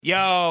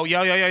Yo.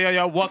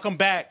 Welcome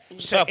back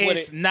What's to up with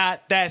It's it?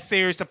 Not That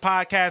Serious, the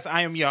podcast.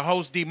 I am your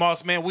host, D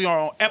Moss, man. We are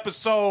on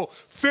episode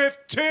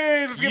 15.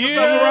 Let's give us a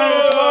round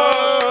of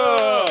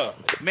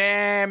applause.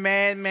 Man.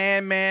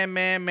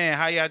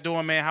 How y'all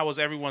doing, man? How was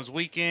everyone's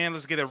weekend?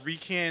 Let's get a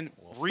weekend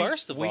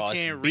First of all,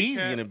 it's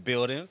Beezy in the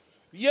building.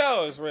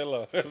 Yo, it's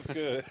Raylo. That's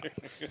good.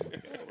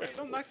 Wait,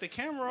 don't knock the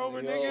camera over,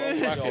 I'm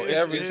nigga. knocking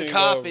everything It's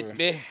carpet, over.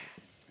 man.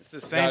 It's the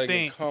same Gotta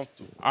thing. get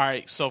comfortable. All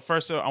right, so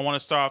first I want to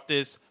start off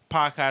this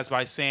podcast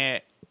by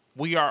saying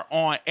we are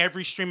on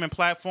every streaming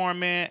platform,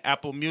 man.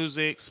 Apple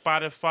Music,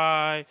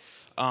 Spotify,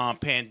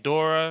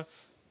 Pandora,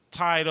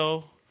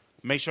 Tidal.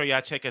 Make sure y'all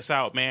check us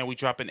out, man. We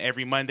dropping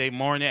every Monday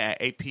morning at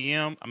 8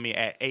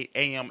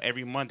 a.m.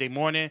 every Monday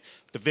morning.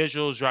 The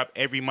visuals drop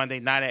every Monday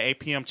night at 8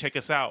 p.m. Check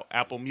us out.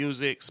 Apple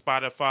Music,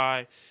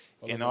 Spotify,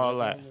 and all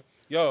that.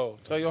 Yo,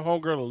 tell your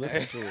homegirl to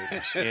listen to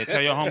it. Yeah,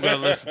 tell your homegirl to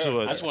listen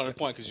to I it. just wanted to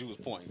point because you was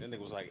pointing. That nigga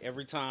was like,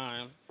 every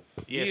time.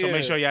 Yeah, so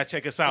make sure y'all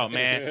check us out,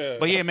 man. Yeah.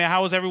 But yeah, man,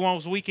 how was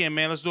everyone's weekend,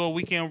 man? Let's do a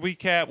weekend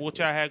recap. What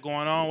y'all had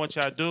going on? What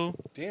y'all do?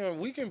 Damn,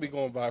 we can be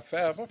going by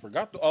fast. I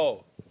forgot to.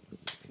 Oh,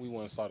 we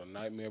went and saw The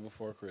Nightmare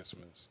Before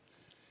Christmas.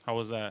 How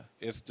was that?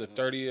 It's the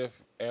 30th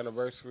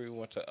anniversary. We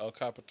went to El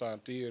Capitan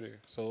Theater,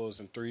 so it was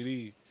in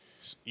 3D.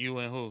 You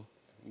and who?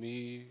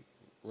 Me,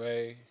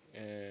 Ray,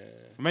 and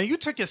Man, you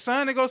took your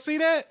son to go see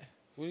that?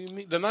 what do you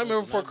mean? The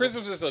Nightmare Before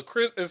Christmas is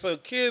a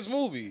kids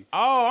movie.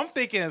 Oh, I'm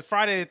thinking it's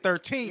Friday the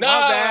 13th. Nah,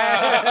 My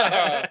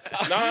bad.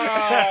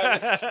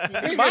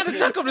 nah. Might have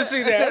took him to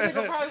see that. That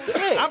nigga probably was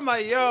lit. I'm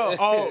like, yo.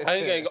 Oh, I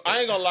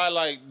ain't gonna lie.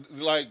 Like,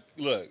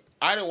 look,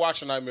 I didn't watch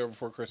The Nightmare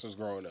Before Christmas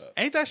growing up.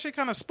 ain't that shit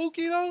kind of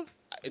spooky, though?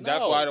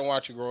 That's why I didn't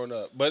watch it growing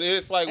up. But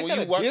it's like Ain't when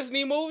that you a watch,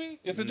 Disney movie?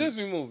 it's a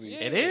Disney movie.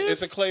 It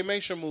is? It's a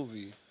claymation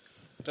movie.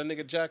 The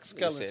nigga Jack He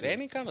Skellington. said,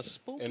 ain't he kind of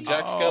spooky? And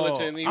Jack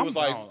Skellington, he was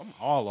like, I'm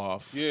all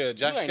off. yeah,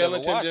 Jack You ain't never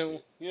Skellington watched didn't.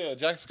 it. Yeah,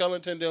 Jack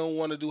Skellington didn't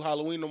want to do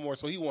Halloween no more,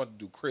 so he wanted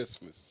to do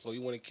Christmas. So he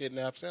wanted to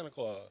kidnap Santa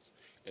Claus,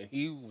 and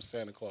he was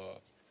Santa Claus.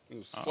 He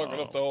was fucking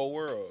up the whole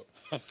world.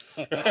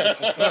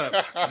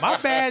 My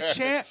bad,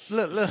 champ.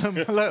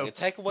 Look. You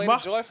take away My-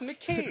 the joy from the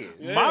kids.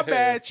 My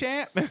bad,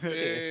 champ.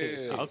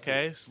 Yeah.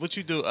 Okay, so what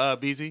you do,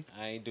 BZ?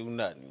 I ain't do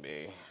nothing,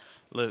 B.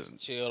 Look,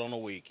 Chilled on the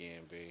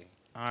weekend, B.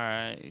 all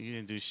right, you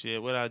didn't do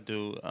shit. What I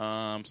do?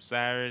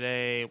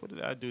 Saturday. What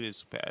did I do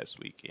this past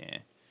weekend?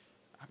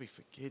 I be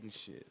forgetting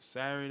shit.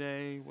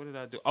 Saturday. What did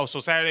I do? Oh, so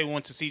Saturday we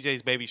went to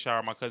CJ's baby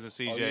shower. My cousin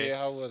CJ. Oh yeah,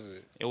 how was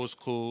it? It was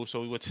cool.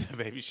 So we went to the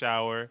baby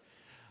shower.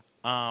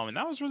 And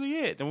that was really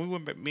it. Then we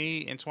went.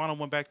 Me and Twana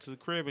went back to the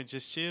crib and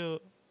just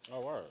chilled. Oh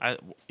word. I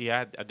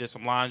did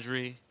some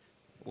laundry.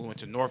 We went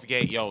to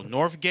Northgate. Yo,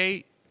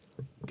 Northgate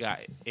got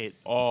it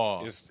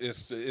all. It's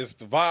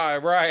the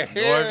vibe, right?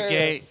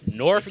 Northgate.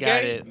 Northgate?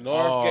 Got it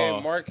Northgate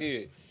all.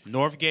 Market.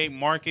 Northgate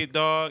Market,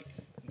 dog.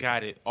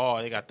 Got it all.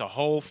 They got the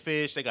whole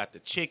fish. They got the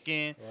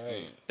chicken.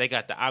 Right. They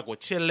got the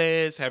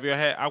aguachiles. Have you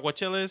ever had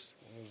aguachiles?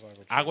 What was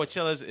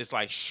Aguachiles is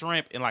like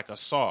shrimp in like a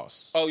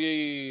sauce. Oh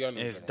yeah. I know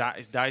It's, what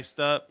it's diced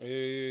up.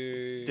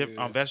 you're talking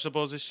about.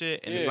 Vegetables and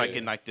shit. And it's like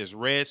in like this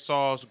red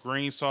sauce,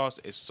 green sauce.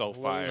 It's so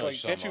fire.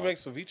 Like, can't you make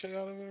ceviche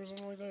out of it or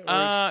something like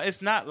that?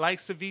 It's not like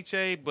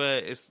ceviche,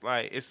 but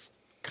it's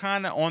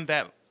kind of on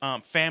that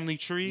family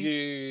tree.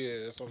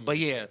 Yeah. Something But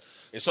yeah,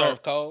 It's so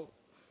served cold?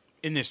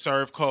 in this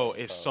serve cold,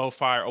 it's so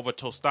fire over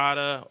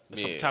tostada,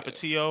 some Yeah.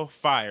 tapatio,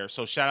 fire.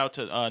 So shout out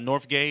to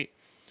Northgate.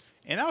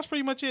 And that was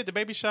pretty much it. The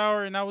baby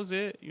shower, and that was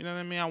it. You know what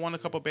I mean? I won a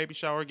couple baby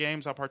shower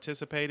games. I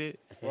participated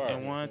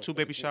in one, 2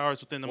 baby showers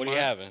within the What are month.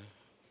 you having?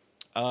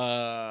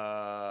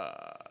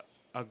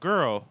 A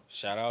girl.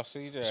 Shout out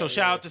CJ. So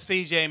shout out to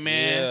CJ,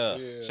 man.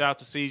 Yeah. Shout out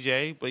to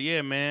CJ. But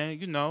yeah, man,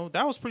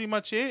 that was pretty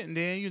much it. And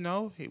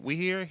then, we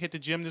here, hit the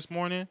gym this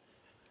morning.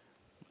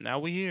 Now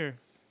we here.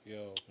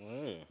 Yo,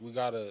 Mm. we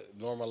gotta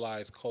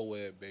normalize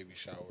co-ed baby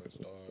showers,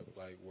 dog.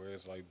 Like where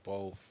it's like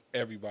both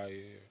everybody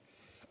here.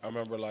 I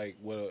remember like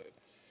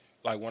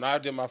when I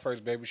did my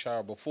first baby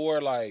shower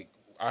before, like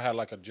I had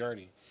like a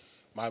journey.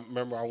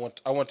 Remember I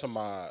went to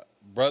my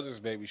brother's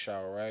baby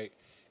shower, right?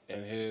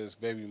 And his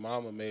baby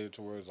mama made it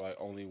to where it's like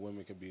only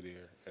women could be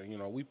there.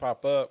 And we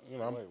pop up,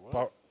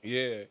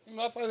 yeah.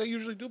 That's how they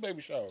usually do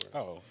baby showers.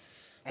 Oh.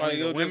 Like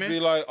it'll women? just be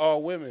like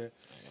all women.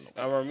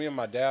 I remember me and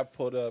my dad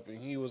pulled up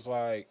and he was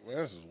like, man,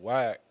 this is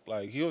whack.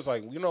 Like he was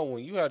like,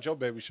 when you had your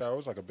baby shower, it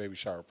was like a baby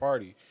shower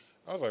party.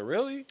 I was like,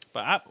 really?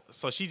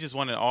 So she just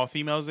wanted all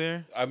females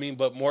there? I mean,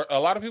 but a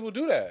lot of people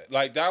do that.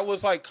 Like that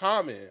was like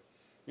common.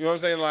 You know what I'm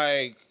saying?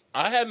 Like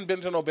I hadn't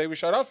been to no baby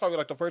shower. That was probably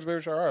like the first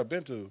baby shower I've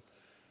been to.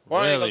 Well,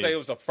 I ain't gonna Really? say it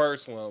was the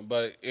first one,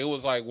 but it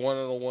was like one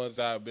of the ones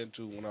that I've been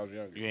to when I was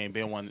younger. You ain't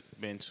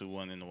been to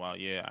one in a while.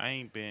 Yeah, I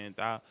ain't been.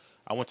 I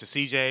went to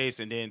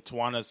CJ's, and then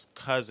Tawana's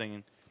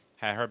cousin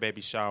had her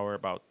baby shower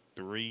about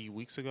 3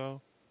 weeks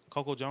ago.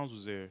 Coco Jones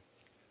was there.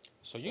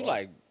 So you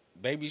like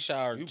baby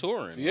shower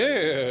touring?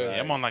 Yeah. Yeah,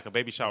 I'm on like a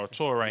baby shower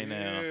tour right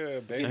now. Yeah,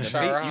 baby You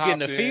shower. getting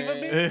the fever,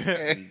 hopping.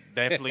 bitch?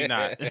 Definitely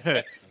not.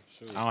 I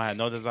don't have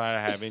no desire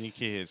to have any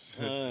kids.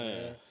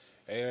 It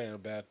ain't a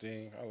bad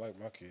thing. I like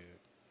my kid.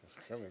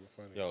 That nigga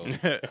funny.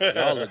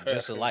 Yo, y'all look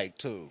just alike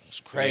too. It's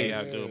crazy.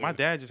 Yeah, dude. My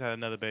dad just had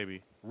another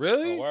baby.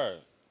 Really? Oh, word.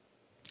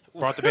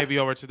 Brought the baby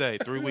over today.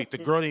 3 weeks. The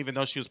girl didn't even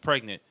know she was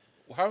pregnant.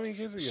 How many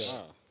kids he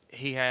got?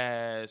 He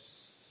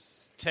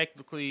has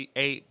technically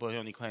 8, but he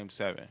only claimed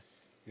 7.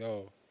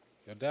 Yo,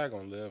 your dad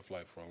gonna live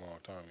like for a long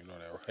time. You know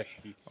that,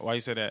 right? Why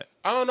you say that?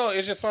 I don't know.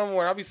 It's just something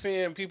where I be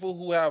seeing people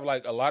who have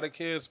like a lot of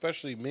kids,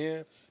 especially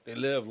men. They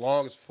live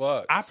long as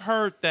fuck. I've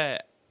heard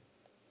that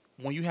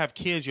when you have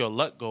kids, your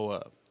luck go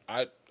up.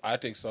 I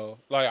think so.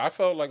 Like I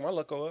felt like my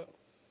luck go up.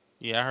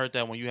 Yeah, I heard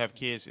that when you have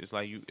kids, it's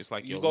like You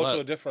your go luck.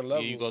 to a different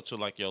level. Yeah, you go to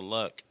like your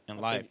luck in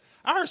life.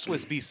 I heard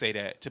Swiss B say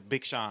that to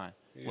Big Sean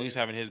when he was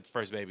having his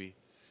first baby.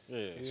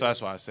 Yeah. So that's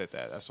why I said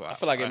that. That's why I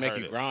feel like it make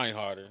heard you grind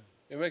harder.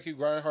 It make you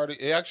grind harder.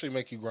 It actually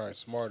make you grind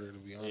smarter, to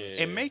be honest.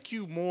 Yeah. It make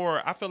you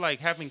more. I feel like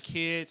having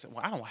kids.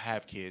 Well, I don't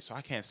have kids, so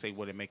I can't say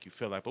what it make you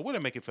feel like. But what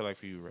it make it feel like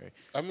for you, Ray?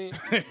 I mean,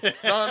 no.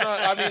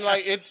 I mean,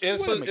 like it's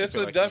What it make you it's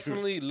feel a like?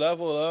 definitely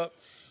level up.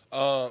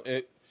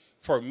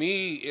 For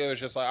me, it was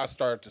just like I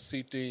started to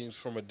see things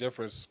from a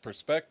different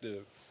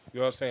perspective. You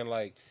know what I'm saying?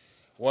 Like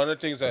one of the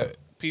things that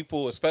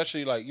people,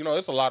 especially like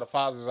it's a lot of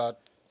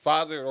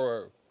father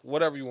or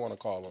whatever you want to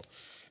call them,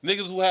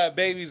 niggas who have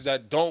babies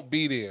that don't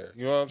be there.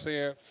 You know what I'm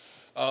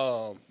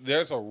saying?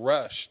 There's a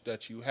rush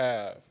that you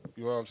have.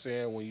 You know what I'm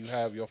saying? When you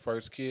have your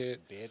first kid.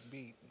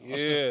 Deadbeat.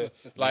 Yeah,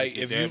 like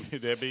if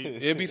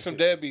it'd be some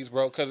deadbeats,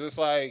 bro. Because it's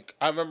like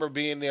I remember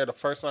being there the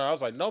first time. I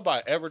was like,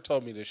 nobody ever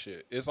told me this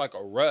shit. It's like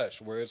a rush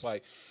where it's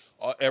like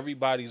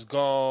everybody's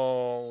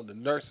gone, the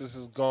nurses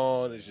is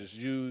gone. It's just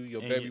you,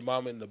 your baby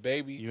mama, and the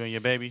baby. You and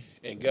your baby.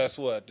 And guess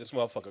what? This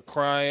motherfucker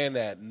crying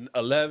at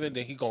 11.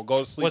 Then he gonna go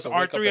to sleep. Was and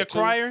wake up R3 a at 2.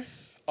 crier?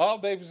 All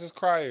babies is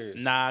criers.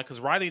 Nah, because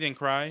Riley didn't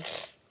cry.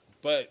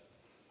 But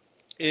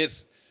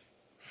it's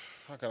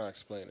how can I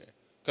explain it?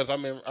 Because I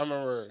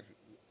remember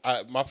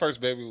my first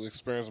baby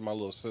experience with my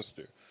little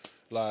sister.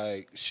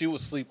 Like she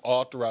would sleep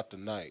all throughout the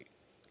night.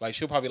 Like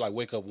she'll probably like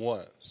wake up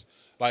once.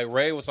 Like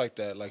Ray was like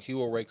that. Like he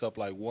will wake up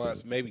like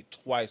once, maybe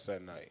twice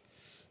at night.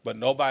 But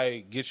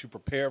nobody gets you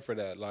prepared for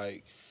that.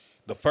 Like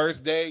the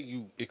first day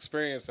you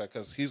experience that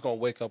because he's gonna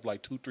wake up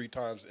like 2-3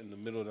 times in the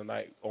middle of the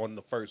night on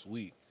the first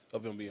week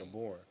of him being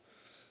born.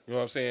 You know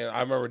what I'm saying?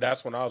 I remember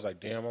that's when I was like,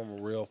 damn, I'm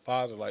a real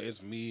father. Like,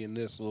 it's me and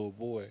this little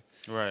boy.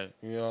 Right.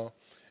 You know?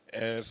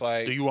 And it's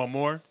like... Do you want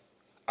more?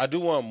 I do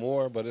want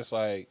more, but it's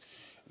like...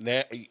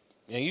 and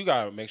you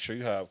got to make sure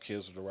you have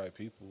kids with the right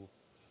people.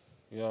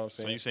 You know what I'm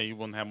saying? So you saying you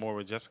want to have more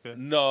with Jessica?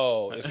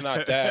 No, it's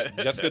not that.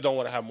 Jessica don't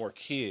want to have more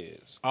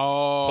kids.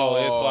 Oh. So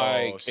it's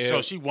like...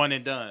 So she one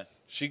and done.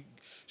 She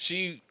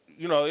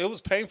it was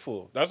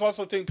painful. That's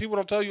also the thing people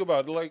don't tell you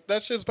about. Like,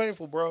 that shit's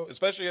painful, bro.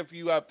 Especially if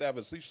you have to have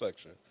a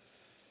C-section.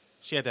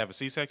 She had to have a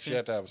C-section? She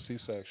had to have a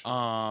C-section.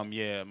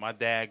 Yeah. My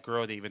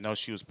girl didn't even know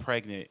she was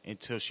pregnant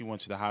until she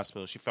went to the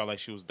hospital. She felt like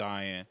she was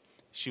dying.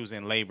 She was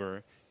in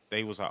labor.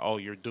 They was like, oh,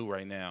 you're due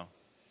right now.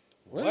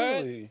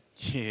 Really?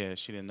 Yeah,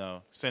 she didn't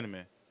know.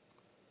 Cinnamon.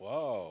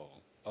 Whoa.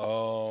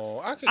 Oh,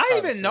 I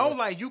even know,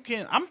 like, you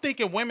can... I'm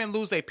thinking women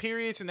lose their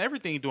periods and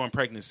everything during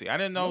pregnancy. I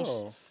didn't know...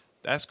 No.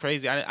 That's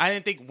crazy. I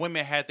didn't think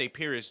women had their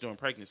periods during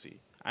pregnancy.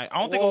 I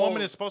don't think a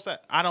woman is supposed to...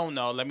 I don't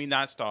know. Let me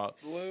not stop.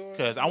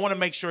 Because I want to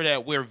make sure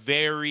that we're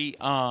very...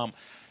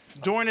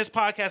 during this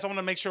podcast, I want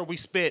to make sure we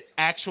spit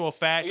actual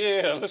facts.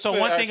 Yeah, so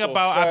one thing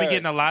about... facts. I've been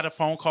getting a lot of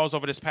phone calls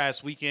over this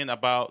past weekend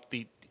about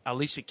the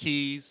Alicia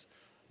Keys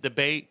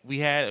debate we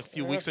had a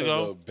few weeks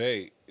ago.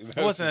 Debate. It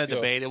wasn't a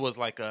debate. It was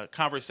like a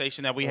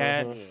conversation that we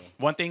had.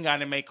 One thing I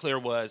didn't make clear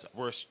was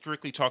we're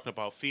strictly talking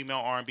about female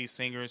R&B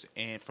singers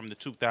and from the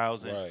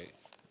 2000s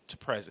to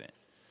present.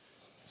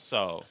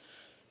 So...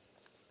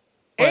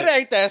 It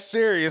ain't that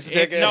serious,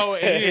 nigga.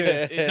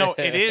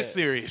 It is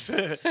serious.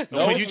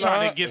 When you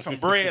trying to get some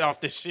bread off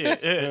this shit,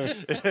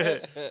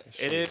 it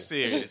is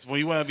serious. When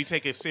you want to be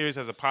taken serious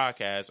as a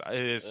podcast, it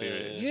is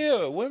serious.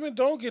 Yeah, women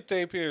don't get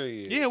their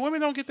period. Yeah, women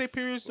don't get their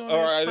periods. All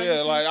right,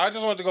 yeah. Like I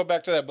just wanted to go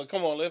back to that, but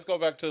come on, let's go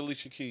back to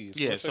Alicia Keys.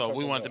 Yeah, so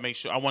we wanted to make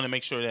sure. I want to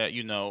make sure that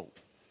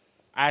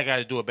I got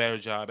to do a better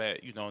job at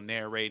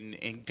narrating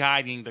and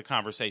guiding the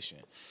conversation.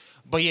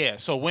 But yeah,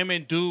 so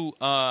women do.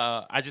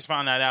 I just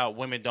found that out.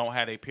 Women don't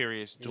have their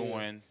periods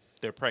during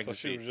their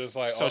pregnancy. So she was just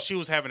like, she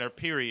was having her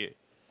period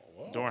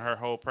during her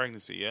whole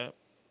pregnancy. Yep.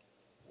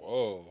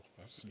 Whoa,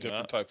 that's a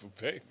different type of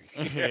baby.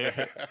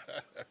 Yeah.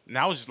 And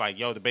I was just like,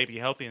 yo, the baby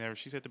healthy, and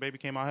she said the baby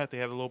came out healthy.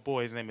 Had a little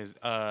boy. His name is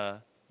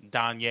Danye.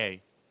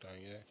 Man,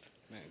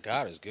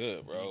 God is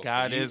good, bro.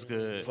 God is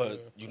good.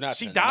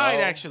 She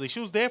died actually. She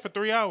was there for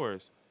 3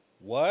 hours.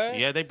 What?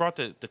 Yeah, they brought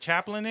the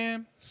chaplain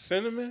in.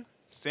 Cinnamon.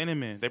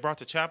 They brought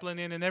the chaplain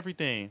in and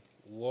everything.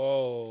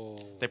 Whoa.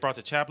 They brought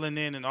the chaplain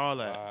in and all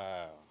that.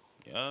 Wow.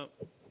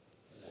 Yep.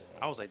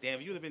 I was like, damn,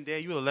 if you would have been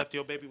dead, you would have left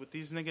your baby with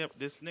this nigga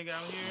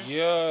out here.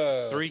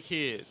 Yeah. 3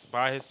 kids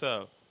by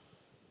himself.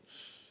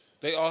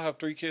 They all have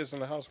 3 kids in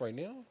the house right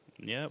now?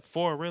 Yeah,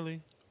 4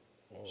 really.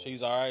 Whoa.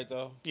 She's all right,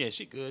 though? Yeah,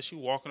 she good. She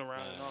walking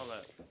around and all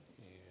that.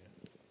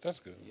 Yeah. That's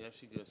good. Yeah,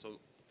 she good. So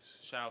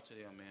shout out to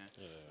them, man.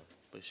 Yeah.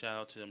 But shout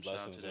out to them.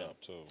 Blessings shout out to them.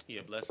 up, too.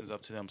 Yeah, blessings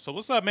up to them. So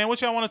what's up, man? What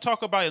y'all want to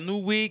talk about? A new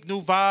week,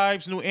 new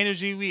vibes, new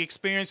energy. We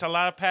experienced a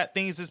lot of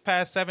things this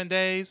past 7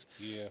 days.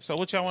 Yeah. So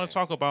what y'all want to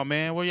talk about,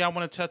 man? What y'all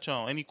want to touch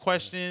on? Any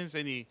questions?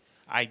 Any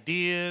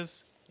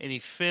ideas? Any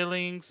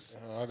feelings?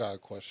 I got a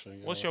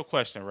question. What's your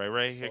question, Ray?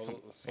 Ray, here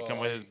come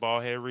with his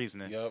bald head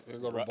reasoning. Yep, here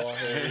go the ball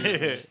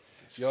head.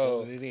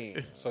 Yo,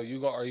 so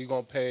are you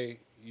gonna pay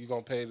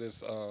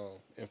this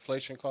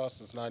inflation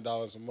cost? It's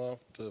 $9 a month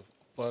to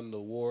fund the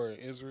war in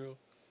Israel.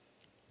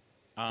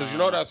 Because you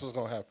know that's what's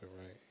gonna happen,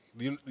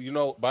 right? You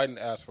know Biden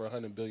asked for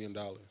 $100 billion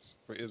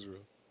for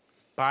Israel.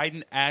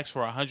 Biden asked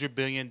for $100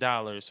 billion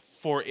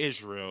for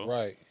Israel.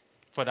 Right.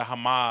 For the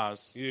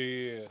Hamas.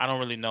 Yeah. I don't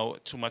really know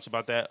too much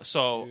about that.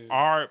 So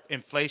our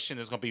inflation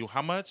is gonna be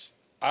how much?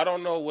 I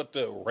don't know what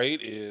the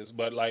rate is,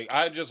 but like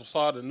I just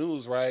saw the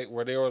news, right,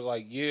 where they were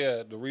like,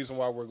 yeah, the reason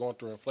why we're going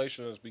through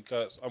inflation is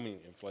because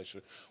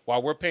why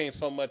we're paying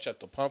so much at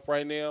the pump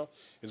right now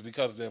is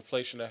because of the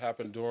inflation that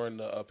happened during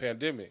the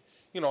pandemic.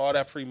 You know, all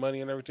that free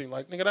money and everything.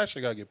 Like, nigga, that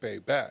shit got to get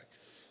paid back.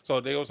 So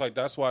they was like,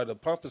 that's why the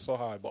pump is so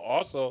high. But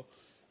also,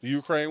 the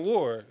Ukraine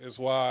war is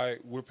why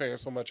we're paying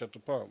so much at the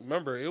pump.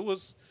 Remember, it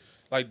was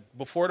like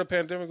before the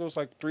pandemic, it was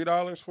like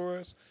 $3 for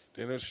us.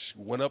 Then it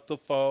went up to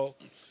 $4.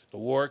 The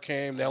war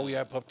came. Now we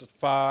have up to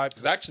 $5.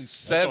 It's actually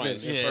 $7.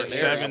 Yeah,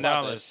 $7.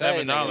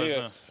 $7.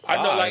 Yeah.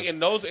 I know, like in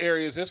those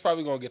areas, it's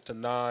probably gonna get to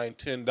 $9,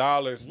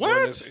 $10.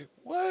 What?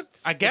 What?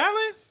 A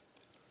gallon?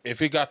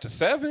 If it got to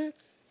 $7,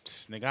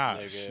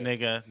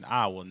 nigga,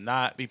 I will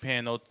not be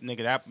paying no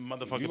nigga. That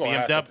motherfucking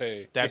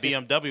BMW. That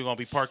BMW gonna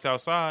be parked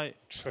outside.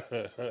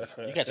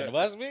 You catching the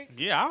bus, me?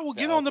 Yeah, I will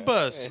get on the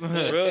bus.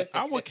 Really?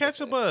 I will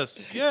catch a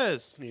bus.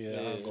 Yes.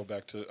 Yeah, I'll go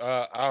back to.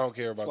 I don't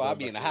care about. Well, I'll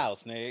be in the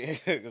house,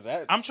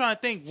 nigga. I'm trying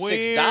to think where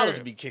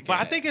 $6 be kicking. But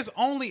I think it's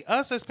only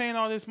us that's paying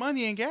all this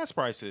money in gas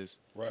prices.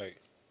 Right.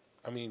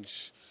 I mean,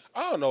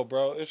 I don't know,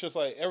 bro. It's just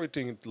like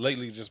everything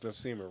lately just been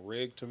seeming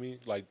rigged to me.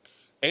 Like,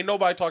 ain't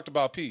nobody talked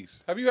about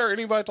peace. Have you heard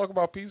anybody talk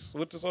about peace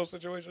with this whole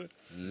situation?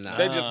 Nah.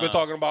 They just been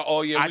talking about,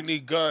 we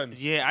need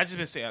guns. Yeah, I just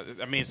been saying.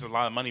 I mean, it's a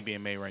lot of money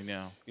being made right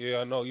now. Yeah,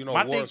 I know. You know,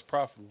 war is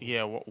profitable.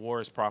 Yeah, war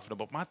is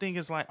profitable. My thing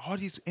is like all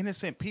these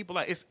innocent people.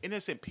 Like it's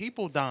innocent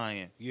people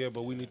dying. Yeah,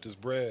 but we need this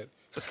bread.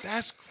 But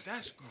that's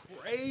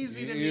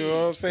crazy to me. You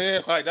know what I'm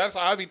saying? Like that's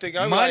how I be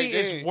thinking. Money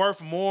is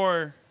worth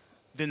more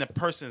than the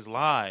person's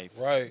life.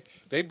 Right.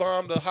 They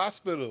bombed the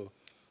hospital.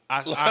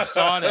 I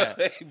saw that.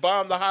 They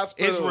bombed the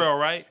hospital. Israel,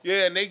 right?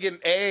 Yeah, and they getting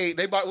aid.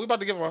 We about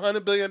to give them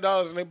 $100 billion,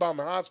 and they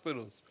bombing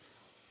hospitals.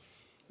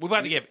 We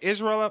about to give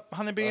Israel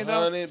 $100 billion?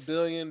 $100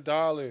 billion.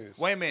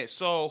 Wait a minute.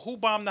 So who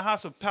bombed the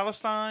hospital?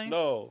 Palestine?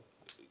 No.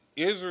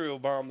 Israel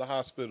bombed the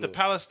hospital. The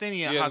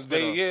Palestinian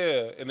hospital.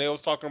 And they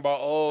was talking about,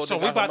 so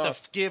we about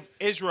to give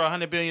Israel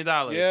 $100 billion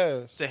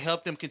yes. to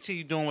help them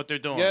continue doing what they're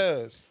doing.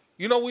 Yes.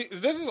 You know,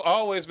 this has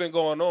always been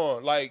going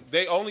on. Like,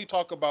 they only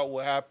talk about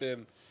what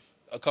happened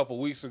a couple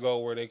weeks ago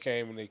where they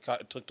came and they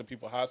took the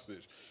people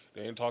hostage.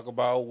 They didn't talk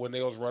about when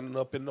they was running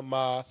up in the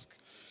mosque,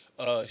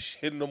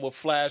 hitting them with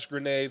flash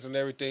grenades and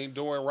everything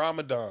during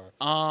Ramadan.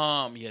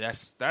 Yeah,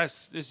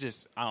 it's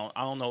just I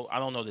don't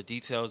know the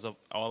details of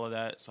all of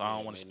that, so I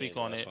don't want to speak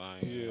on it. Fine.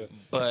 Yeah,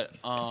 but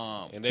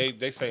and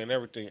they saying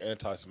everything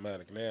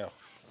anti-Semitic now.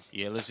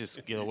 Yeah, let's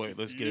just get away.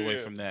 Let's get away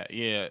from that.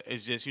 Yeah,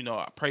 it's just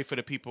I pray for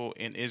the people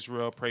in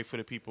Israel. Pray for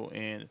the people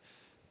in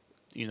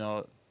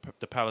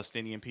the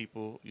Palestinian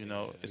people.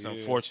 It's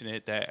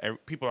unfortunate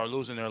that people are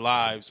losing their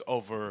lives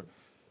over.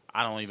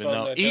 I don't even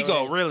know.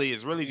 Ego, really,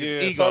 is really just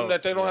ego. Something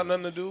that they don't have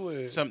nothing to do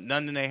with.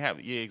 Nothing they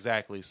have. Yeah,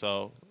 exactly.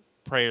 So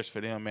prayers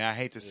for them, man. I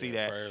hate to see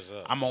that.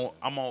 I'm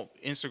on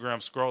Instagram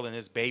scrolling.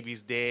 This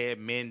baby's dead,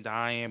 men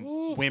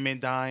dying, women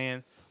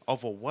dying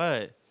over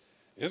what?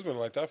 It's been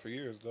like that for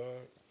years, dog.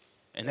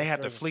 And they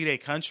have to flee their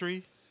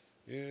country.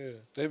 Yeah,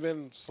 they've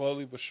been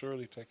slowly but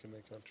surely taking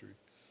their country.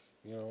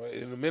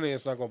 In a minute,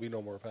 it's not going to be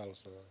no more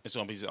Palestine. It's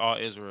going to be all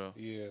Israel.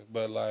 Yeah,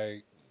 but,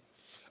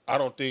 I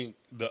don't think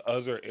the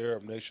other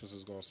Arab nations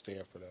is going to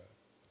stand for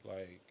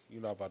that.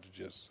 You're not about to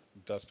just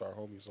dust our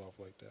homies off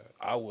like that.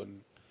 I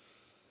wouldn't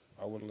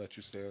let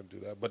you stand and do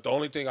that. But the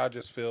only thing I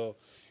just feel,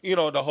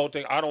 the whole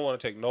thing, I don't want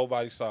to take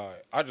nobody's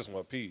side. I just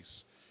want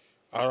peace.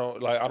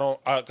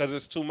 Because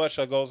it's too much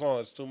that goes on.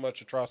 It's too much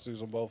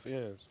atrocities on both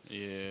ends.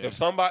 Yeah. If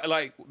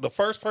somebody, the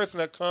first person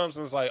that comes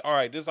and is like, all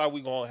right, this is how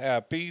we going to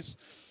have peace,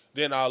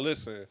 then I'll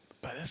listen.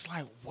 But it's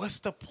like, what's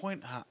the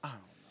point? I don't know.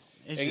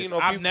 It's just,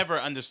 I've never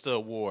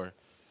understood war.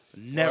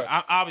 Never.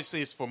 Right.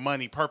 Obviously, it's for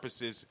money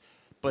purposes,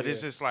 but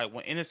it's just like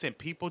when innocent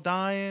people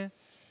dying.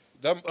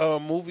 That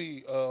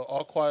movie,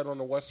 All Quiet on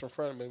the Western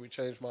Front, made me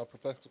change my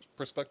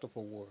perspective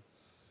on war.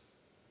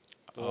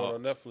 The one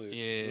on Netflix.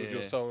 Yeah. They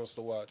was telling us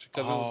to watch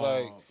because it was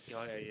like,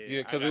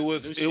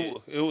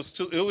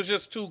 because it was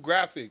just too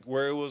graphic.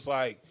 Where it was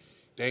like,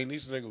 dang,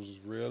 these niggas was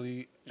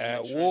really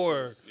at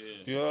war. Yeah.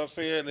 You know what I'm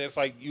saying? It's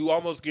like you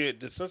almost get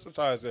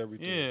desensitized to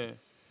everything. Yeah.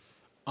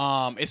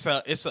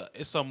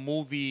 It's a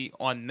movie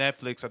on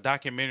Netflix, a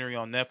documentary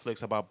on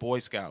Netflix about Boy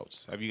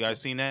Scouts. Have you guys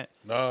seen that?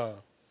 Nah.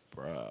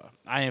 bruh.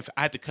 I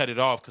had to cut it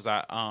off because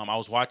I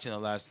was watching it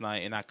last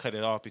night and I cut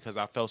it off because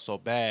I felt so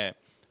bad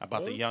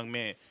about the young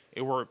men.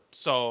 It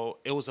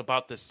was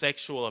about the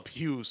sexual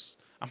abuse.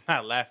 I'm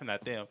not laughing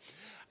at them.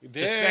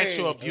 The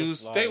sexual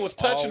abuse. They was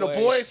touching the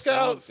Boy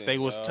Scouts. They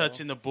was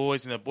touching the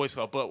boys in the Boy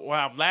Scout. But what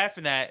I'm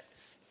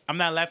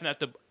not laughing at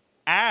the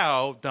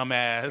Al,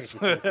 dumbass.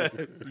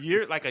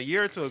 A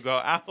year or two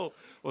ago, Al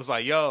was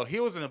like, yo, he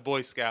was in the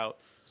Boy Scout.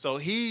 So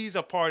he's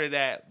a part of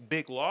that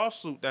big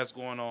lawsuit that's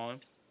going on.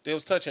 They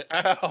was touching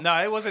Al. No,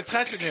 it wasn't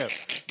touching him.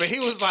 But he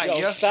was like,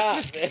 yo,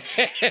 stop.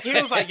 He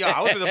was like, yo,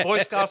 I was in the Boy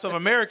Scouts of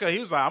America. He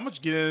was like, I'm going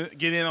to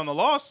get in on the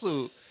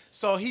lawsuit.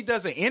 So he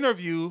does an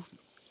interview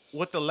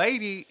with the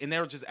lady, and they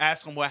were just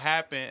asking what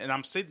happened. And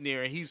I'm sitting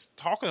there, and he's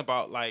talking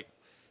about, like,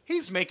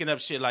 he's making up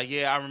shit. Like,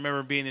 yeah, I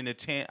remember being in the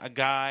tent. A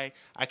guy,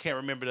 I can't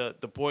remember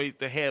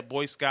the head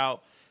Boy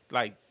Scout,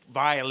 like,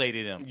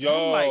 violated him. Yo.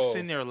 I'm like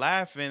sitting there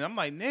laughing. I'm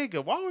like,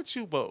 nigga, why would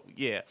you? But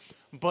yeah,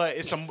 but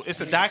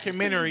it's a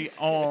documentary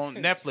on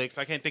Netflix.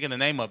 I can't think of the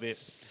name of it.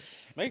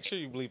 Make sure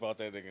you bleep out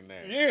that nigga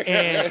name. Yeah.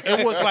 And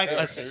it was like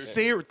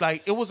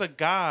it was a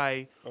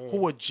guy who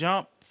would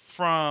jump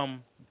from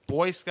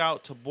Boy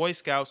Scout to Boy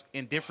Scouts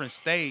in different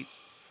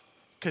states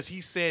because he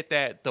said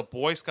that the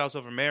Boy Scouts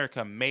of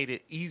America made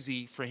it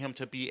easy for him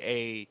to be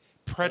a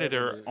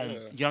predator on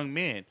young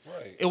men.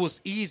 Right. It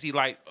was easy.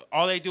 Like,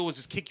 all they do was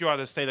just kick you out of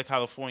the state of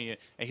California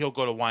and he'll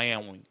go to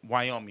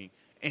Wyoming.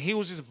 And he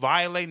was just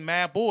violating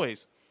mad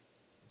boys.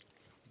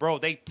 Bro,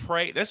 they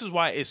pray. This is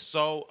why it's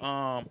so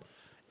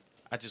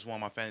I just won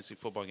my fantasy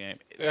football game.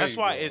 That's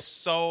why it's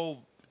so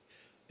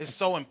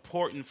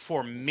important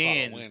for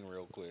men. Win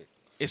real quick.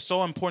 It's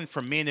so important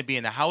for men to be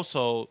in the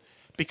household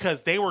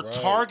because they were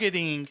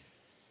targeting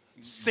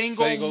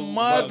single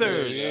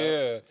mothers.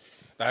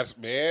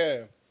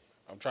 Yeah.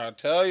 I'm trying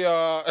to tell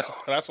y'all.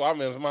 That's why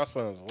I'm in my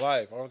son's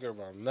life. I don't care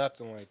about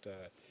nothing like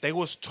that. They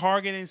was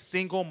targeting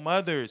single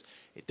mothers.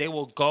 They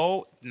will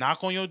go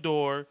knock on your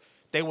door.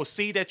 They will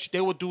see that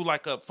they will do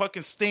like a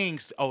fucking sting.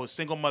 Oh, a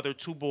single mother,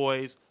 2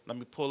 boys. Let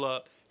me pull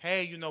up.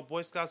 Hey,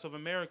 Boy Scouts of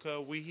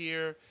America, we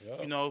here.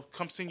 Yep.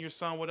 Come sing your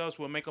son with us.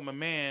 We'll make him a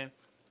man.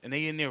 And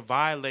they in there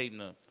violating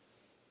them.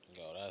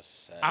 Yo, that's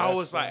sad. I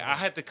was like, I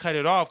had to cut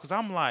it off because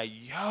I'm like,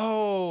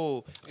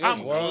 yo,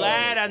 I'm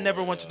glad I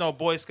never went to no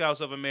Boy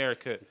Scouts of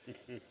America.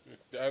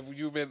 Have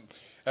you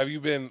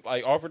been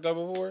like offered that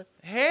before?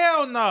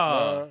 Hell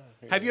no.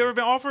 Have you ever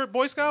been offered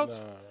Boy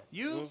Scouts? Nah.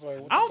 You?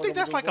 Like, I don't think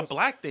that's like a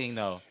black thing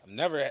though. I've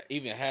never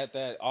even had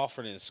that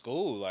offered in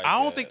school. Like,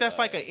 I don't think that's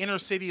like an inner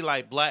city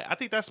like black. I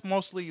think that's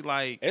mostly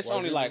like it's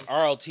only like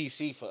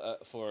ROTC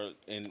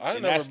and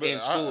that's in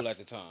school at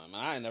the time.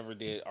 I never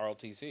did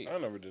ROTC. I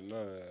never did none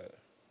of that.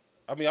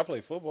 I mean, I play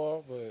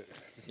football, but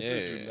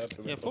yeah,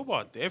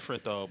 football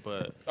different though.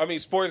 But I mean,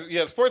 sports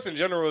in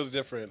general is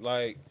different.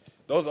 Like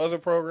those other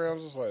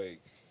programs, it's like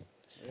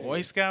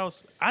Boy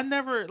Scouts. I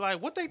never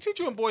what they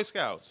teach you in Boy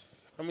Scouts.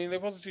 I mean, they're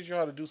supposed to teach you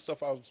how to do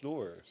stuff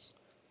outdoors.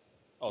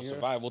 Oh,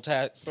 survival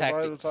tactics.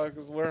 Survival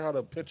tactics. Learn how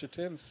to pitch a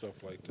tent,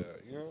 stuff like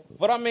that.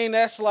 But I mean,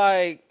 that's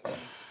like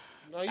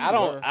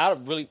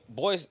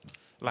boys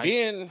like,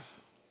 being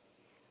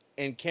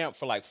in camp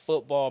for like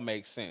football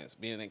makes sense.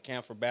 Being in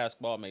camp for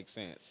basketball makes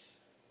sense.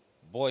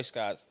 Boy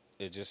Scouts,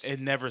 it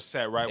never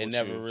sat right with you. It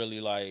never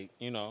really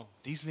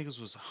These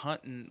niggas was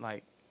hunting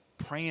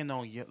preying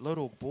on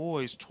little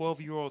boys,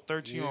 12-year-old,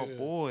 13-year-old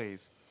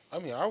boys. I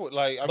mean, I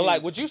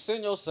would would you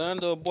send your son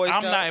to a Boy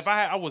Scout? I'm not. If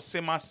I would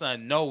send my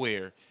son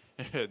nowhere.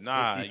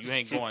 Nah, you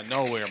ain't going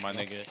nowhere, my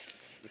nigga.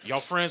 Y'all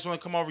friends want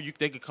to come over,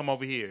 they could come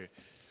over here.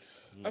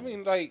 I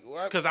mean,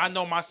 because I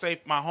know my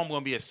home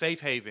gonna be a safe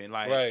haven.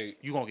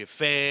 You gonna get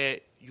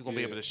fed, you gonna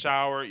be able to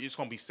shower, it's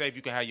gonna be safe.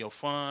 You can have your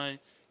fun.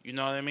 You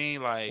know what I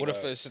mean? What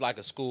if it's like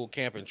a school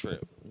camping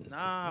trip?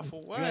 Nah, for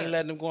what? You ain't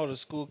letting them go on a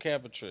school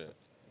camping trip.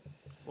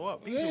 For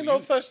what? There ain't no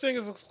such thing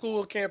as a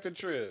school camping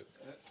trip.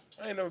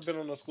 I ain't never been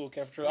on a school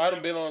camping trip. I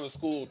done been on a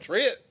school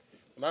trip,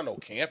 but not no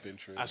camping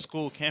trip. A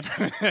school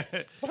camping?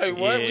 Like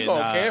what? Yeah, we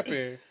going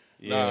camping?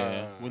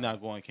 Yeah, we're not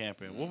going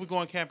camping. What we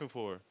going camping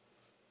for?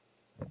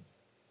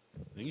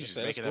 You just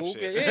making up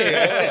shit.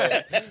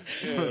 Yeah.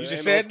 You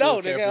just said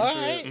no, nigga. All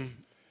right.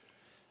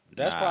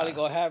 That's probably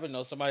gonna happen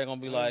though. Somebody gonna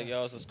be like,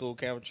 "Yo, it's a school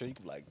camping trip." You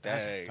be like,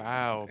 "That's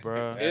foul,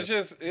 bro."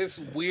 It's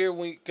weird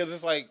because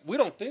it's like we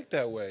don't think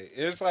that way.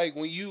 It's like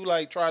when you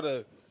try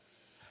to.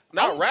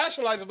 Not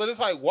rationalize it, but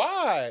it's like,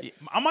 why?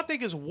 My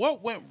thing is,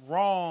 what went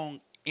wrong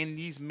in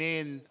these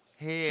men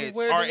heads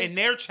or in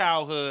their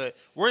childhood?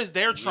 Where's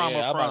their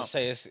trauma from? I'm about to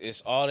say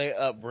it's all their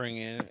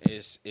upbringing.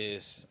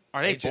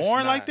 Are they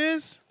born like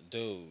this,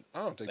 dude?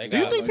 I don't think. Do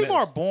you think people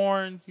are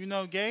born,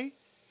 gay?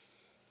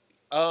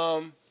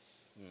 That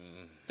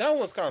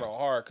one's kind of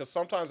hard because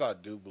sometimes I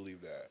do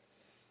believe that.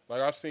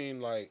 Like I've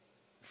seen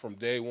from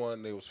day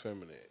one they was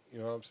feminine. You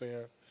know what I'm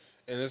saying?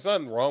 And there's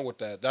nothing wrong with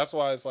that. That's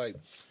why it's like.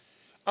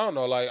 I don't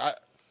know,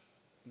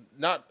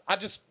 I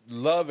just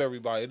love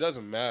everybody. It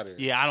doesn't matter.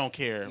 Yeah, I don't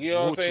care you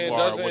know what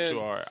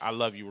you are. I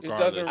love you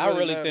regardless. Really I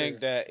really matter.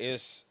 think that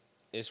it's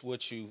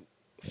what you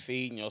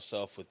feeding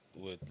yourself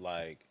with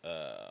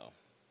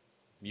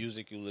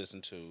music you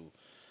listen to,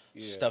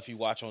 stuff you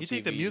watch on TV. You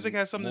think the music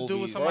has something to do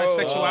with movies. somebody's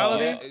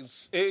sexuality?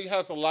 It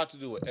has a lot to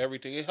do with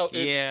everything. It helps.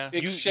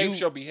 It shapes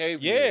your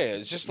behavior. Yeah,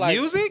 it's just like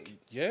music.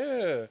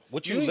 Yeah,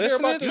 what you hear listening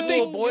about to? this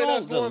little boy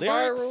that's going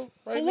viral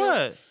right For now?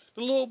 what? The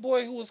little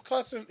boy who was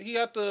cussing, he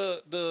had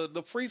the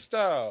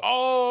freestyle.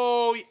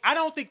 Oh, I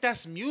don't think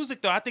that's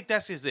music though. I think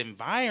that's his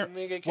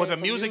environment. Well, the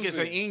music is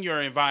in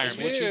your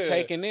environment. What you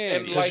taking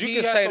in? And like, you he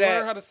can has say to that.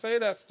 learn how to say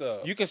that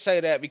stuff. You can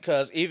say that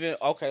because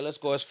let's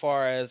go as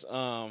far as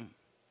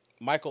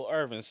Micheal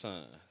Irvin's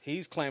son.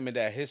 He's claiming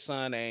that his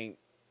son ain't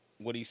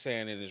what he's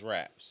saying in his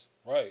raps.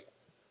 Right.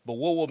 But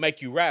what will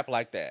make you rap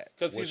like that?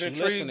 Because he's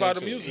intrigued by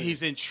the music.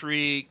 He's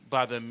intrigued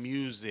by the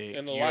music.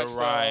 And the You're lifestyle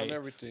right. and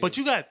everything. But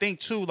you got to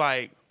think too,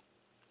 like,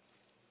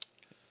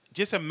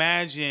 just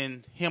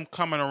imagine him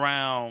coming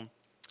around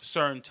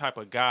certain type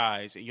of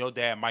guys and your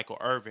dad, Micheal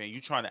Irvin,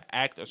 you trying to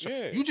act,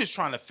 you just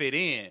trying to fit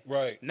in.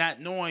 Right. Not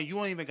knowing you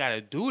don't even got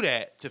to do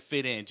that to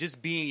fit in.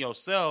 Just being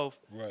yourself,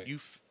 right.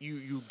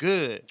 You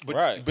good.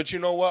 But you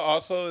know what?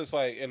 Also, it's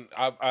like, and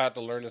I had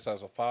to learn this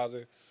as a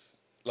father.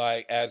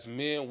 Like, as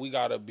men, we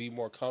got to be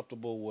more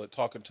comfortable with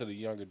talking to the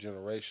younger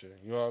generation.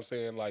 You know what I'm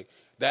saying? Like,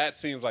 that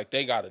seems like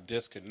they got to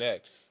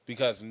disconnect.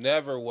 Because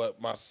never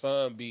would my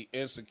son be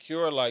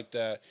insecure like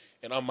that,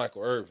 and I'm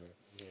Micheal Irvin.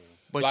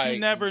 But like, you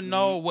never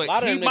know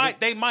what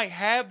they might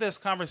have this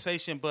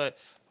conversation, but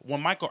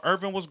when Micheal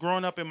Irvin was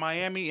growing up in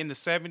Miami in the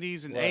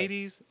 70s and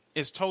 80s,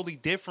 it's totally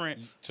different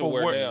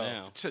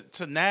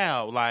to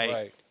now.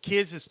 Like,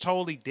 kids is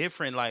totally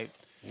different. Like,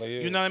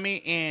 you know what I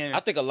mean? And I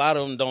think a lot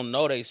of them don't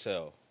know they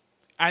self.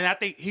 And I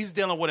think he's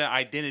dealing with an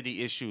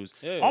identity issues.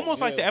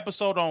 Almost like the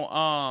episode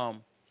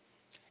on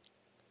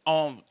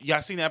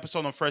y'all seen the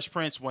episode on Fresh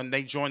Prince when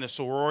they joined the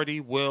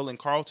sorority, Will and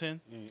Carlton,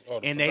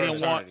 and they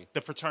didn't want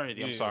the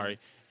fraternity. I'm sorry.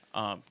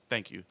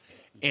 Thank you.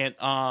 And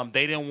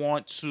they didn't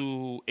want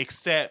to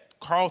accept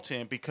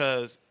Carlton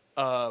because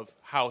of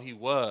how he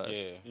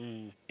was.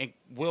 And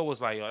Will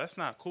was like, yo, that's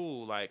not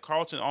cool. Like,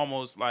 Carlton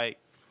almost like,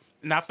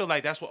 and I feel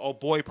like that's what old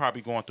boy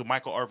probably going through,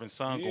 Micheal Irvin's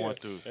son going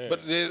through.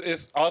 But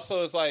it's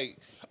also, it's like,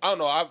 I don't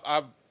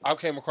know, I've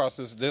came across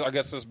this, I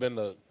guess it's been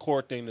the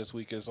core thing this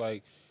week, is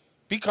like,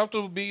 be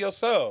comfortable, be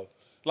yourself.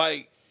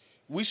 Like,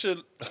 we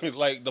should,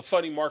 like, the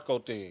Funny Marco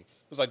thing. It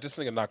was like, this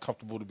nigga not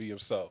comfortable to be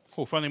himself.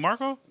 Who, Funny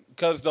Marco?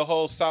 Because the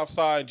whole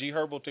Southside G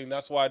Herbo thing,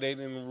 that's why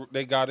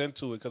they got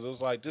into it. Because it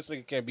was like, this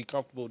nigga can't be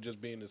comfortable just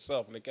being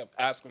himself. And they kept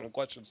asking him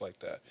questions like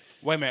that.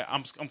 Wait a minute,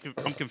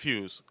 I'm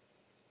confused.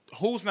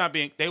 Who's not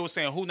being, they were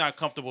saying who not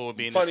comfortable with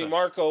being Funny himself?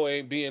 Marco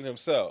ain't being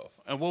himself.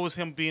 And what was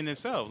him being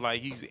himself?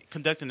 Like, he's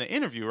conducting the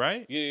interview,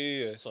 right?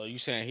 Yeah. So you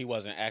saying he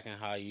wasn't acting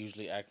how he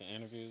usually act in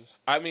interviews?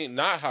 I mean,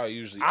 not how he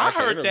usually I act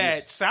in heard interviews.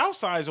 that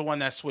Southside's the one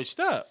that switched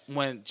up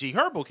when G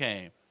Herbo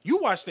came. You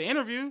watched the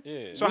interview.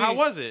 Yeah. So how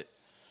was it?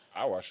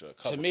 I watched it a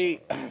couple To me,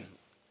 times.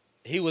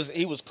 he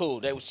was cool.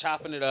 They was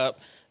chopping it up,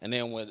 and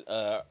then when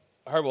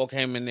Herbo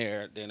came in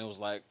there, then it was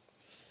like,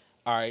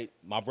 all right,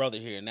 my brother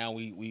here. Now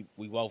we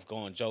both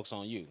going jokes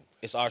on you.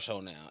 It's our show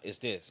now. It's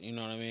this. You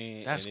know what I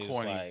mean? That's and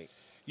corny. Like,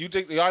 You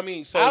think? I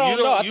mean, so I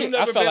don't know. you've I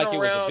never felt been like it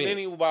was a around bit.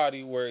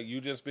 anybody where you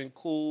just been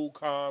cool,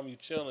 calm, you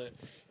chilling,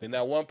 and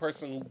that one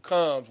person who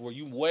comes where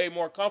you way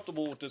more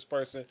comfortable with this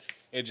person,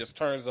 it just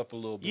turns up a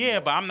little bit. Yeah,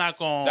 more. but I'm not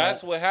going.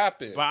 That's what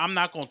happened. But I'm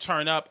not going to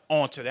turn up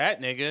onto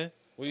that nigga.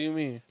 What do you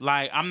mean?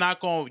 Like, I'm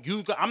not going.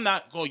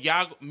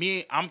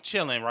 I'm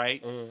chilling,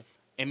 right?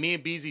 And me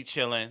and BZ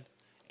chilling,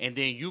 and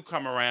then you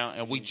come around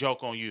and we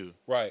joke on you.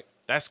 Right.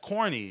 That's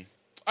corny.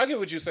 I get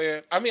what you're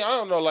saying. I mean, I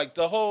don't know, like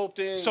the whole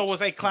thing. So was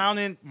they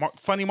clowning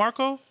Funny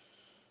Marco?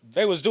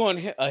 they was doing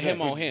a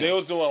him on him. They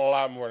was doing a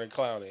lot more than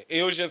clowning.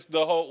 It was just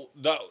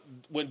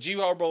when G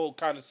Herbo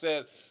kind of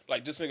said,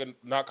 like, this nigga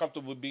not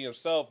comfortable with being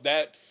himself,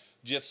 that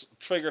just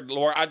triggered,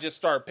 or I just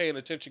started paying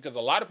attention because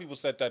a lot of people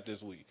said that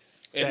this week.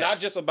 And not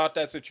just about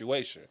that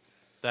situation.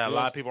 That a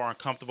lot of people aren't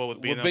comfortable with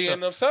being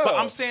themselves. But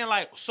I'm saying,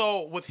 like,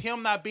 so with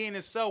him not being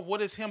himself,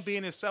 what is him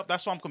being himself?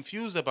 That's what I'm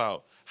confused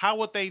about. How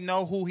would they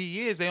know who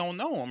he is? They don't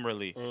know him,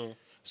 really.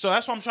 So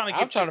that's what I'm trying to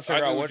get I'm trying to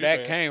figure out where that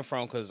saying. came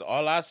from, because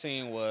all I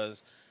seen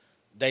was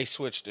they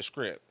switched the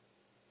script.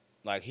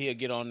 Like, he'll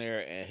get on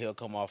there and he'll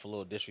come off a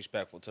little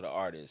disrespectful to the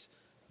artist.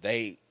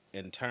 They,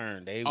 in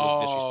turn, they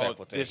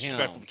was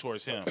disrespectful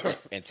towards him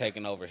and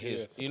taking over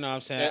his. You know what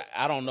I'm saying?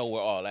 I don't know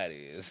where all that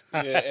is.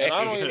 Yeah, and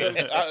I don't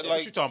even like.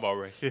 What you talking about,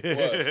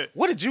 Ray?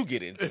 What did you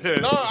get into?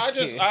 No, I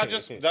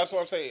just. That's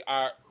what I'm saying.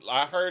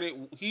 I heard it.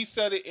 He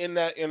said it in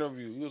that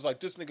interview. He was like,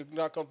 "This nigga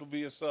not comfortable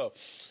being himself."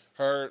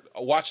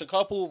 Watch a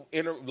couple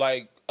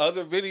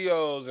other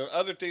videos and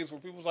other things where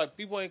people's like,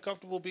 people ain't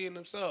comfortable being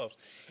themselves,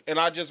 and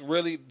that just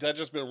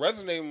been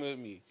resonating with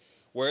me.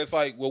 Where it's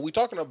like, what we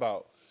talking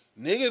about?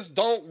 Niggas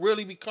don't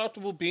really be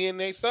comfortable being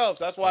themselves.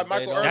 That's why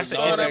Micheal Irvin's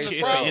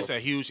on it's a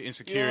huge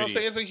insecurity. You know what I'm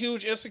saying? It's a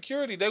huge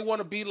insecurity. They want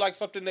to be like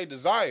something they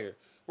desire.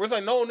 Where it's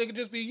like, no, nigga,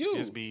 just be you.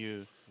 Just be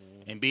you.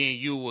 And being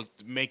you will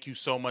make you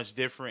so much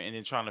different and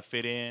then trying to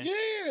fit in.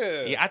 Yeah.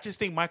 Yeah, I just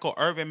think Micheal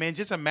Irvin, man,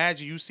 just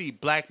imagine you see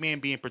black men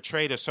being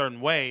portrayed a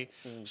certain way.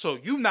 So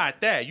you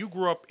not that. You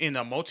grew up in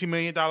a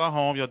multi-million-dollar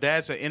home. Your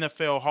dad's an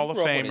NFL Hall of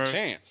Famer. With a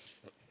chance.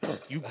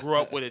 You grew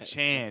up with a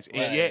chance.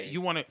 And Right. yet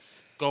you want to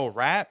go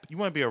rap? You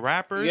want to be a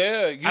rapper?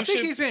 Yeah, I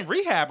think he's in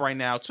rehab right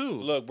now, too.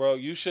 Look, bro,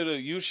 you should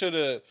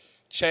have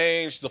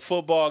changed the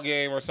football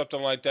game or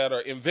something like that, or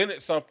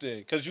invented something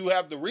because you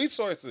have the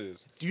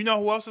resources. Do you know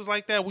who else is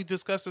like that? We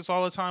discuss this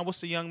all the time. What's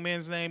the young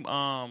man's name?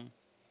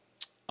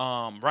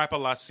 Rap A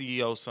Lot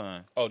CEO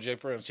son. Oh, Jay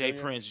Prince. Jay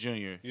Prince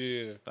Jr.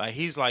 Yeah. Like,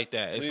 he's like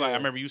that. It's like, I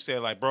remember you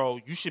said, like, bro,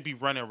 you should be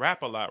running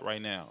Rap A Lot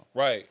right now.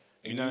 Right.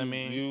 You know what I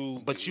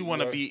mean? But you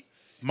want to be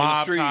in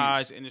mob the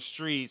ties in the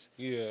streets.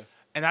 Yeah.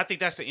 And I think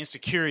that's the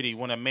insecurity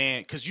when a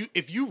man, because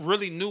if you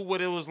really knew what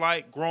it was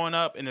like growing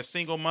up in a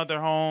single mother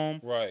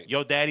home, Right.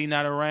 Your daddy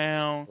not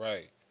around,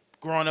 Right.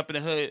 growing up in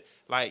the hood,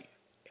 like,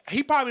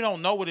 he probably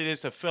don't know what it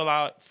is to fill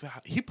out.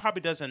 He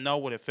probably doesn't know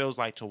what it feels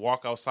like to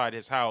walk outside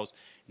his house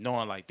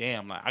knowing, like,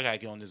 damn, like, I got to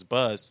get on this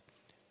bus.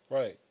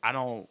 Right. I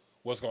don't.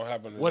 What's going to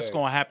happen today? What's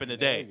going to happen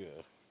today?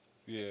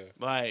 Yeah.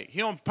 Like,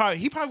 he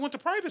probably went to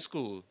private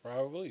school.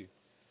 Probably.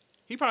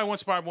 He probably went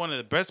to probably one of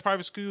the best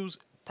private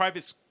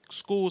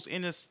schools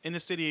in the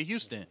city of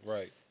Houston.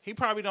 Right. He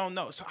probably don't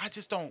know. So I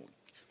just don't.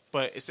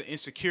 But it's an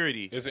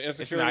insecurity. It's an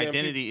insecurity. It's an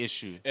identity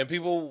issue. And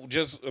people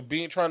just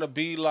trying to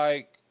be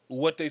like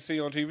what they see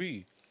on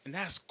TV. And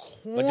that's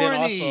corny. But then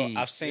also,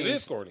 I've seen It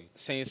is corny.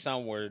 Seen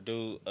somewhere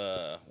dude,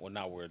 well,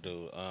 not where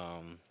dude,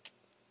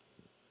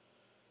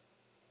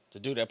 the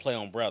dude that play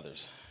on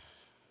Brothers.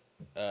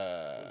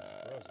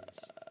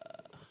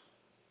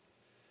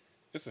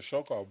 It's a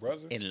show called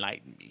Brothers.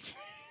 Enlighten me.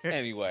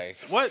 Anyway,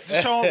 What's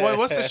the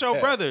show,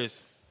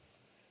 Brothers?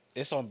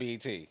 it's on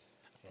BET.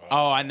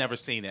 Oh, I never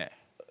seen that.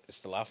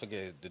 I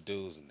forget the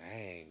dude's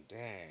name. Dang,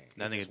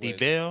 That nigga It's with-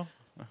 DeVille?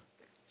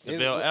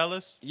 DeVille Is-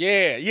 Ellis?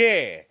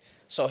 Yeah.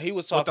 So he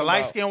was talking With the about,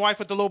 light-skinned wife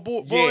with the little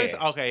boys?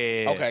 Yeah.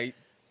 Okay, yeah. Okay,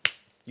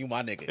 you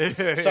my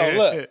nigga. So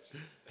look,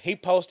 he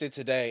posted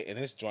today, and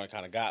this joint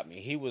kind of got me.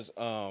 He was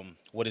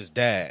with his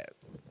dad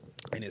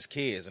and his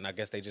kids, and I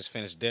guess they just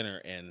finished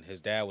dinner, and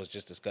his dad was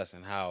just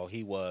discussing how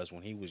he was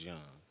when he was young,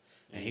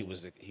 and he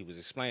was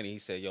explaining. He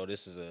said, "Yo,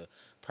 this is a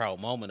proud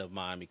moment of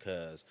mine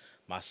because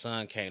my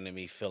son came to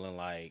me feeling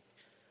like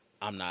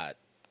I'm not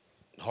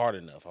hard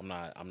enough. I'm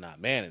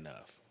not man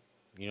enough."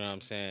 You know what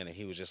I'm saying? And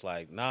he was just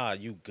like, "Nah,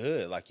 you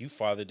good. Like, you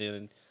farther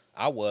than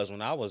I was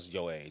when I was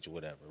your age or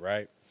whatever,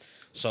 right?"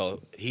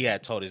 So he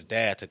had told his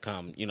dad to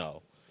come,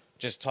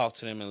 just talk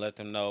to them and let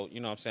them know,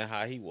 what I'm saying,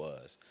 how he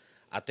was.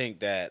 I think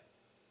that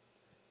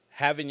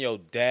having your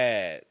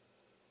dad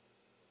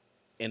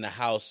in the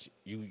house,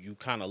 you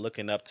kind of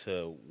looking up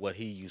to what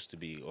he used to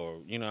be, or,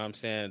 you know what I'm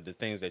saying, the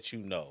things that you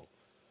know.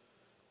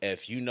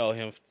 If you know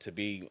him to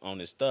be on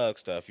this thug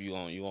stuff, you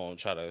won't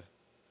try to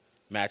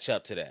match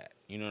up to that.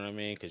 You know what I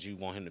mean? Because you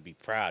want him to be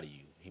proud of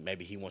you.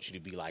 Maybe he wants you to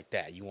be like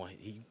that. You know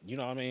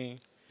what I mean?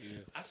 Yeah.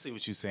 I see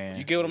what you're saying.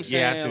 You get what I'm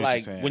saying? Yeah, I see what like,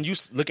 you're saying. when you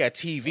look at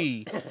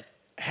TV,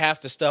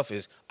 half the stuff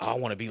is, "Oh, I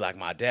want to be like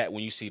my dad."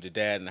 When you see the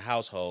dad in the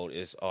household,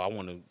 is, "Oh, I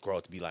want to grow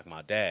up to be like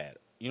my dad."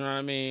 You know what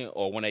I mean?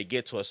 Or when they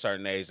get to a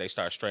certain age, they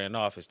start straying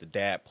off. It's the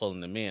dad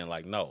pulling them in.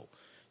 Like, no,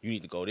 you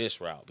need to go this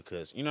route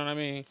because, you know what I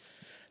mean?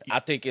 I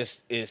think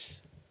it's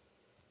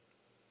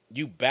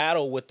you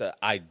battle with the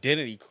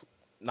identity,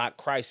 not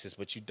crisis,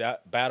 but you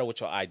battle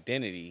with your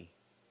identity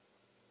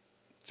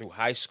through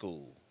high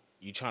school.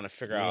 You trying to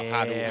figure out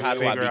how do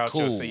I be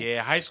cool?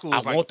 High school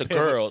is I want the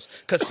girls.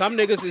 Because some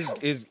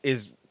niggas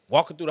is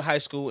walking through the high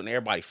school and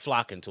everybody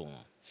flocking to him.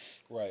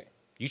 Right.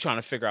 You trying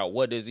to figure out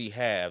what does he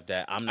have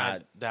that I'm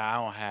not. That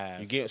I don't have.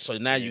 You get so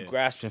now you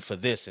grasping for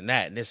this and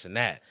that and this and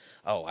that.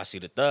 Oh, I see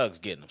the thugs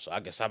getting them, so I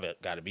guess I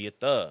got to be a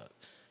thug.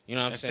 You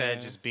know what I'm Instead saying?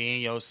 of just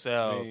being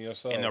yourself,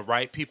 and the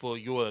right people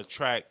you will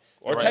attract.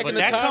 Or right. taking But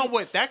the time.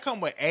 that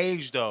come with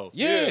age though.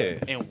 Yeah.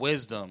 And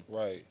wisdom.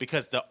 Right.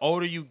 Because the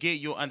older you get,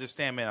 you'll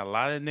understand, man, a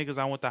lot of niggas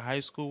I went to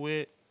high school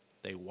with,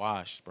 they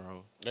washed,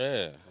 bro.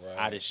 Yeah.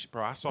 Right.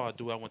 I saw a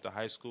dude I went to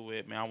high school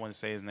with, man, I wouldn't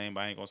say his name,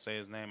 but I ain't gonna say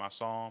his name. I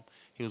saw him.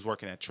 He was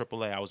working at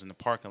AAA. I was in the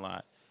parking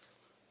lot.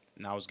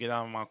 And I was getting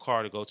out of my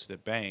car to go to the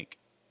bank.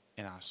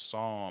 And I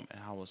saw him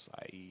and I was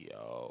like,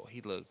 yo,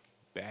 he looked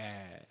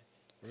bad.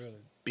 Really?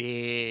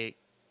 Big,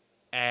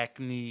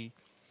 acne.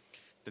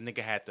 The nigga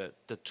had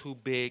the too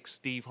big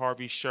Steve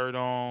Harvey shirt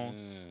on.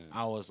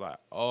 I was like,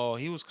 oh,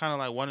 he was kind of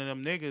like one of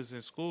them niggas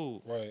in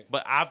school. Right.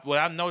 But what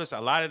I've noticed,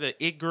 a lot of the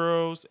it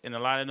girls and a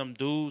lot of them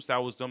dudes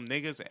that was them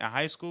niggas in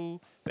high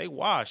school, they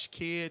washed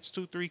kids,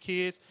 2-3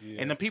 kids.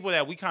 Yeah. And the people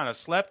that we kind of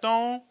slept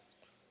on,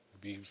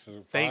 Be they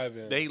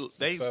surviving.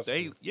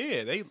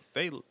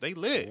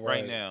 lit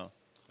right now.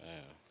 Damn.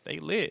 They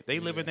lit. They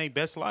living their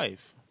best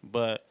life.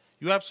 But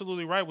you're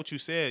absolutely right what you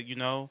said,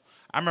 I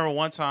remember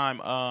one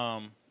time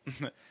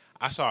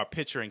I saw a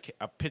picture of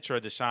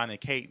Deshaun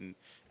and Caden,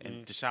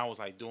 and Deshaun was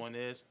like doing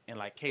this, and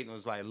like Caden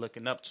was like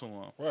looking up to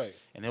him. Right.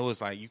 And it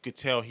was like you could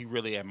tell he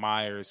really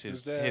admires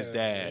his dad.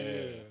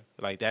 Yeah.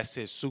 Like that's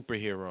his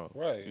superhero.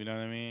 Right. You know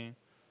what I mean?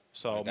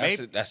 So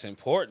That's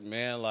important,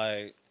 man.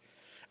 Like,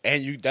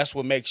 And that's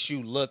what makes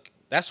you look.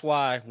 That's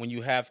why when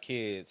you have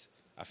kids,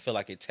 I feel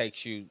like it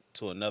takes you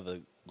to another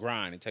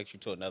grind. It takes you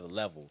to another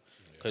level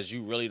because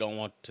you really don't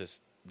want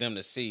them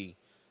to see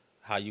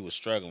how you was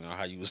struggling or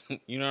how you was,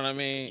 you know what I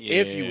mean? Yeah.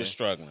 If you was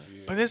struggling.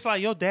 Yeah. But it's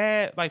like your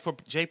dad, like for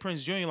Jay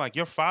Prince Jr., like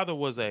your father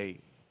was a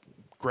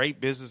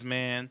great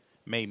businessman,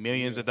 made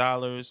millions of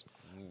dollars.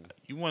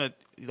 You want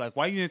to, like,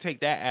 why you didn't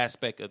take that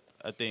aspect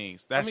of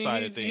things,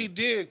 side of things? He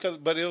did,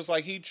 but it was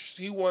like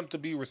he wanted to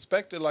be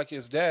respected like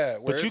his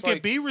dad. But you can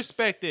be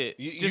respected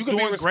just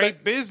doing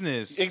great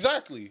business.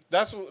 Exactly.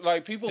 That's what,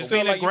 like, people just feel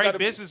being like a great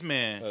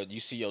businessman.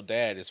 You see your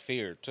dad is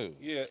feared too.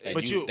 Yeah. And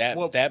but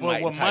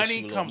with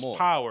money comes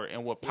power.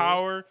 And with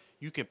power,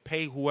 you can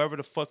pay whoever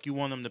the fuck you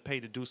want them to pay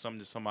to do something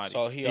to somebody.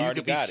 So he and already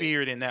you can be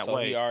feared in that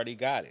way. He already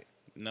got it.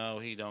 No,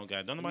 he don't got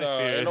it. Don't nobody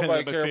fear.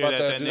 Nobody care about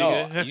that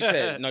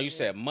nigga. No, you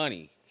said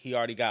money. He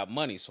already got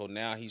money, so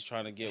now he's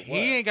trying to get what?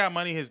 He ain't got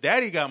money. His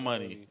daddy got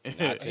money.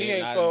 He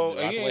ain't sold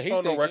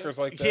no records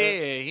like that.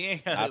 Yeah, he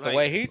ain't got not the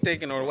way he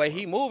thinking or the way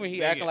he moving.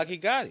 He acting like he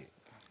got it.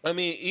 I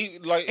mean,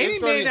 any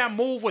man that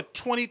move with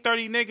 20,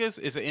 30 niggas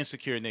is an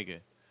insecure nigga.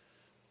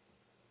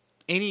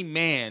 Any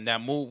man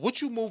that move,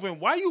 what you moving?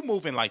 Why you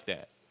moving like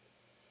that?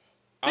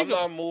 I'm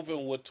not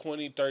moving with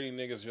 20, 30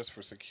 niggas just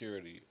for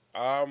security.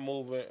 I'm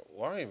moving.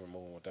 Well, I ain't even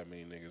moving with that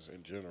many niggas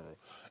in general.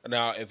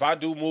 Now, if I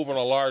do move in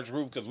a large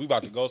group because we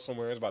about to go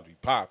somewhere, it's about to be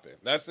popping.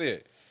 That's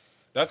it.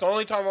 That's the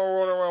only time I'm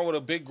running around with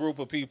a big group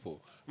of people.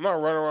 I'm not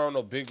running around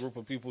with a big group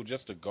of people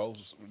just to go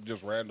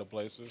just random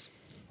places.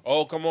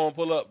 Oh, come on,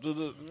 pull up.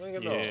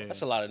 Nigga, no.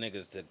 That's a lot of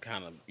niggas that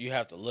kind of you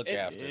have to look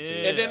after.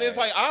 Too. And then it's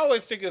like I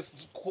always think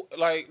it's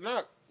like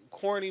not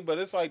corny, but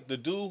it's like the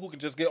dude who can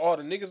just get all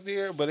the niggas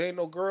there, but ain't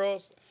no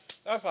girls.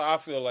 That's how I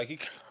feel like he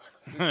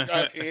kind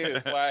of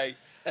is. Like,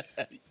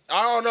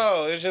 I don't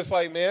know. It's just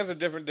like, man, it's a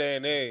different day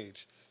and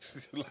age.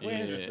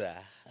 Where's the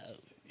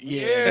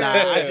Yeah,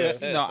 nah, I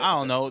just, I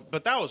don't know.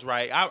 But that was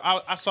right.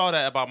 I saw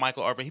that about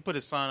Micheal Irvin. He put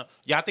his son,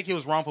 I think he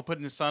was wrong for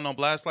putting his son on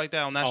blast like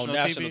that on national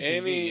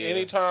TV.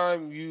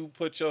 Anytime you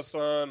put your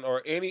son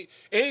or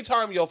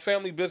anytime your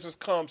family business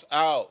comes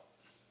out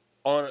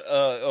on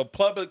a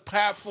public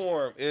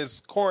platform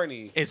is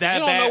corny. Is that you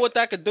don't bad? know what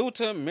that could do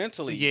to him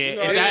mentally.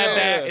 Yeah, is that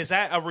bad? Is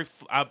that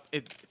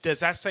does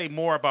that say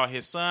more about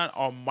his son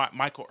or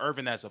Micheal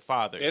Irvin as a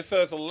father? It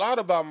says a lot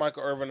about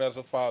Micheal Irvin as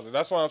a father.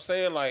 That's why I'm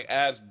saying, like,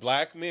 as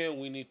black men,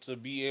 we need to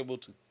be able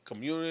to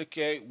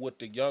communicate with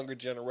the younger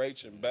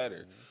generation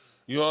better.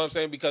 You know what I'm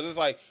saying? Because it's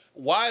like,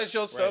 why is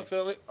your son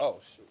feeling?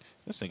 Oh, shoot.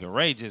 This nigga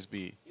Ray just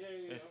be. Yeah.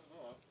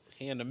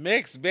 He in the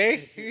mix,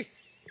 baby.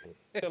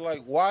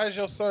 Like, why is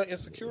your son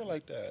insecure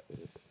like that?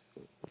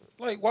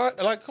 Like, why?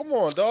 Like, come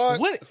on, dog.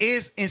 What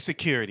is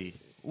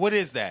insecurity? What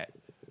is that?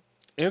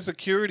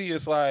 Insecurity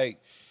is like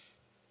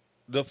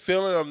the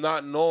feeling of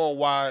not knowing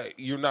why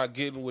you're not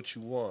getting what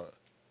you want.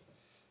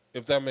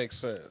 If that makes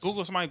sense.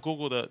 Somebody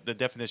Google the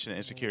definition of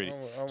insecurity.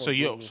 So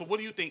what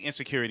do you think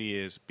insecurity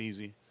is,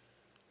 BZ?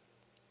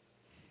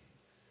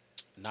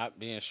 Not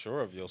being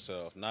sure of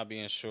yourself. Not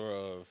being sure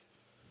of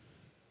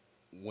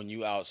when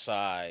you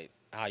outside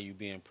how you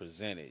being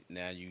presented.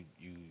 Now you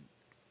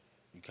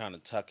kind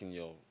of tucking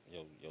your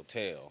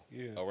tail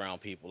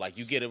around people. Like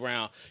you get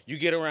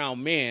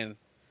around men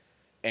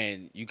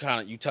and you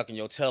tucking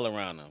your tail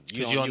around them.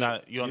 You ain't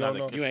got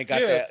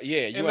that.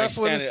 Yeah, you ain't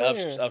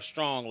standing up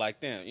strong like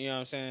them. You know what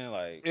I'm saying?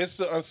 Like it's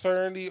the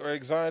uncertainty or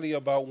anxiety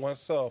about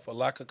oneself, a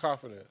lack of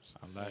confidence.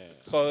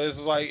 So it's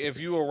like if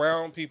you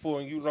around people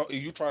and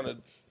you trying to,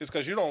 it's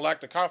because you don't lack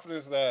the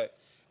confidence that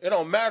it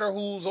don't matter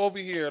who's over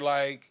here.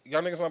 Like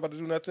y'all niggas not about to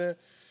do nothing.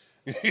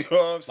 You know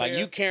what I'm saying? Like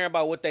you caring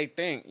about what they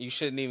think, you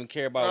shouldn't even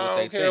care about what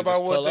they think. Care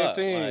about what they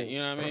think. Like, you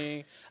know what I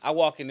mean? I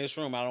walk in this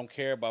room, I don't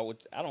care about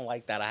what I don't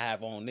like that I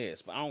have on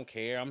this, but I don't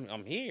care.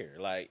 I'm here.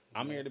 Like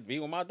I'm here to be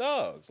with my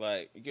dogs.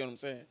 Like you get what I'm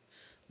saying?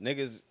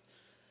 Niggas,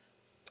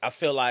 I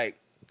feel like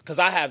because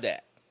I have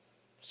that.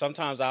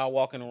 Sometimes I'll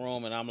walk in the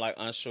room and I'm like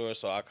unsure,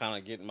 so I kind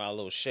of get in my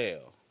little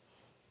shell.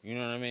 You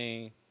know what I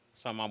mean?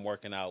 Something I'm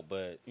working out,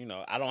 but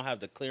I don't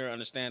have the clear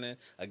understanding.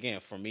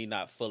 Again, for me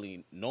not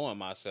fully knowing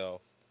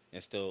myself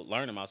and still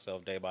learning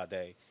myself day by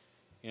day,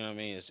 you know what I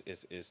mean?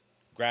 It's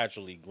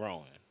gradually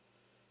growing.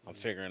 I'm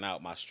figuring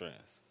out my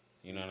strengths.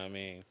 You know what I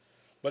mean?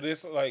 But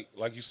it's like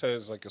you said,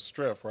 it's like a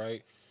strength,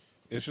 right?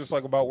 It's just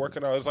like about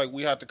working out. It's like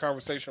we had the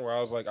conversation where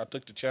I was like, I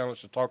took the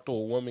challenge to talk to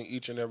a woman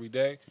each and every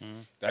day.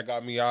 Mm-hmm. That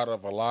got me out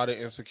of a lot of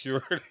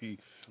insecurity.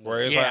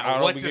 Where it's like, I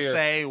don't what to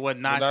say, what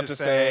not to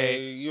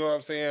say. You know what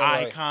I'm saying?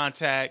 Eye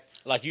contact.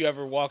 Like you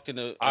ever walked in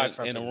a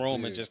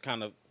room and just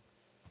kind of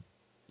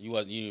you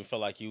didn't feel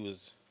like you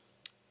was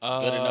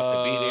good enough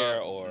to be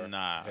there, or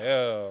nah?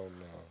 Hell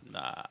no.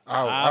 Nah.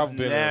 I've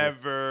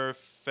never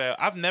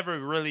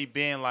really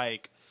been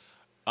like,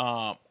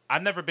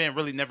 I've never been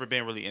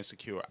really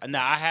insecure.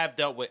 Now I have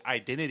dealt with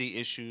identity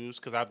issues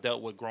because I've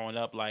dealt with growing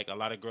up. Like a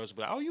lot of girls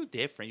be like, "Oh, you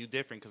different,"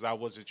 because I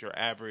wasn't your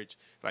average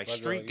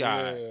street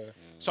guy. Yeah.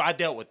 So I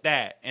dealt with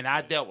that, and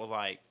I dealt with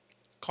I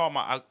caught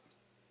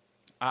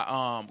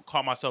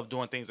myself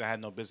doing things I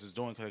had no business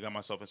doing because I got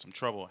myself in some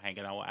trouble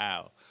hanging out with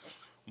Al.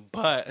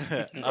 But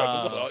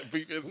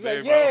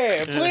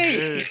yeah,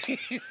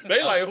 please.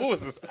 They like, who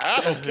is this?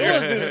 I don't Who care.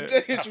 is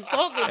this that you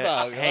talking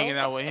about? hanging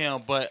out with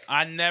him. But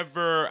I've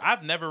never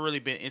really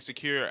been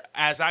insecure.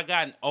 As I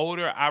gotten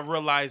older, I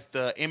realized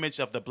the image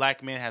of the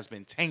black man has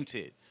been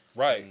tainted.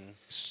 Right.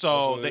 So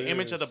That's what the it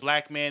image is. of the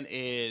black man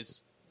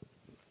is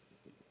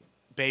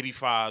baby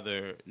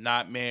father,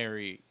 not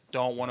married,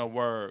 don't want to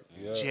work,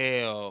 Yeah.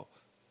 jail,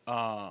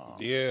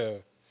 Yeah.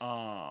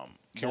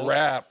 can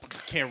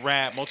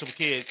rap, multiple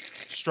kids,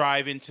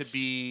 striving to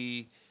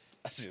be.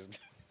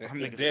 I'm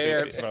nigga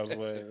Dance.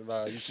 stupid.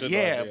 Nah, you should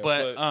Yeah, not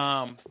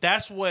but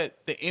that's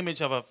what the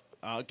image of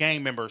a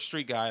gang member, a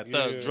street guy, a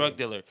thug, Yeah. drug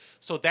dealer.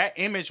 So that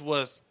image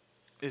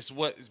is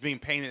what is being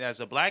painted as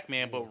a black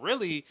man, but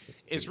really,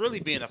 it's really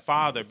being a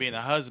father, being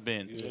a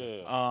husband,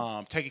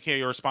 taking care of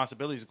your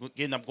responsibilities,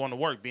 getting up, going to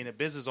work, being a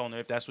business owner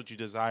if that's what you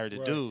desire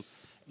to do,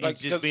 and Like,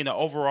 just being an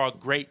overall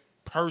great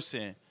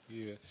person.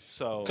 Yeah.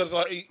 So, Because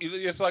like,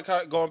 it's like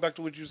going back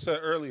to what you said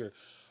earlier.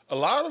 A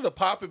lot of the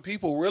popping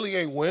people really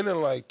ain't winning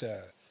like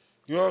that.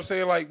 You know what I'm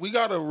saying? Like, we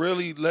got to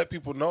really let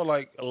people know,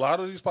 like, a lot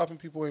of these popping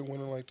people ain't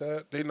winning like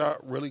that. They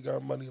not really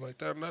got money like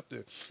that or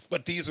nothing.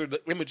 But these are the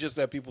images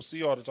that people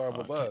see all the time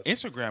of us.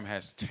 Instagram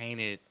has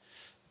tainted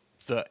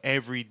the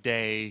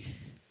everyday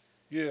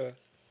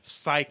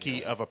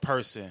psyche of a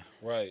person.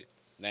 Right.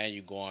 Now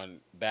you going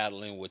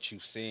battling what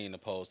you've seen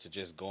opposed to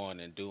just going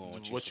and doing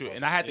what you.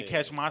 And I had to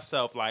catch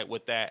myself like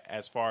with that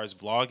as far as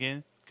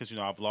vlogging, because I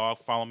vlog.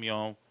 Follow me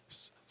on,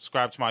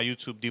 subscribe to my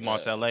YouTube,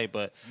 DMoss LA.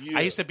 But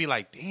I used to be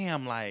like,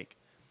 damn, like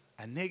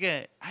a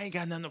nigga, I ain't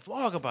got nothing to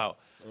vlog about.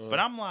 But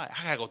I'm like,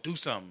 I gotta go do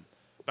something.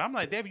 But I'm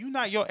like, Debbie,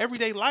 your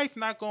everyday life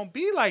not gonna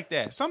be like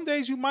that. Some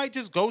days you might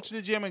just go to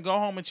the gym and go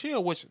home and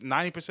chill, which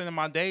 90% of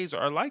my days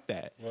are like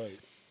that. Right.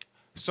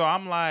 So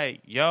I'm like,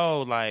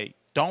 yo, like,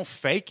 don't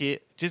fake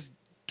it. Just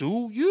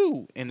do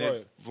you. And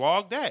then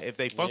vlog that. If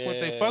they fuck with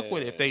it, they fuck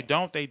with it. If they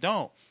don't, they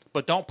don't.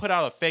 But don't put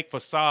out a fake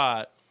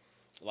facade.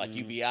 Like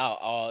you be out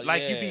all.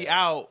 Like you be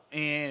out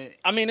and.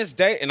 I mean, it's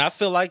day, and I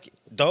feel like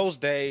those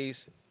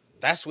days,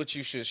 that's what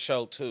you should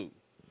show too.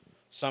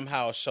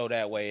 Somehow show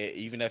that way,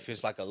 even if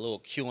it's like a little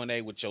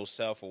Q&A with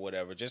yourself or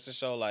whatever, just to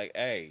show like,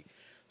 hey,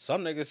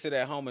 some niggas sit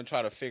at home and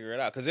try to figure it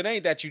out. Because it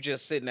ain't that you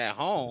just sitting at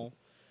home.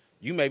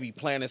 You may be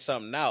planning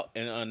something out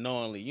and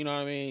unknowingly. You know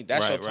what I mean?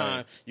 That's your time.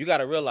 Right. You got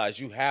to realize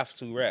you have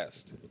to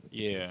rest.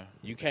 Yeah.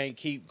 You can't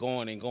keep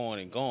going and going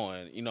and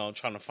going,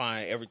 trying to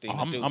find everything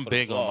to do. I'm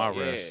big on my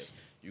rest.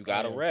 You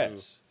got to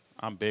rest.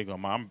 I'm big on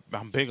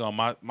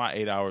my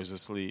 8 hours of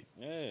sleep.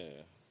 Yeah.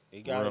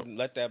 You got to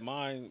let that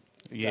mind...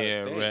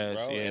 Yeah, think,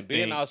 rest. Bro. Yeah, and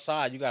being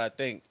outside, you gotta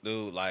think,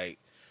 dude. Like,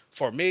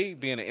 for me,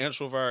 being an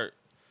introvert,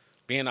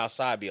 being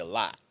outside be a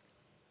lot.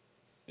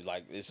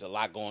 Like, it's a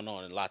lot going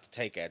on and a lot to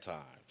take at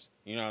times.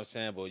 You know what I'm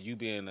saying? But you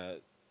being a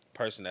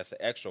person that's an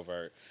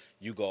extrovert,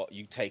 you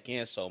take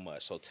in so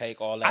much. So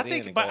take all that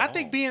I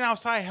think being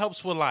outside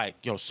helps with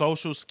like your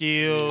social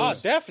skills.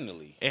 Oh,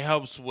 definitely. It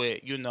helps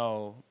with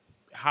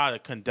how to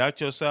conduct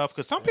yourself,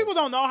 because some people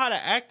don't know how to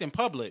act in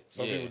public.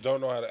 Some people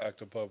don't know how to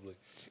act in public,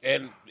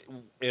 and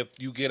if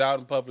you get out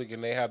in public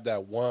and they have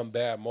that one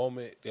bad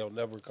moment, they'll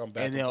never come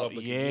back in public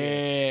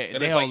again.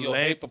 And it's like you'll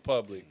hate the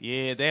public.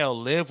 Yeah, they'll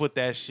live with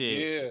that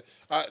shit.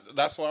 Yeah,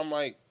 that's why I'm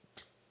like,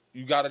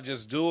 you got to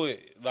just do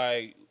it.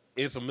 Like,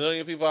 it's a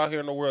million people out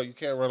here in the world. You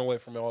can't run away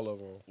from all of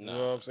them. You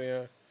know what I'm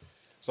saying?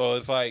 So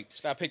it's like,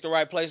 just got to pick the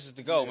right places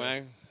to go,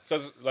 man.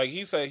 Because like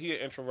he said, he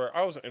an introvert.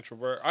 I was an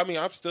introvert. I mean,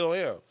 I still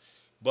am.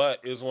 But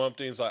it's one of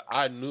the things like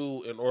I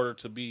knew in order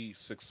to be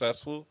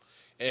successful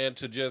and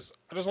I just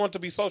wanted to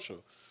be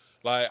social.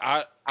 Like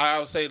I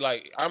would say,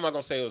 like, I'm not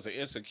gonna say it was an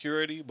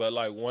insecurity, but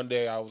like one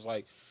day I was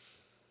like,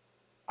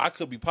 I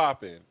could be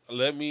popping.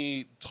 Let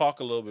me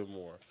talk a little bit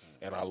more.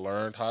 And I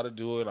learned how to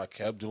do it. I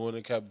kept doing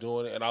it,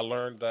 and I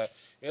learned that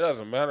it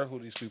doesn't matter who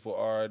these people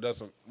are. It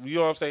doesn't. You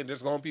know what I'm saying?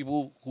 There's gonna be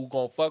people who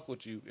gonna fuck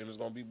with you, and there's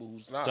gonna be people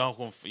who's not.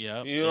 You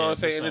know what I'm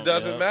saying? And it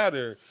doesn't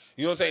matter.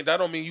 You know what I'm saying? That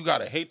don't mean you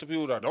gotta hate the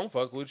people that don't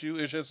fuck with you.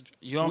 It's just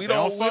we don't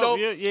mesh.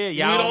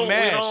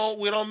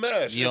 We don't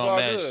mesh. It's all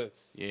good.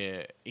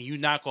 Yeah, and you're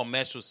not gonna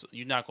mesh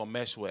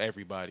with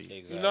everybody.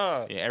 Exactly.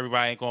 Nah. Yeah,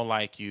 everybody ain't gonna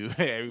like you.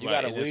 Everybody, you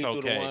gotta weed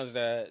through the ones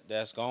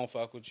that's gonna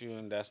fuck with you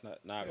and that's not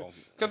gonna.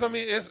 Because I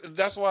mean,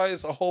 that's why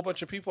it's a whole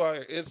bunch of people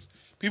out here.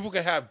 People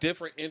can have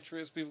different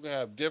interests. People can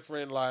have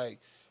different like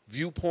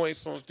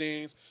viewpoints on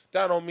things.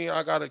 That don't mean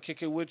I gotta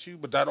kick it with you,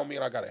 but that don't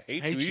mean I gotta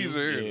hate you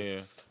either.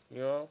 Yeah,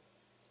 you know.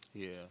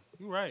 Yeah,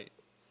 you're right.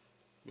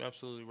 You're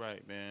absolutely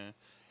right, man.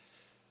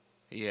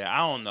 Yeah, I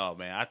don't know,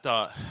 man. I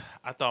thought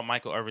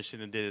Micheal Irvin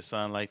shouldn't have did his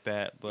son like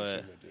that,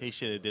 but he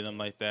should have did him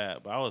like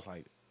that. But I was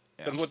like,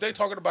 because what they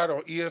talking about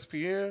on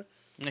ESPN,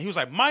 and he was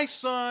like, my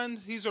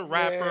son, he's a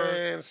rapper.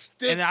 Man,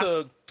 stick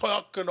to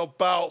talking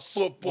about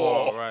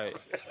football, right?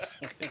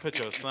 Put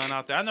your son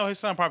out there. I know his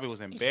son probably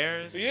was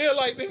embarrassed. Yeah,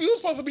 like he was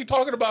supposed to be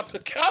talking about the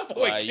Cowboy.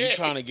 Like, you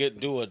trying to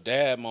do a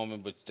dad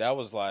moment, but that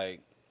was like,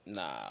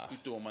 nah. You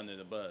threw him under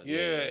the bus.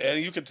 Yeah,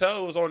 and you could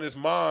tell it was on his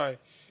mind.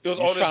 It was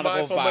on his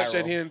mind so much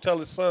that he didn't tell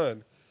his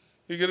son.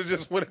 He could have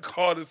just went and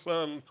called his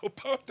son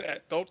about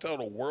that. Don't tell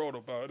the world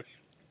about it.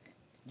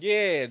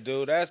 Yeah,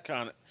 dude, that's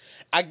kind of.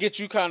 I get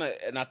you kind of,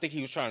 and I think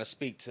he was trying to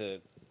speak to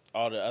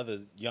all the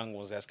other young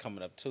ones that's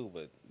coming up too.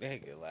 But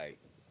nigga, like,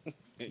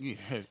 Yeah, you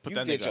that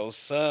get nigga- your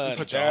son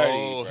put dirty, your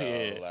whole bro.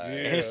 head. Like,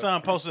 And his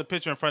son posted a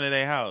picture in front of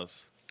their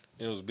house.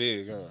 It was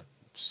big, huh?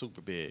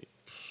 Super big.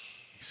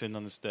 He's sitting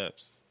on the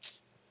steps.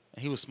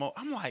 And he was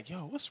smoking. I'm like, yo,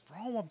 what's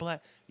wrong with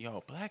black?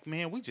 Yo, black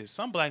man,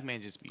 some black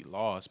men just be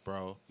lost,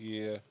 bro.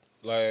 Yeah,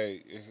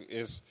 like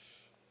it's.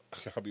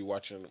 I'll be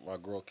watching my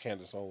girl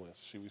Candace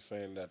Owens. She was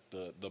saying that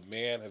the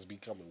man has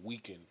become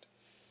weakened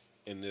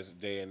in this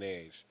day and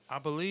age. I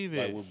believe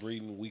Like it. we're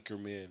breeding weaker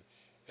men,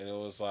 and it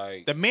was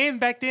like The men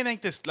back then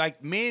ain't this,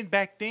 like, men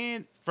back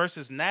then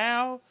versus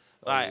now,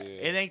 like, yeah.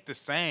 it ain't the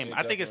same. It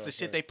I think it's definitely the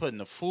shit ain't. they put in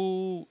the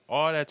food,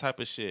 all that type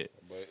of shit.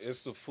 But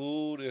it's the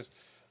food.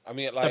 I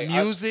mean, like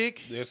The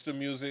music. It's the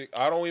music.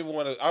 I don't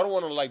want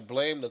to like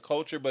blame the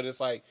culture, but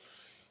it's like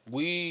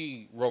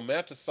we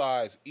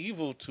romanticize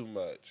evil too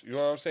much. You know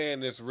what I'm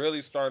saying? It's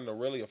really starting to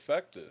really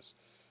affect us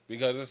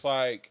because it's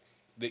like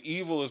the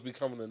evil is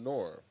becoming the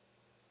norm.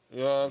 You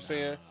know what I'm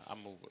saying?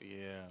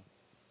 Yeah.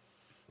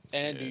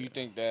 and do you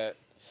think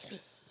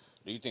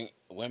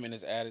women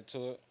is added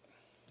to it?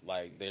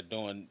 Like they're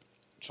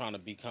trying to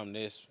become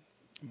this.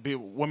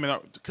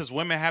 Because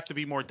women have to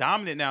be more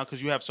dominant now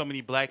because you have so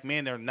many black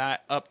men that are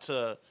not up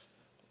to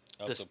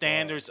the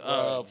standards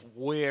of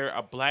where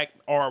a black,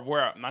 or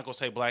where, I'm not going to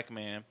say black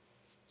man,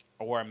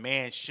 or where a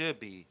man should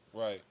be.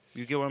 Right.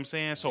 You get what I'm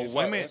saying? So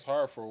It's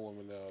hard for a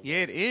woman now. Yeah,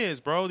 it is,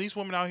 bro. These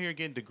women out here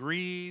getting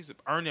degrees,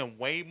 earning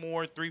way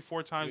more,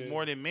 3-4 times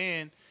more than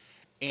men.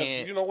 'Cause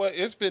And you know what?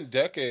 It's been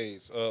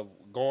decades of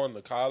going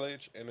to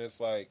college, and it's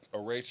like a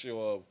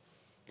ratio of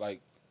like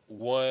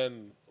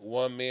one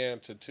man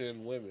to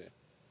 10 women.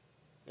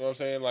 You know what I'm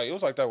saying? Like it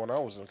was like that when I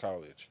was in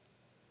college.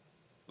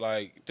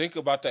 Like think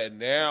about that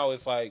now.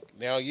 It's like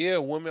now, yeah,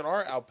 women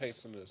are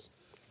outpacing us.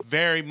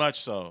 very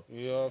much so.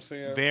 You know what I'm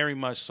saying? Very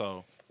much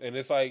so. And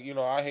it's like, you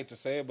know, I hate to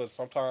say it, but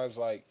sometimes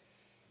like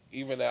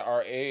even at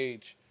our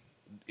age,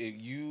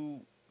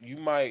 you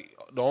might,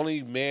 the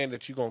only man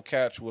that you gonna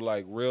catch with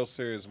like real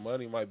serious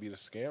money might be the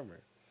scammer.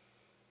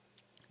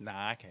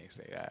 Nah, I can't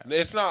say that.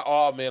 It's not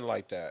all men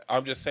like that.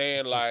 I'm just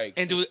saying like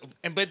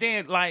But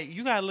then like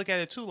you gotta look at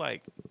it too.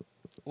 Like,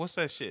 what's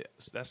that shit?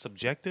 That's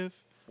subjective.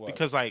 What?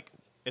 Because like,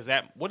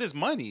 what is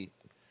money?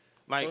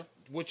 Like,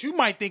 what you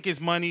might think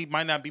is money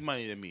might not be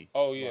money to me.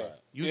 oh yeah.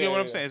 You Yeah, get what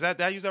I'm yeah. saying?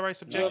 Did I use that right? No,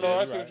 Subjective. no,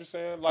 I see what you're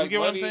saying. Like get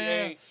what I'm money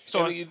saying? ain't,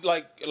 So so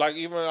like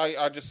even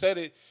I just said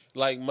it.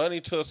 Like money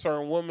to a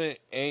certain woman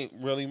ain't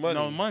really money.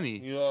 No money.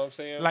 You know what I'm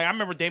saying? Like I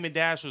remember Damon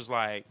Dash was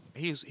like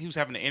he was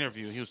having an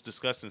interview. He was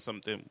discussing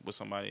something with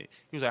somebody.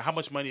 He was like, "How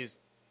much money is?"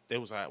 They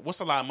was like, "What's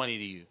a lot of money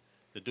to you?"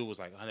 The dude was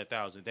like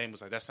 100,000. Damon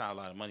was like, "That's not a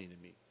lot of money to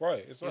me."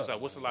 right. It's He was not.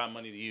 like, "What's a lot of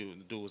money to you?" And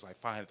the dude was like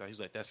 500,000. He was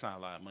like, "That's not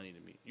a lot of money to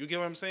me." You get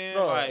what I'm saying?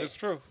 No, like, it's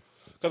true.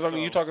 Because I mean,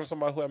 So- you're talking to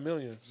somebody who had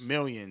millions.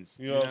 millions.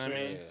 You know what I'm I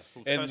saying? mean? Who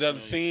And touched done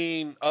millions.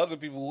 seen other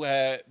people who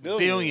had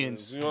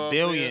billions. You know what I'm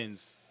saying?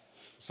 billions.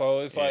 So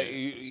it's like Yeah.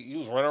 you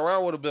was running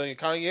around with a billion.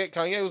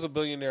 Kanye was a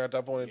billionaire at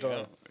that point in Yeah,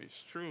 time.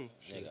 it's true.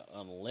 Nigga,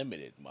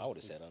 unlimited. I would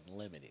have said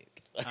unlimited.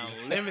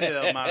 Unlimited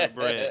amount of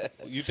bread.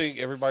 You think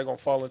everybody gonna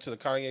fall into the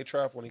Kanye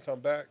trap when he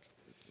come back?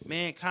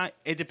 Man,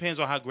 it depends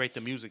on how great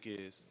the music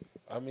is.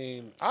 I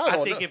mean, I don't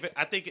know.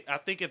 I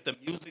think if the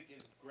music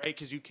is great,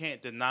 because you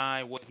can't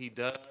deny what he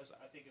does.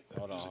 I think if the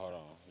Hold on. music,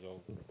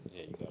 Yo,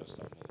 yeah, you gotta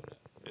start moving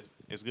it.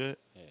 it's good.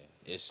 Yeah,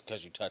 it's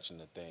because you're touching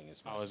the thing.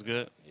 It's It's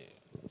good. Yeah.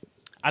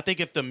 I think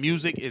if the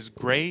music is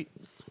great,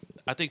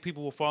 I think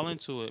people will fall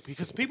into it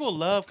because people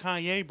love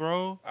Kanye,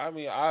 bro. I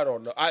mean, I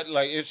don't know.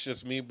 It's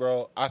just me,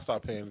 bro. I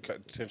stopped paying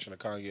attention to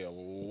Kanye a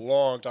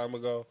long time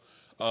ago.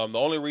 The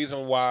only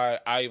reason why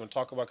I even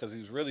talk about because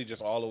he's really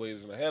just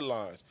always in the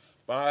headlines.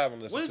 But I haven't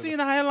listened. What is to he in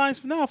the headlines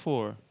for now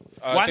for?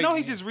 I Well, I think know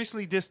he just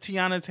recently dissed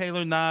Tiana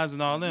Taylor, Nas,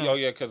 and all them. Oh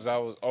yeah, because I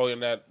was in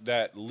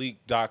that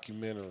leaked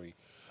documentary.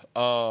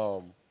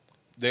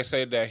 They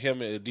said that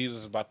him and Adidas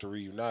is about to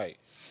reunite.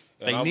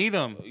 And They need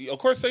him. Of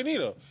course, they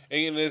need him.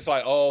 And it's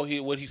like,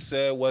 what he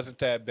said wasn't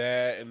that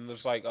bad. And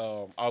it's like,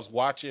 I was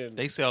watching.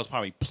 They sales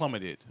probably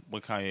plummeted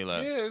when Kanye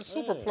left. Yeah, it's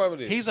super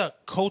plummeted. He's a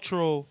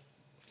cultural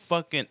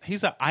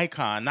he's an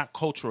icon, not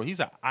cultural. He's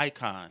an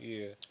icon.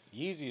 Yeah.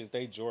 Yeezy is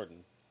they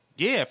Jordan.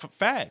 Yeah,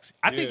 facts.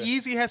 I think Yeah.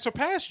 Yeezy has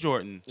surpassed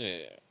Jordan. Yeah.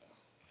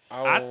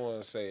 I don't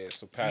want to say it's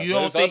surpassed. You but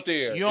don't it's think up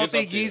there. you don't It's up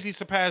think there. Yeezy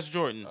surpassed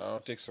Jordan? I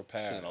don't think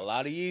surpassed. Seen a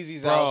lot of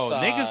Yeezys Bro,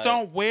 outside.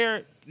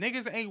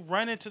 niggas ain't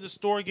running to the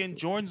store getting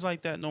Jordans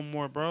like that no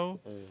more, bro.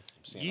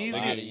 Seen a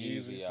lot of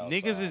Yeezy outside.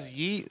 Niggas is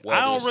Yeezy.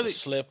 Whether I don't it's really the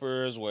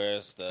slippers, where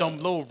it's the them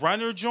little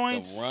runner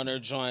joints. runner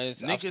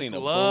joints. I've Niggas seen the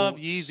love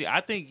boots. Yeezy.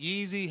 I think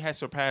Yeezy has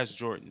surpassed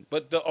Jordan.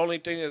 But the only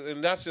thing is,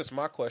 and that's just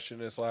my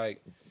question, is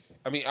like,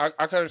 I mean, I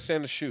can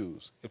understand the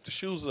shoes. If the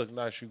shoes look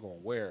nice, you're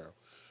going to wear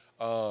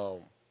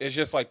them. It's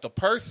just like the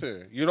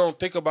person. You don't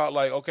think about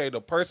like, okay,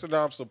 the person that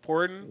I'm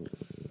supporting.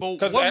 But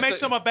 'Cause what at makes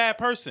the- him a bad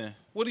person?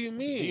 What do you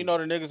mean? Do you know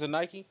the niggas in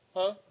Nike?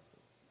 Huh?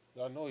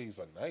 I know he's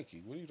a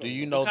Nike. What are you Do talking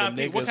you about? know What kind,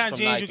 the niggas what kind from of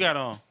jeans Nike? you got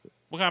on?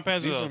 What kind of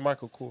pants These are are those?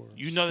 Michael Kors.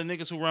 You know the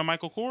niggas who run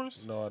Michael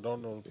Kors? No, I don't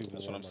know the people.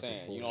 That's who what I'm run saying.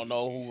 Michael You Kors. don't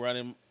know who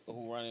running.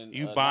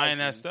 You buying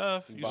Nike. that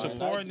stuff? You buying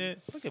supporting Nike.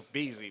 it? Look at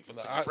Beezy for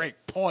the I-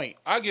 great point.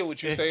 I get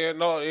what you're saying.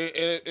 No, it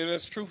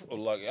is truthful.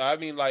 Like, I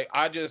mean, like,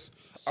 I So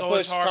push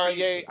it's hard for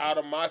Kanye out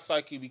of my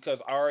psyche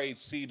because I already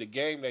see the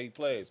game that he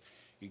plays.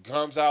 He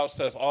comes out,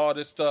 says all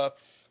this stuff,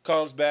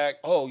 comes back.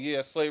 Oh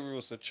yeah, slavery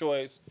was a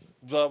choice.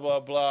 Blah blah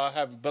blah.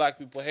 Having black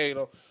people hate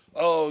him.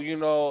 Oh, you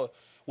know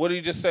what did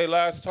he just say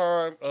last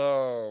time?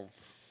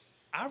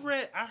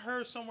 I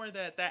heard somewhere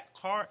that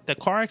the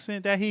car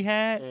accident that he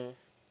had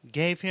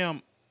gave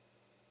him.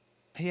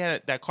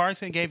 That car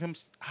accident gave him.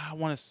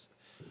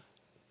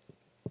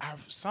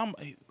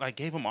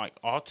 Gave him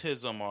like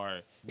autism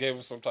or Gave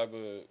him some type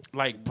of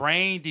like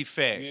brain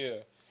defect. yeah.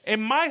 It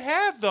might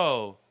have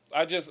though.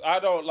 I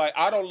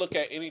don't look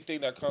at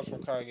anything that comes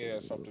from Kanye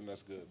as something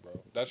that's good, bro.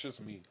 That's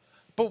just me.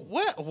 But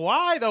what?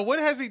 Why though? What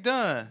has he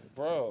done,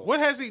 Bro. What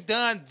has he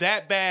done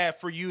that bad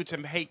for you to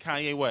hate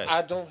Kanye West?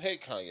 I don't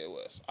hate Kanye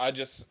West. I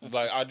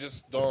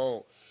just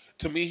don't.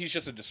 To me, he's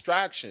just a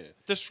distraction.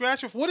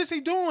 Distraction. What is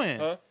he doing?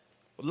 Huh?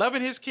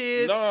 Loving his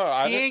kids.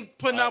 No, he ain't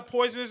putting out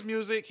poisonous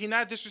music. He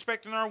not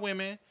disrespecting our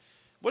women.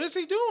 What is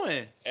he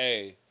doing?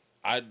 Hey,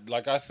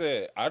 like I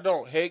said, I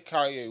don't hate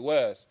Kanye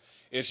West.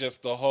 It's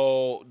just the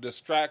whole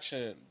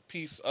distraction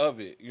piece of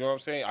it. You know what I'm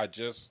saying?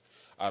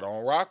 I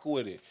don't rock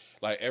with it.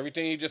 Like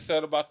everything he just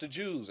said about the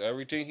Jews,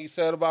 everything he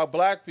said about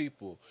black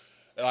people.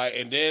 Like,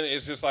 and then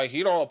it's just like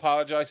he don't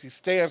apologize. He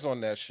stands on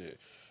that shit.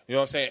 You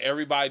know what I'm saying?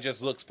 Everybody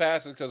just looks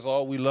past it because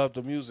we love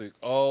the music.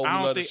 We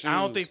love the shoes. I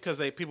don't think because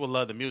people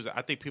love the music.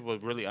 I think people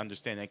really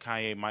understand that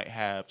Kanye might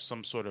have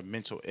some sort of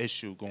mental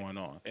issue going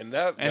on. And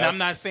I'm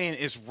not saying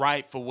it's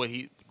right for what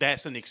he.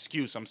 That's an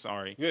excuse. I'm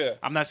sorry. Yeah.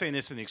 I'm not saying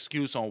it's an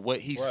excuse on what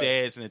he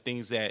says and the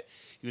things that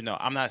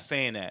I'm not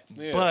saying that.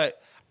 Yeah.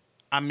 But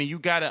I mean, you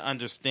got to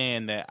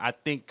understand that I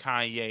think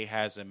Kanye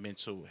has a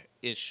mental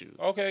issue.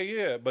 Okay,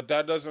 yeah, but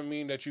that doesn't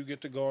mean that you get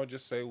to go and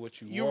just say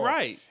what you want. You're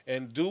right.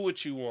 And do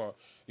what you want.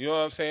 You know what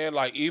I'm saying?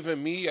 Like,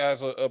 even me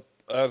as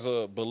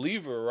a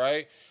believer,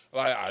 right?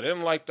 Like, I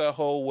didn't like that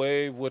whole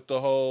wave with the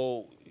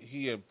whole,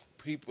 he had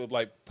people,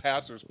 like,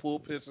 pastors,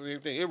 pulpits and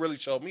everything. It really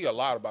showed me a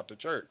lot about the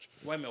church.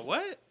 Wait a minute,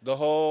 what? The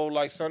whole,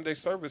 like, Sunday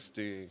service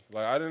thing.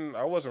 Like,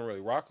 I wasn't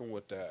really rocking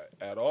with that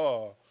at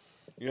all.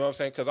 You know what I'm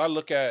saying? Because I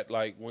look at,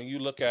 like, when you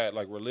look at,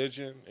 like,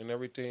 religion and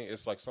everything,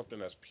 it's, like, something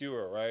that's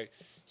pure, right?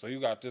 So you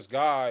got this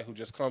guy who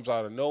just comes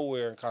out of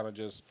nowhere and kind of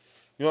just,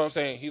 you know what I'm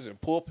saying? He's in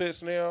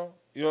pulpits now.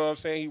 You know what I'm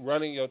saying? He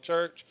running your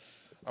church.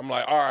 I'm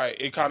like, all right,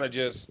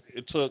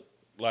 it took,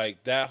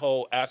 like, that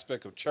whole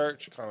aspect of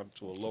church kind of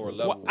to a lower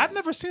level. Well, I've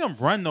never seen him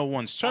run no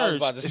one's church. I was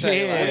about to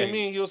say, What do like, you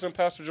mean? He was in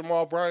Pastor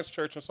Jamal Bryant's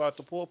church inside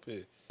the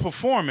pulpit.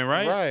 Performing,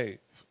 right? Right.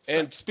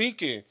 And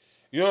speaking.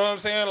 You know what I'm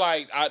saying?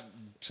 Like,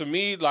 to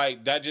me,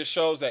 like, that just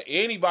shows that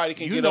anybody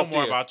can get up there. You know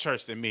more about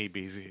church than me,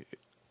 BZ.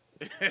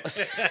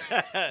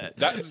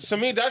 To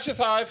me, that's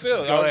just how I feel.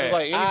 I was just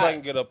like, anybody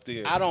can get up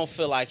there. I don't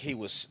feel like he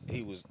was.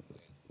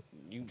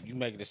 You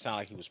making it sound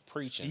like he was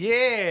preaching.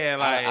 Yeah,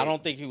 like I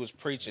don't think he was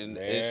preaching.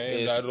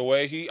 Man, the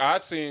way I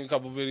seen a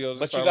couple videos.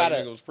 But you gotta.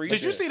 Like was preaching.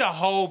 Did you see the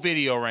whole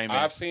video, Raymond?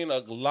 I've seen a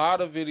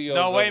lot of videos.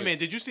 No, wait a of minute.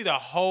 Did you see the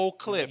whole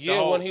clip?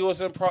 Yeah, when he was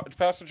in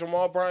Pastor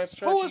Jamal Bryant's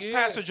church. Who is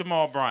Pastor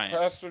Jamal Bryant?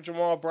 Pastor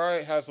Jamal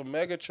Bryant has a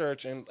mega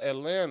church in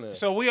Atlanta.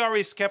 So we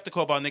already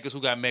skeptical about niggas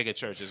who got mega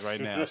churches right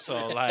now.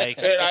 So like,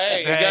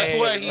 and guess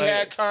what? He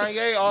had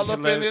Kanye all up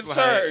in his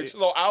church.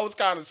 So I was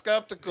kind of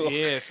skeptical.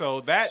 Yeah.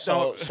 So that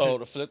so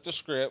to flip the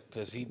script,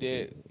 because he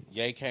did.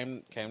 Ye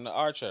came to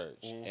our church,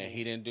 and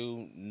he didn't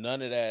do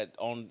none of that.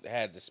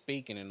 Had the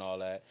speaking and all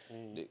that.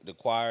 The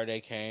choir,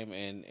 they came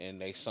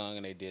and they sung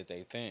and they did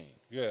their thing.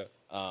 Yeah.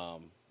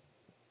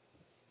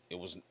 It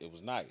was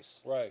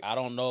nice. Right. I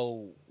don't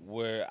know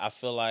where I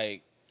feel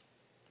like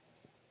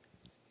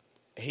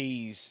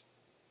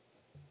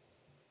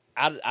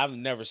I've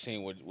never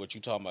seen what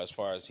you talking about as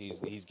far as he's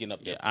getting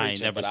up there. Yeah, I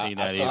ain't never seen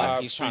that I feel either.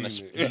 like he's trying to.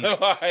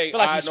 I feel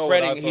like he's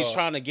spreading. He's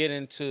trying to get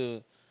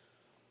into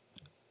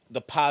the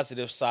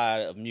positive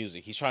side of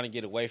music. He's trying to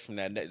get away from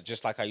that.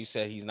 Just like how you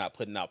said, he's not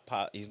putting out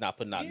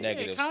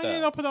negative Kanye stuff.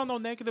 don't put out no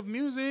negative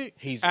music.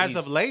 He's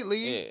of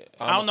lately. Yeah.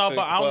 I don't know,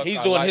 but he's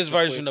doing his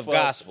version of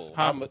gospel.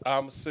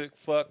 I'm a sick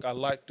fuck. I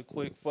like the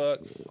quick fuck.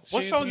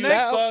 What's She's so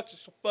negative?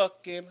 such a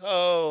fucking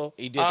hoe.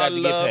 He did that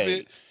to get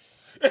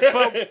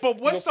paid. But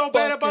what's so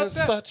bad about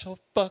that? Such a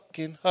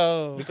fucking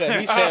hoe. Because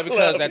he said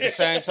because at the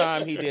same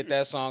time he did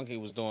that song, he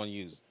was doing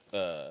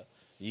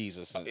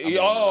Jesus.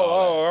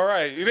 All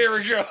right. There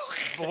we go.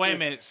 But wait a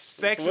minute,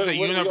 sex is a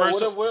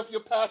universal. What if your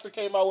pastor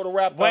came out with a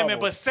rap Wait a album?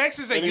 minute, but sex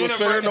is a And he was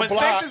universal. spinning the But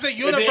block, sex is a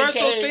and then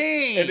universal came-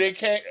 thing. And they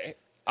can't.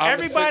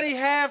 Everybody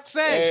have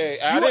sex. Hey,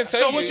 I didn't say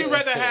so you- would you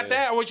rather have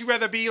that, or would you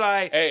rather be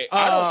like, Hey,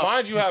 I don't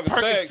mind you having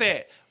Percocet,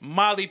 sex.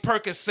 Molly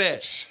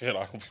Percocet. Shit,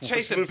 I don't be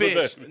Chase a listening to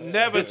bitch. that.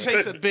 Never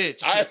chase a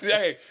bitch.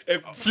 Hey,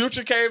 if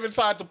Future came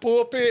inside the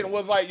pulpit and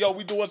was like, "Yo,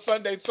 we doing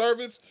Sunday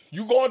service,"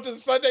 you going to the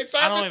Sunday service?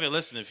 I don't even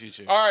listen to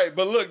Future. All right,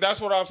 but look, that's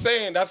what I'm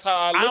saying. That's how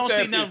I look at it. I don't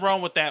see nothing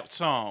wrong with that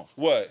song.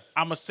 What?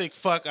 I'm a sick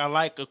fuck. I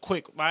like a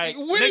quick like.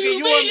 What do nigga,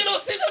 you mean you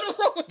don't see nothing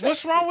wrong with that?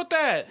 What's wrong with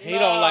that? He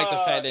don't like the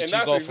fact that and you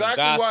that's go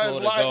exactly from why gospel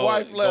his to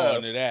wife left.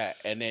 going to that,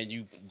 and then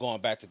you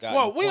going back to God.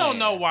 Well, we don't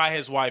know why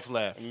his wife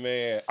left.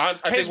 Man, I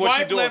His think what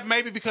she wife doing, left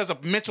maybe because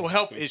of mental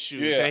health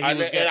issues. Yeah, that he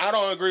was and I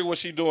don't agree with what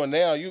she doing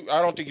now. I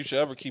don't think you should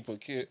ever keep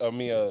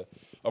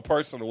a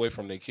person away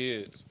from their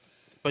kids.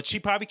 But she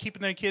probably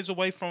keeping their kids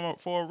away for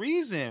a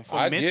reason, for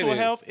I get mental it.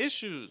 health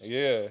issues.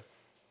 Yeah.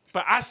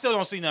 But I still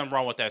don't see nothing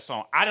wrong with that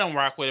song. I don't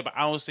rock with it, but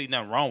I don't see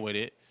nothing wrong with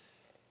it.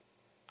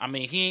 I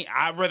mean,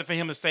 I'd rather for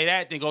him to say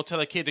that than go tell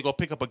a kid to go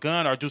pick up a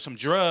gun or do some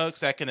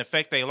drugs that can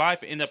affect their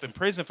life and end up in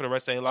prison for the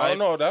rest of their life. Oh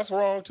no, that's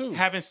wrong too.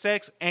 Having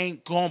sex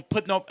ain't going to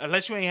put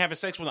unless you ain't having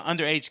sex with an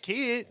underage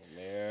kid.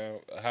 Man,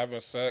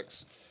 having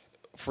sex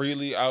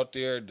freely out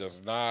there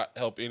does not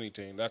help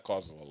anything. That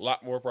causes a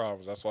lot more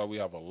problems. That's why we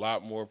have a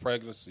lot more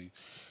pregnancy.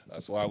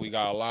 That's why we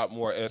got a lot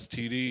more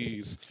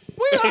STDs.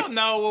 We don't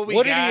know what we got.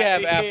 What did he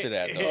have after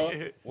that, though?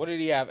 What did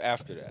he have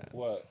after that?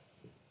 What?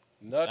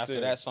 Nothing. After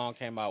that song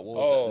came out, what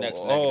was the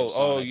next negative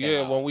song? Oh that came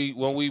yeah, out?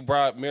 when we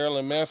brought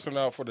Marilyn Manson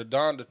out for the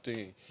Donda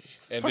thing.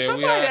 And For then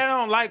somebody that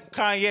don't like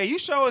Kanye, you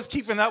show us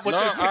keeping up with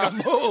this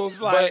nigga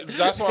moves. Like but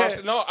that's what I'm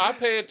saying. No, I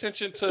pay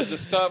attention to the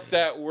stuff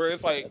that where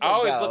it's like I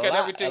always look at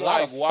everything a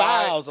lot like of why.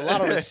 files, a lot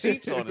of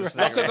receipts on this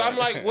thing. Because I'm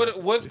like,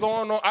 what's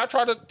going on? I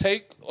try to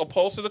take a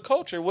pulse of the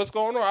culture. What's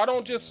going on? I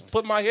don't just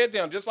put my head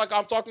down. Just like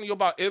I'm talking to you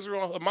about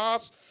Israel and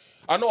Hamas,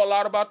 I know a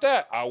lot about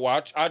that.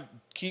 I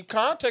keep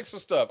context of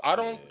stuff.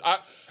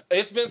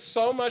 It's been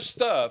so much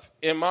stuff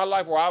in my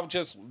life where I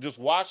was just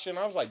watching.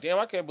 I was like, damn,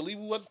 I can't believe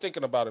we wasn't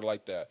thinking about it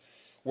like that.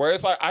 Where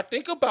it's like, I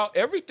think about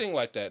everything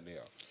like that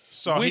now.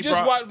 So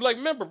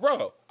remember,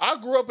 bro, I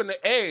grew up in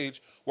the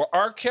age where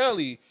R.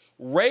 Kelly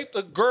raped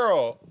a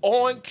girl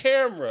on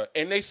camera,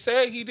 and they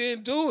said he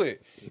didn't do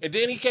it. And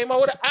then he came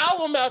out with an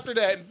album after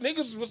that, and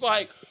niggas was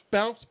like,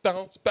 bounce,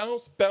 bounce,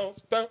 bounce, bounce,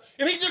 bounce.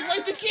 And he just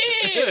raped the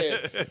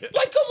kid.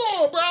 Like, come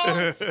on,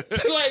 bro.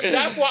 Like,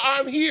 that's why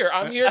I'm here.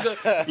 I'm here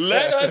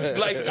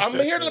to I'm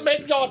here to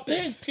make y'all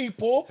think,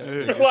 people.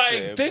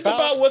 Like, think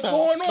about what's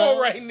going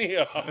on right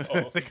now.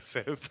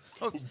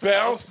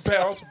 Bounce,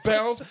 bounce,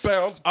 bounce,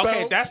 bounce, okay,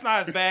 bounce. that's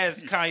not as bad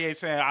as Kanye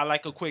saying, I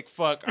like a quick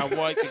fuck, I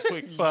want a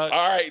quick fuck.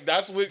 All right,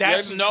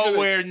 that's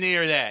nowhere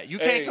near that. You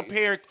can't Hey.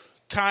 compare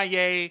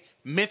Kanye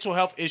mental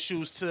health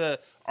issues to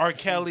R.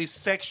 Kelly's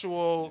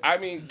sexual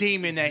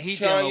demon that he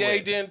dealing Kanye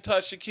with. didn't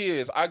touch the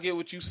kids. I get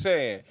what you're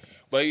saying.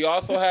 But he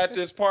also had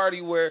this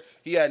party where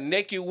he had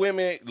naked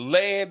women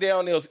laying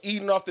down. They was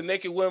eating off the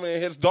naked women,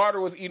 and his daughter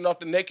was eating off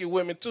the naked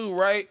women too,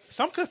 right?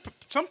 Some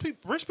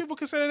people, rich people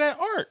consider that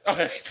art.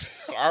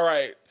 All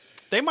right.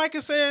 They might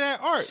consider that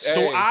art. Hey,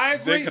 Do I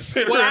they agree?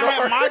 consider Would it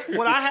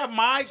I have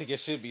my I think it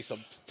should be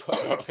some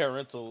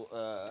parental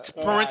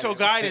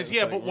guidance?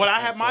 Yeah, but would I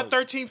have my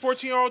 13,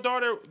 14-year-old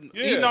daughter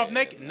eating off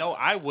naked? No,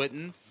 I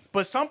wouldn't.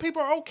 But some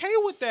people are okay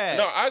with that.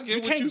 No, I get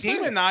you what can't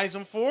you're demonize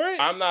them for it.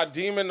 I'm not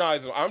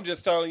demonizing them. I'm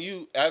just telling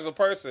you, as a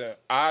person,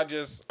 I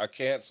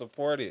can't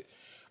support it.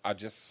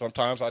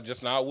 Sometimes I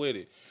just not with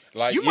it.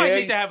 Like you might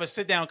need to have a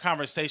sit down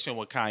conversation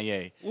with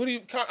Kanye.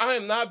 I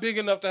am not big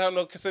enough to have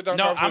no sit down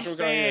conversation with Kanye. No, I'm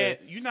saying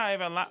you're not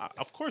even.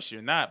 Of course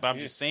you're not, but I'm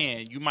just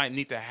saying you might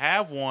need to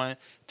have one.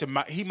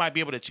 He might be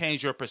able to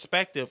change your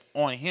perspective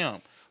on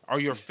him or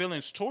your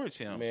feelings towards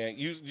him. Man,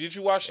 did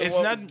you watch? It's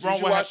nothing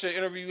wrong with. Watch the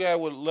interview you had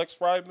with Lex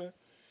Fridman?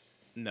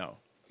 No.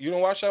 You don't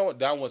watch that one?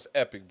 That one's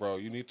epic, bro.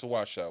 You need to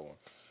watch that one.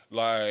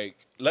 Like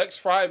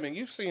Lex Fridman,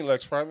 you've seen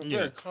Lex Fridman,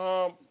 very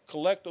calm,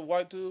 collective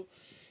white dude.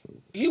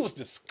 He was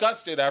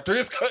disgusted after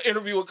his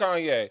interview with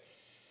Kanye.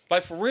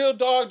 Like, for real,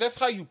 dog, that's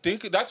how you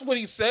think. That's what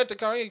he said to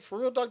Kanye. For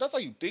real, dog, that's how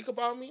you think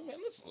about me? Man,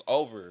 this is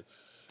over.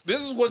 This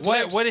is what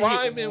Lex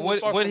Fridman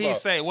was talking about. What did he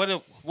say? What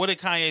did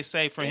Kanye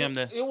say for him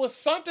to... It was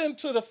something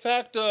to the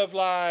fact of,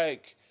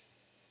 like...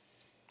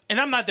 And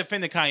I'm not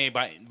defending Kanye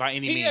by any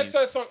means. He had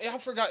said something. I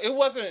forgot. It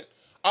wasn't...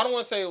 I don't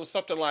want to say it was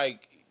something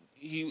like...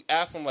 He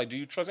asked him, like, do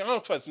you trust him? I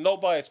don't trust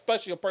nobody,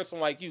 especially a person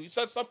like you. He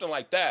said something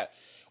like that,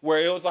 where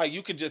it was like,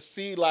 you could just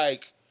see,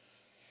 like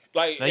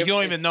you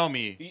don't even know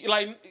me.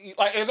 Like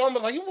it's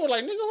almost like you were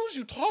like, nigga, who's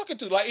you talking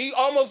to? Like he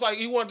almost like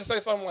he wanted to say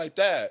something like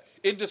that.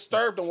 It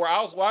disturbed him. Where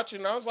I was watching,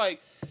 and I was like,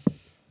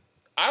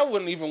 I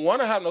wouldn't even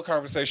want to have no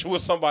conversation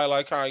with somebody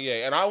like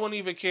Kanye, and I wouldn't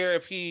even care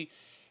if he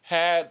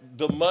had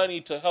the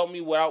money to help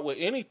me out with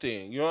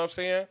anything. You know what I'm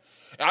saying?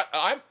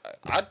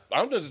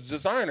 I'm just a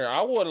designer.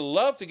 I would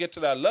love to get to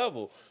that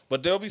level,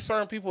 but there'll be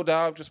certain people that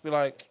I'll just be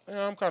like,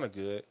 I'm kind of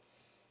good.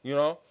 You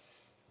know?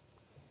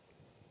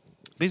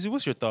 Beezy,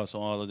 what's your thoughts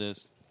on all of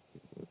this?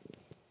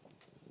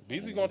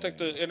 Beezy gonna take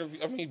the interview.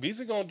 I mean,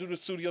 Beezy gonna do the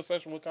studio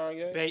session with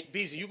Kanye.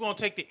 Beezy, you gonna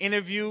take the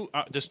interview,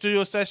 the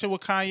studio session with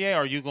Kanye,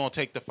 or you gonna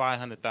take the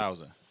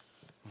 $500,000?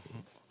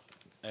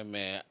 Hey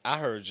man, I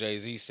heard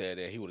Jay-Z said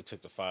that he would have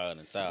took the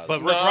 500,000.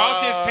 But Rick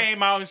Ross just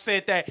came out and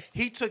said that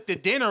he took the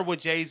dinner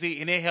with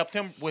Jay-Z and it helped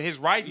him with his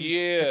writing.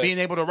 Yeah. Being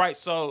able to write.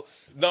 So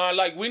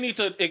like we need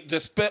to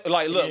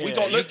like look,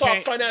 Yeah, let's talk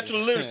financial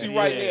literacy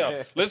right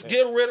now. Let's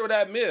get rid of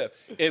that myth.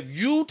 If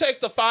you take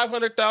the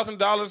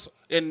 $500,000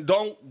 and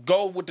don't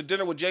go with the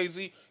dinner with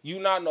Jay-Z, you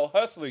not no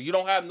hustler. You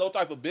don't have no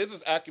type of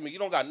business acumen. You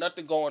don't got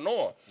nothing going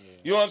on. Yeah.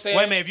 You know what I'm saying?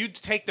 Wait a minute, if you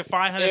take the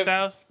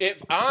 500,000,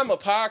 if I'm a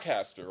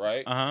podcaster,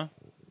 right? Uh-huh.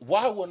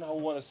 Why wouldn't I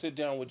want to sit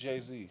down with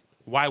Jay-Z?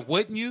 Why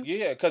wouldn't you?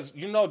 Yeah, because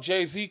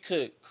Jay-Z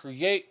could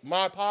create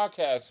my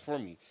podcast for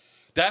me.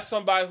 That's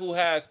somebody who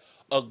has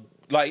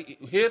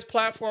his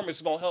platform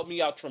is gonna help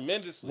me out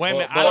tremendously. Wait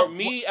a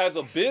minute, as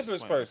a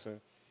business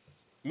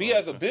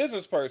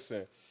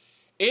person,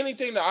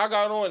 anything that I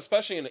got on,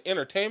 especially in the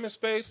entertainment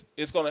space,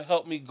 it's gonna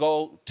help me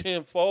go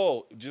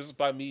tenfold just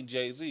by meeting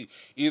Jay-Z,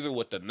 either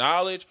with the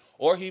knowledge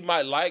or he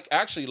might like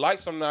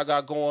something I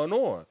got going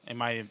on. And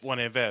might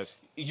want to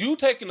invest. You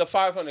taking the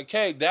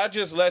 $500K, that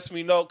just lets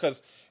me know,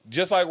 because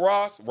just like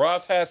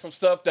Ross had some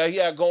stuff that he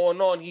had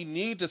going on. He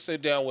need to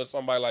sit down with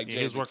somebody like Jay-Z.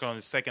 He was working on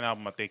his second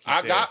album, I think.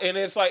 And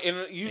it's like,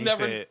 and you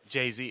never said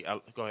Jay-Z.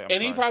 Go ahead.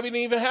 He probably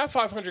didn't even have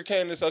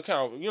 $500K in this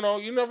account.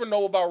 You never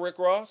know about Rick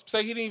Ross.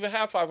 Say he didn't even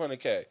have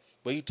 $500K,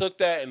 but he took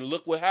that and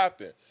look what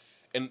happened.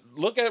 And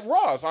look at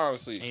Ross,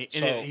 honestly.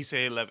 He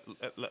said,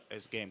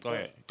 "It's game." Go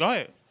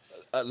ahead.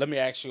 Let me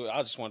ask you.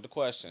 I just wanted the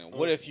question.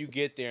 What if you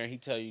get there and he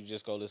tell you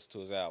just go listen to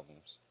his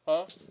albums?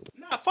 Huh?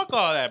 Nah, fuck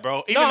all that,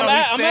 bro. Even though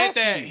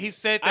he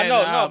said that. I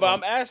know, but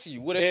I'm asking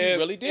you. What if he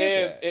really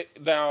did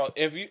that? Now,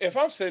 if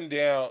I'm sitting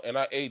down and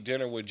I ate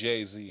dinner with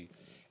Jay-Z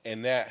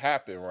and that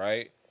happened,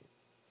 right?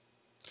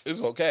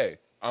 It's okay.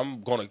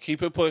 I'm gonna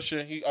keep it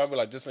pushing. I'll be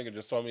like, this nigga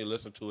just told me to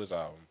listen to his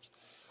albums.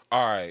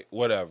 All right,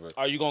 whatever.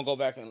 Are you gonna go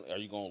back and are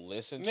you gonna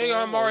listen? Nigga,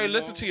 I'm already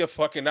listening to your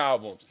fucking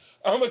albums.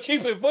 I'm gonna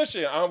keep it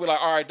pushing. I'm gonna be like,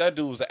 all right, that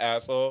dude was an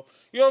asshole.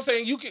 You know what I'm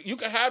saying? You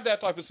can have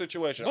that type of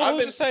situation.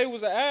 Who's to say he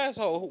was an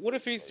asshole? What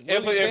if he's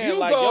really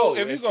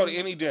if you go to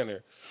any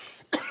dinner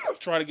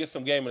trying to get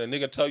some game and a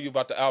nigga tell you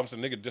about the albums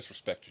and nigga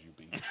disrespect you,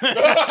 B.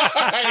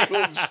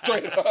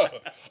 Straight up.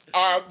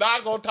 All right, I'm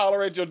not gonna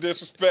tolerate your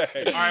disrespect.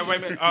 All right, wait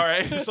a minute. All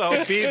right,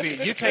 so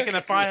busy. You taking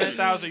the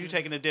 500,000? Or you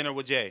taking the dinner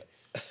with Jay?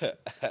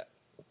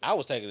 I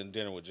was taking a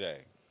dinner with Jay.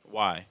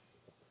 Why?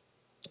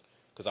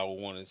 Because I would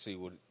want to see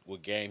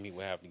what game he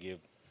would have to give.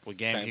 What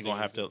game he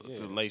gonna have to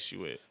lace you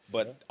with?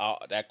 But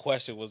that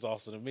question was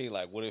also to me,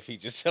 like, what if he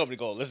just tell me to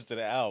go listen to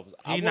the albums?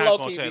 He's not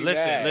gonna tell you.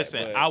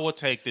 Listen. But I will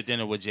take the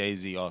dinner with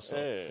Jay-Z also.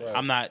 Yeah. Right.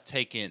 I'm not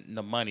taking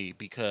the money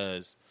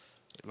because,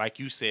 like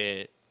you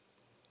said,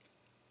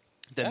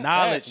 the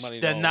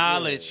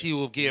knowledge he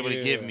will be able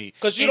to give me.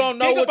 Because you don't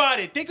know.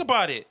 Think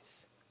about it.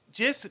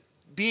 Just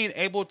being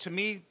able to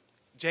me.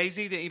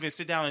 Jay-Z to even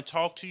sit down and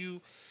talk to you,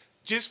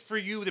 just for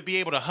you to be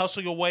able to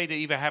hustle your way to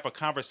even have a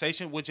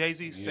conversation with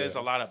Jay-Z says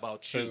a lot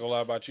about you. Says a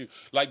lot about you.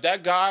 Like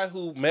that guy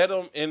who met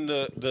him in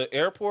the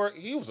airport,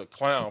 he was a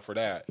clown for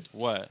that.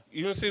 What?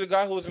 You didn't see the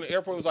guy who was in the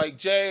airport was like,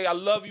 Jay, I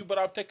love you, but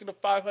I'm taking the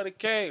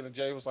 $500K. And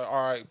Jay was like,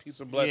 all right, peace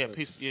and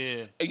blessings.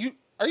 Yeah.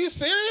 Are you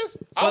serious?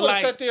 I would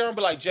have sat there and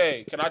be like,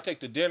 Jay, can I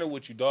take the dinner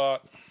with you, dog?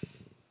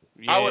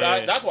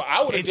 Yeah. That's what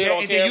I would have did on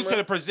camera. And then you could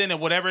have presented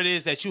whatever it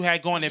is that you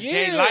had going. If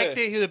Jay liked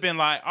it, he would have been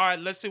like, all right,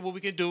 let's see what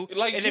we can do.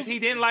 Like, and if he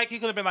didn't like it, he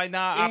could have been like,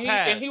 nah, I'll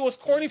pass. And he was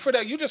corny for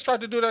that. You just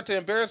tried to do that to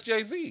embarrass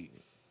Jay-Z.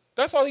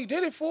 That's all he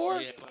did it for.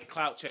 Yeah, like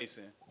clout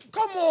chasing.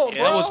 Come on,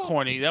 bro. That was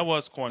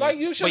corny. Like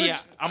you should. But yeah,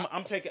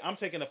 I'm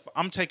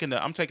taking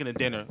the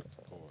dinner.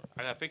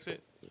 I gotta fix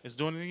it. It's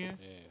doing it again.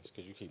 Yeah, it's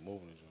because you keep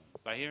moving it.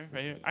 Right here.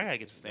 I gotta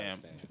get the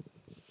stamp.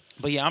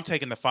 But yeah, I'm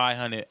taking the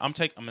 500. I'm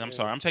taking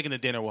the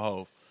dinner with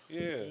Hov.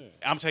 Yeah.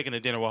 I'm taking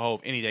the dinner with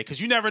Hov any day because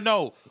you never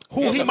know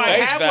who he might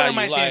have with him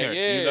at dinner.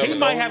 Yeah. He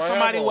might have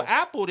somebody with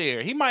Apple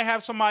there. He might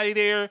have somebody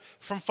there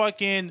from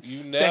fucking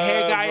the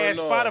head guy at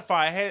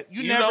Spotify.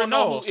 You never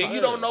know. And you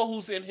don't know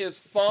who's in his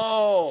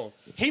phone.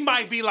 He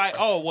might be like,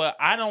 oh, well,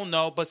 I don't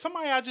know, but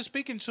somebody I was just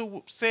speaking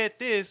to said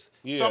this,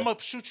 so I'm going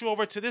to shoot you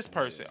over to this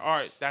person. All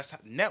right, that's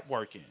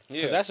networking.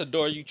 Because that's a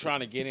door you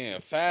trying to get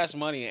in. Fast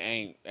money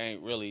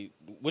ain't really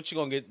what you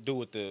going to do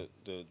with the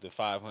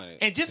 500.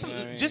 And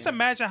just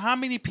imagine how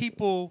many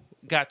people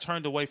got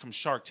turned away from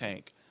Shark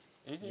Tank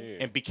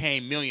and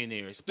became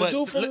millionaires. The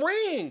dude from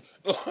Ring.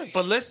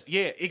 But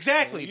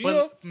exactly. Yeah.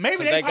 But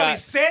maybe they probably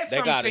said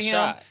something to him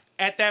shot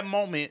at that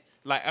moment.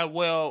 Like,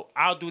 well,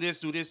 I'll do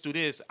this.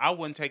 I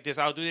wouldn't take this.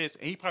 I'll do this.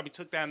 And he probably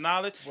took that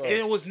knowledge. Right. And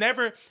it was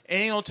never, and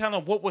ain't no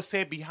telling what was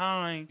said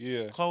behind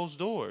closed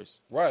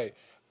doors. Right.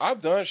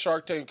 I've done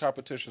Shark Tank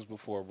competitions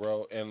before,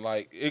 bro. And,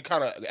 like, it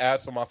kind of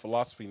adds to my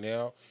philosophy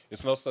now.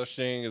 It's no such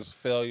thing as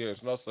failure.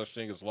 It's no such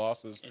thing as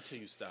losses. Until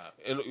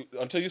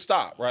you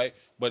stop. Right?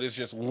 But it's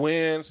just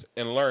wins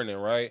and learning,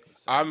 right?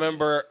 I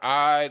remember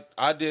I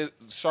did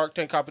Shark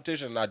Tank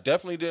competition, and I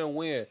definitely didn't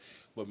win.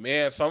 But,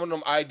 man, some of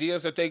them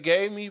ideas that they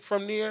gave me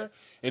from there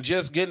and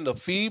just getting the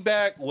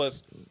feedback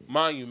was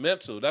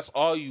monumental. That's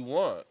all you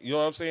want. You know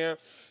what I'm saying?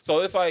 So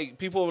it's like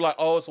people are like,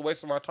 oh, it's a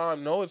waste of my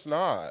time. No, it's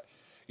not.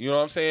 You know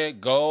what I'm saying?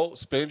 Go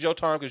spend your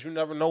time because you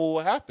never know what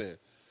will happen.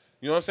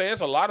 You know what I'm saying?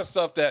 It's a lot of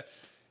stuff that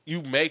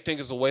you may think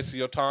is a waste of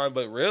your time,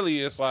 but really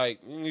it's like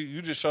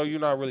you just show you're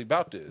not really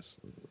about this.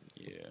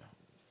 Yeah.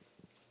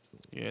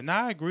 Yeah, no,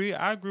 I agree.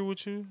 I agree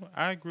with you.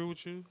 I agree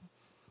with you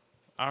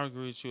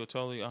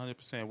totally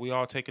 100%. We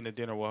all taking the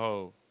dinner with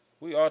Hov.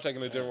 We all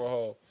taking the dinner with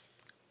Hov.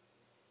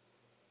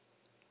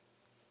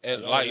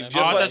 And like, just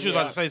I like, thought you was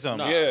about to say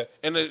something. Yeah,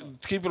 and to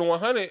keep it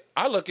 100,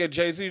 I look at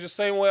Jay-Z the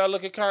same way I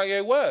look at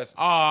Kanye West.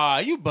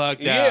 You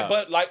bugged out. Yeah,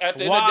 but like at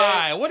the end of the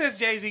day, what has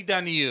Jay-Z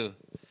done to you?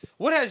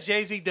 What has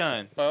Jay-Z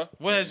done? Huh?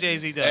 What has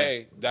Jay-Z done?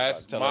 Hey,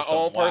 that's my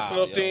own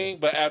personal thing.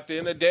 But at the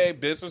end of the day,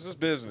 business is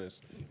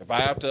business. If I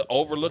have to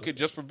overlook it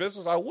just for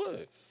business, I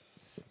would.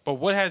 But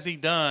what has he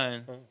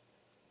done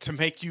to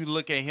make you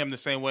look at him the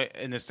same way,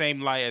 in the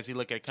same light as he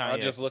look at Kanye? I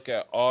just look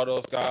at all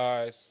those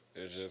guys.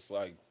 It's just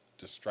like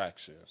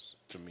distractions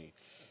to me.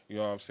 You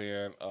know what I'm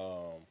saying?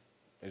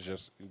 It's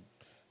just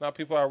not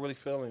people I really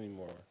feel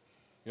anymore.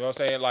 You know what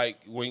I'm saying? Like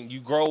when you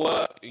grow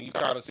up and you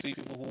kind of see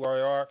people who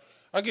they are,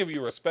 I give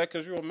you respect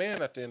because you're a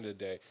man at the end of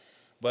the day.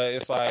 But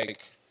it's like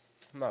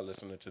I'm not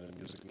listening to the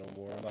music no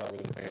more. I'm not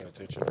really paying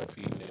attention or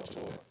feeding into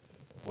it.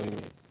 What do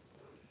you mean?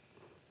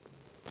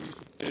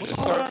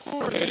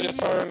 It's just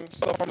certain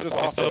stuff I'm just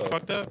off still of.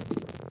 fucked up?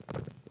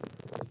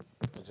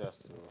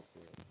 Adjust it real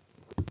quick.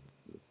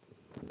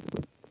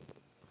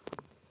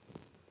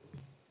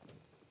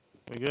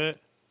 We good?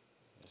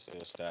 It's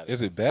still static.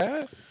 Is it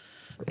bad?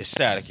 It's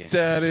staticking.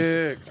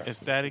 Static.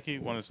 It's staticky.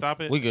 Want to stop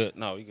it? We good.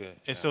 No, we good.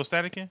 It's still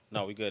staticking?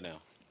 No, we good now.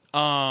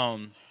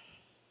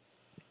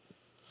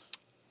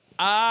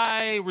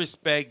 I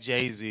respect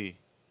Jay-Z.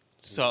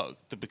 So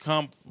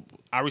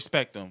I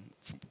respect him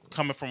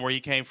coming from where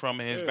he came from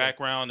and his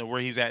background and where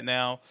he's at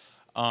now.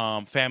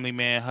 Family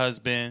man,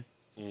 husband,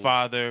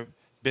 father,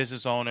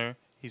 business owner.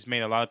 He's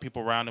made a lot of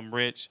people around him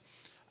rich.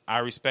 I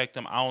respect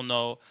him. I don't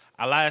know.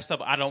 A lot of stuff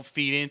I don't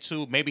feed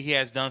into. Maybe he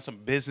has done some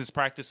business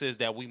practices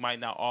that we might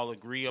not all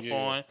agree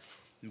upon.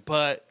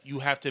 But you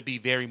have to be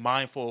very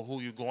mindful of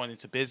who you're going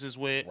into business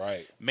with.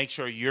 Right. Make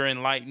sure you're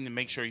enlightened and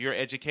make sure you're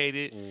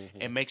educated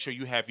and make sure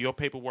you have your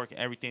paperwork and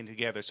everything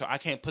together. So I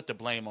can't put the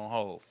blame on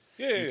Hov.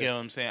 You get what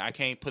I'm saying? I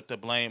can't put the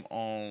blame.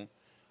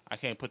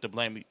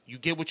 You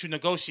get what you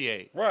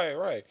negotiate.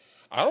 Right.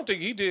 I don't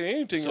think he did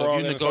anything So wrong.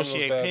 if you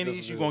negotiate pennies,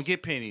 businesses. you're going to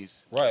get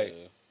pennies. Right.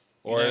 You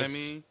Or know what I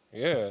mean?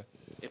 Yeah.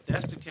 If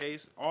that's the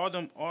case, all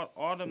them,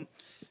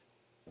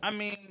 I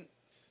mean,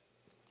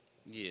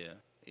 yeah.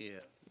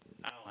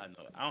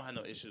 I don't have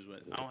no issues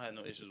with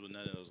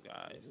none of those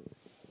guys.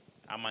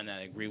 I might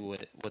not agree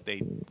with what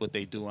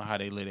they do and how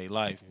they live their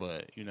life,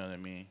 but you know what I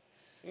mean.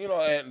 You know,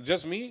 and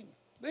just me,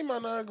 they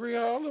might not agree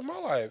how I live my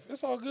life.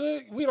 It's all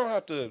good. We don't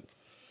have to.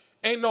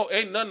 Ain't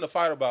nothing to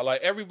fight about.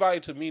 Like everybody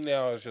to me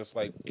now is just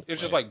like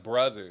just like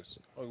brothers.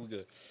 Oh, we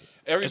good.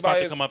 It's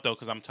about to come up though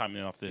because I'm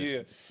timing off this.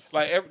 Yeah,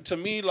 like to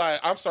me,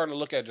 like I'm starting to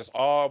look at just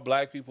all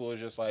black people as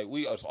just like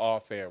we are all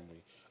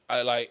family.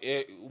 I like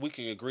it. We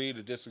can agree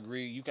to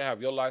disagree. You can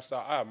have your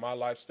lifestyle. I have my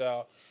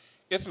lifestyle.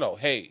 It's no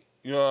hate.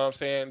 You know what I'm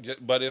saying?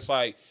 But it's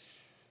like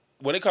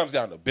when it comes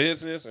down to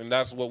business, and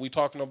that's what we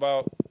talking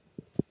about.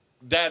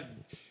 That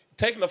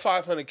taking the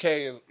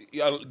 $500K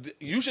is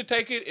you should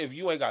take it if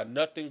you ain't got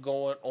nothing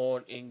going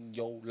on in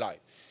your life.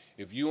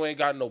 If you ain't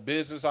got no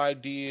business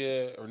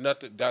idea or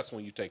nothing, that's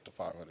when you take the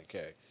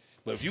 $500K.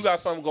 But if you got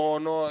something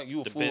going on,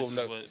 you a fool.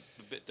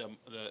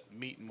 The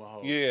meeting with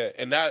Hov. Yeah,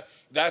 and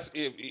that's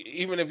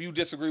even if you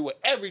disagree with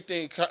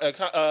everything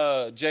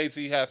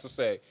Jay-Z has to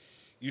say,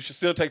 you should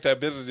still take that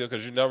business deal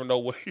because you never know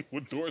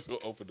what doors will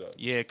open up.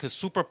 Yeah, because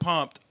Super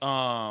Pumped.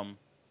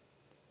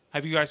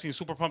 Have you guys seen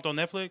Super Pumped on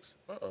Netflix?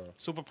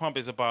 Super Pumped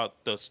is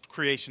about the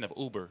creation of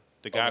Uber,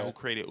 the guy who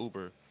created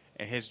Uber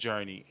and his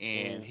journey,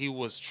 and he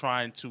was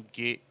trying to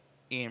get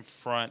in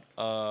front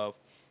of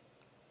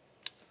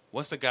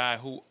what's the guy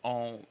who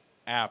owned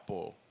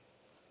Apple?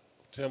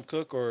 Tim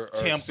Cook or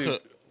Tim Steve,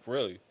 Cook.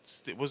 Really?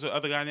 What's the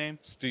other guy name?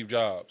 Steve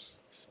Jobs.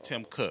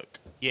 Tim Cook.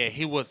 Yeah,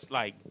 he was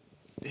like,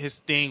 his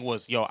thing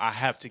was, I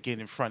have to get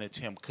in front of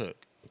Tim Cook.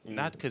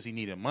 Not because he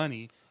needed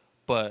money,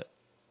 but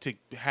to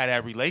have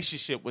that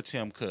relationship with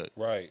Tim Cook.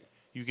 Right.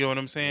 You get what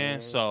I'm saying?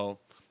 So,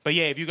 but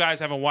yeah, if you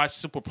guys haven't watched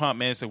Super Pump,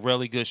 man, it's a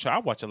really good show. I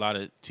watch a lot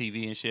of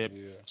TV and shit.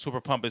 Yeah.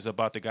 Super Pump is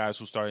about the guys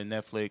who started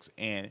Netflix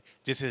and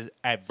just his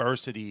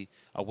adversity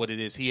of what it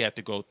is he had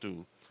to go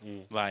through.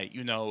 Like,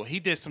 he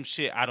did some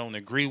shit I don't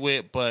agree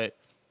with, but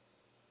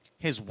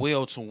his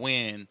will to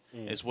win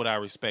is what I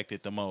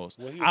respected the most.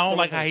 I don't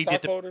like how he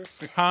did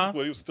the... Huh?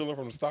 Well, he was stealing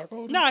from the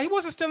stockholders? Nah, he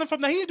wasn't stealing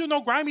from them. He didn't do no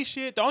grimy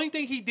shit. The only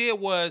thing he did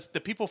was the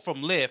people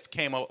from Lyft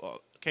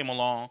came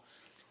along,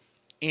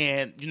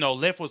 and,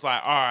 Lyft was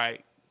like, all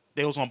right,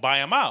 they was going to buy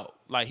him out.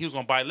 Like, he was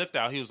going to buy Lyft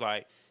out. He was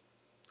like,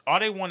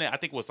 all they wanted, I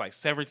think, was like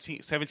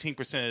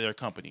 17% of their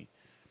company.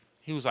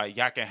 He was like,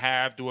 y'all can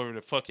do whatever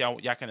the fuck y'all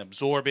can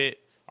absorb it.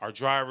 Our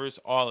drivers,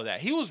 all of that.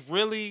 He was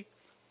really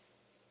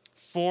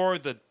for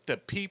the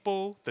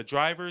people, the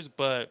drivers,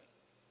 but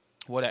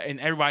and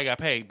everybody got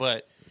paid.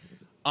 But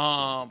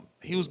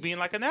he was being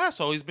like an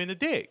asshole. He's been a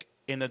dick.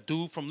 And the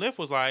dude from Lyft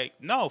was like,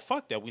 "No,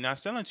 fuck that. We're not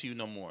selling to you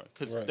no more."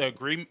 Because the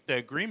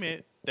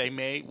agreement they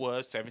made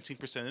was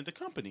 17% of the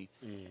company.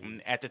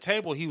 And at the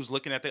table, he was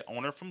looking at the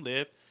owner from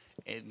Lyft,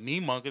 and me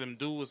mugging them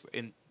dude was,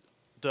 and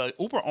the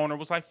Uber owner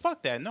was like,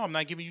 "Fuck that. No, I'm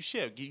not giving you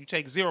shit. You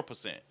take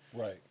 0%."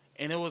 Right.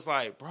 And it was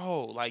like,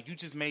 bro, like you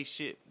just made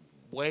shit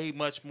way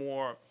much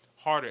more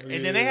harder.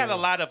 And then they had a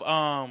lot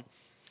of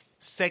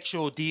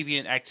sexual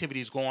deviant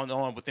activities going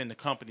on within the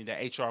company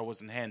that HR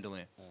wasn't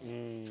handling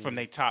from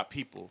their top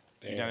people.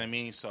 You know what I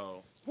mean?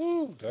 So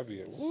Woo, that'd be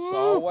it. It's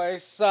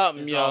always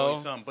something, it's yo.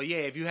 always something. But yeah,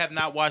 if you have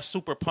not watched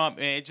Super Pump,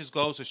 man, it just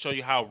goes to show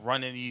you how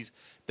running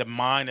the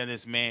mind of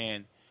this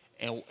man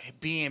and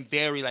being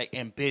very like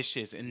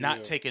ambitious and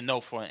not taking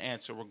no for an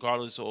answer,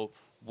 regardless of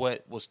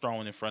what was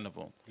thrown in front of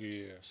him.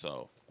 Yeah.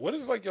 So what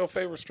is like your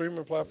favorite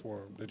streaming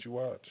platform that you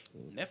watch?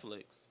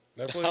 Netflix.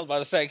 I was about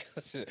to say,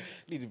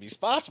 need to be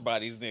sponsored by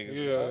these niggas.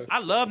 Yeah. I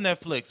love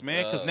Netflix,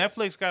 man, because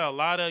Netflix got a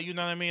lot of, you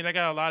know what I mean? They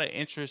got a lot of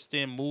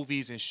interesting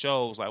movies and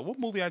shows. Like, what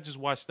movie I just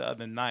watched the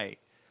other night?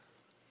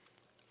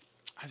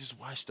 I just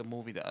watched the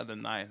movie the other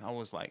night. I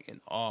was, like, in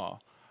awe.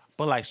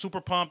 But, like,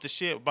 super pumped the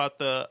shit about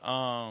the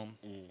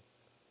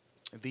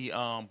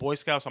Boy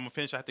Scouts. I'm going to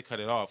finish. I had to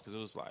cut it off because it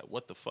was like,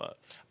 what the fuck?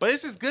 But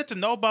it's just good to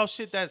know about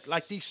shit that,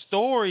 like, these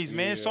stories,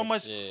 man. So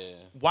much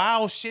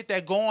wild shit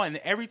that go on. And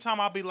every time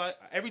I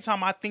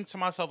think to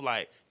myself,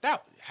 like,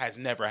 that has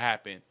never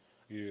happened.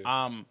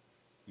 Yeah.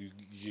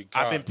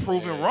 I've been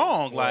proven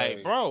wrong.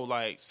 Like, bro,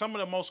 like, some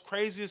of the most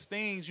craziest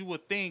things you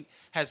would think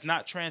has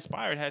not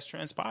transpired has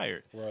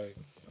transpired. Right.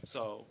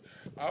 So,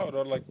 I don't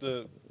know,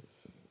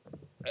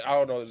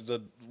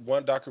 the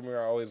one documentary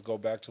I always go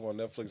back to on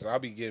Netflix, and I'll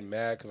be getting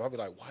mad because I'll be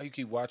like, why you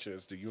keep watching it?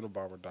 It's the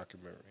Unabomber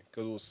documentary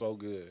because it was so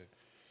good.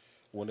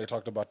 When they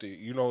talked about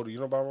you know who the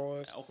Unabomber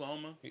was?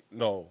 Oklahoma?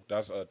 No,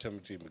 that's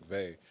Timothy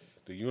McVeigh.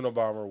 The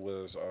Unabomber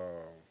was...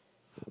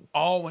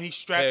 when he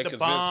strapped the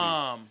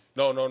bomb.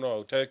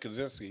 No. Ted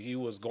Kaczynski. He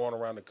was going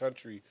around the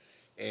country,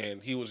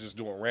 and he was just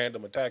doing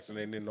random attacks, and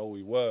they didn't know who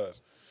he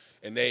was.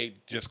 And they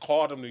just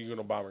called him the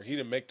Unabomber. He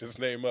didn't make this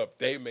name up.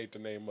 They made the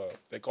name up.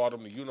 They called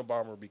him the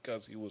Unabomber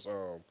because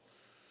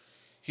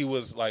he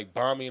was like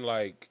bombing,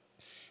 like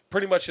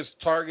pretty much his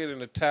target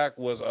and attack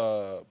was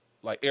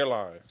like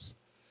airlines.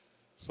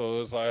 So it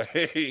was like,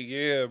 hey,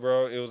 yeah,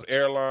 bro. It was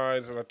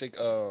airlines and I think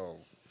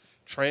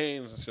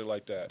trains and shit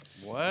like that.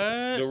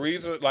 What? The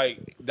reason,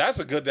 like, that's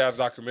a good ass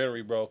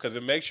documentary, bro, because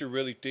it makes you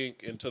really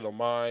think into the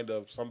mind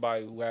of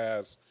somebody who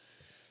has,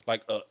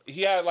 like,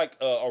 he had like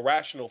a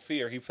irrational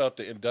fear. He felt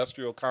the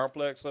industrial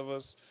complex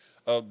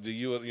of the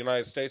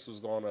United States was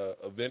going to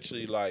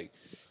eventually like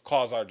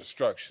cause our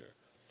destruction,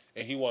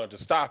 and he wanted to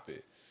stop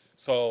it.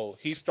 So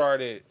he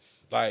started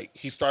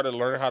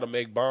learning how to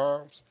make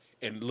bombs.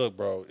 And look,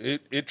 bro,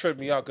 it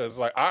tripped me out because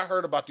like I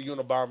heard about the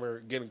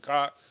Unabomber getting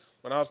caught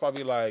when I was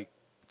probably like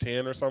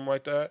 10 or something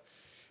like that.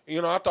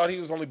 You know, I thought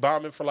he was only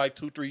bombing for like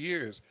 2-3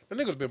 years. The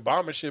nigga's been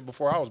bombing shit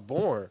before I was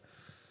born.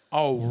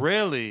 Oh,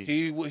 really?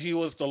 He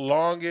was the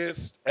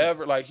longest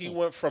ever. Like, he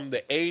went from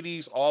the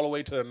 80s all the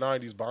way to the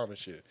 90s bombing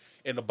shit.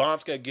 And the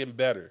bombs kept getting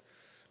better.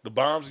 The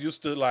bombs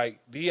used to, like,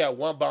 he had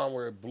one bomb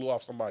where it blew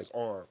off somebody's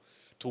arm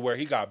to where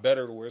he got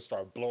better to where it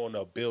started blowing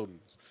up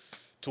buildings.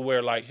 To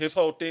where, like, his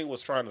whole thing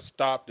was trying to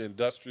stop the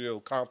industrial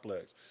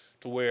complex.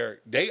 To where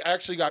they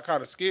actually got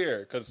kind of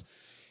scared because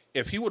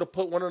if he would have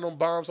put one of them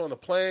bombs on the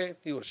plane,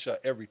 he would have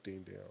shut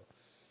everything down.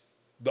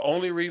 The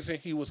only reason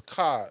he was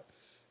caught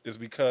is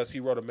because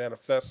he wrote a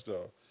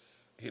manifesto.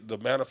 The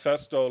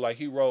manifesto, like,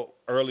 he wrote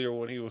earlier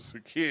when he was a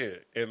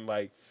kid. And,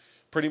 like,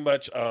 pretty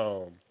much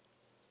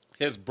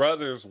his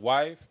brother's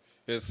wife,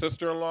 his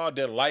sister-in-law,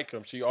 didn't like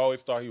him. She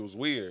always thought he was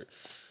weird.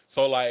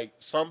 So, like,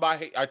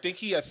 I think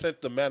he had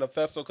sent the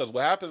manifesto, because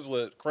what happens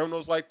with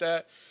criminals like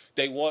that,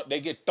 they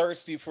get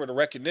thirsty for the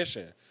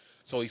recognition.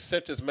 So he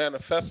sent his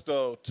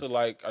manifesto to,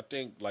 like, I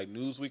think, like,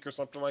 Newsweek or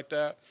something like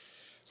that.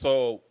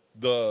 So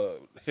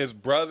his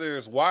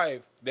brother's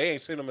wife, they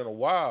ain't seen him in a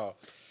while,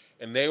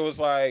 and they was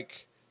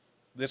like,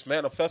 this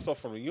manifesto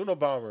from the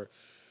Unabomber.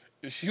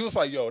 And she was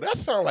like, yo, that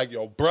sound like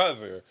your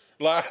brother.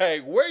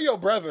 Like, where your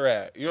brother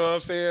at? You know what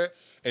I'm saying?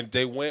 And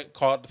they went,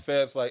 called the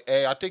feds, like,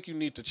 hey, I think you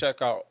need to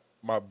check out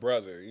my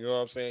brother. You know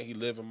what I'm saying? He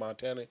lived in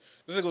Montana.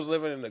 This nigga was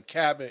living in a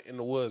cabin in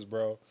the woods,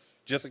 bro.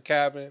 Just a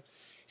cabin.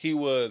 He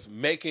was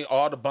making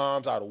all the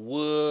bombs out of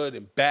wood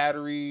and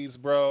batteries,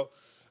 bro.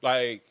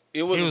 Like,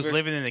 he was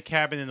living in a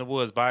cabin in the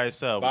woods by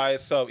himself. By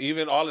himself.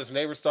 Even all his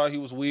neighbors thought he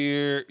was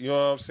weird. You know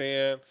what I'm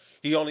saying?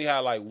 He only had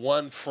like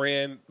one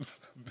friend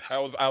that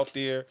was out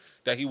there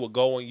that he would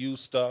go and use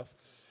stuff.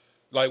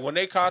 Like, when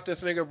they caught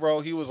this nigga,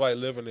 bro, he was like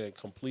living in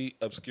complete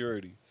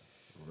obscurity.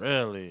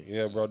 Really?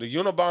 Yeah, bro. The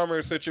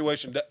Unabomber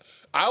situation,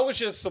 I was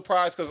just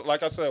surprised because,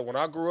 like I said, when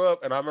I grew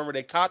up and I remember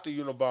they caught the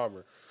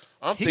Unabomber,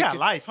 he got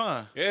life,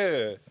 huh?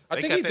 Yeah.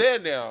 I think he's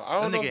dead now. I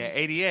don't know. Nigga at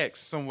ADX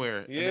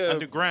somewhere in the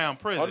underground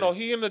prison. Oh, no,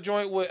 he in the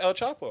joint with El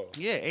Chapo.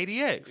 Yeah,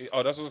 ADX.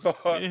 Oh, that's what it's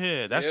called?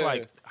 Yeah, that's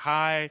like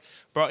high.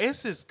 Bro,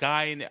 it's this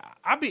guy in there.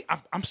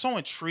 I'm so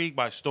intrigued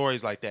by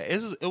stories like that.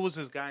 It was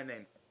this guy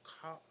named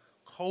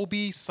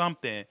Kobe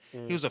something.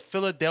 He was a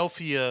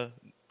Philadelphia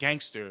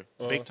gangster,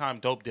 big time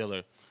dope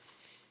dealer.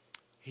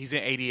 He's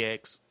in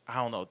ADX. I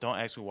don't know. Don't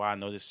ask me why I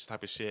know this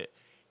type of shit.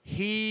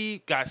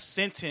 He got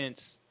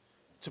sentenced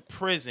to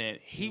prison.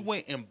 He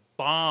went and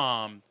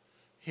bombed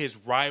his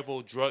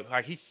rival drug,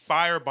 like he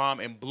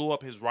firebombed and blew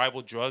up his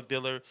rival drug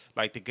dealer,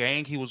 like the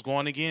gang he was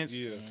going against.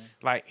 Yeah.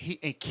 Like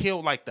and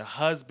killed like the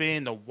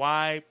husband, the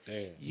wife.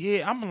 Damn.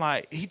 Yeah, I'm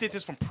like, he did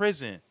this from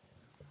prison.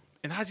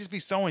 And I just be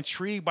so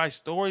intrigued by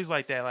stories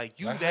like that. Like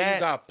How you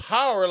got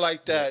power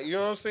like that? You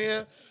know what I'm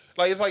saying?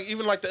 Like it's like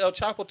even like the El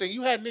Chapo thing.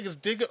 You had niggas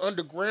digging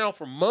underground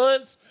for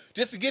months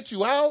just to get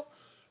you out.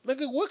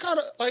 Nigga, what kind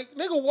of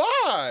nigga?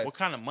 Why? What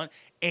kind of money?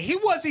 And he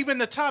wasn't even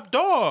the top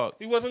dog.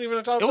 He wasn't even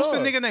the top dog. It was the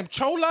nigga named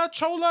Chola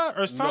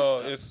or something.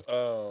 No, it's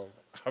how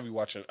you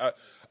watching?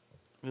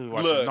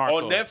 Look,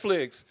 on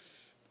Netflix,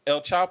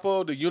 El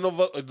Chapo, the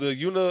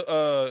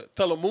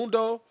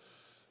Telemundo,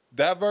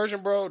 that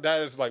version, bro.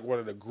 That is like one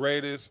of the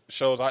greatest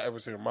shows I ever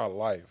seen in my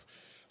life.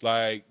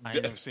 Like I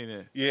ain't never seen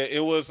it. Yeah,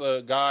 it was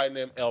a guy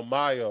named El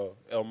Mayo.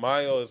 El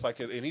Mayo is like,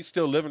 and he's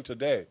still living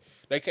today.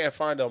 They can't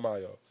find El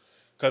Mayo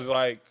because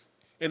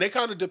and they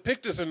kind of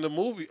depict this in the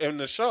movie, in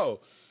the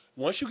show.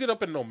 Once you get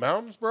up in the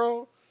mountains,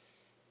 bro,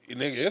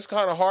 nigga, it's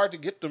kind of hard to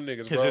get them niggas,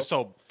 bro. Because it's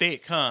so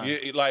thick, huh?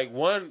 Yeah, like,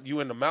 one, you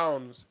in the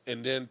mountains,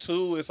 and then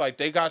two, it's like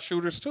they got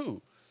shooters,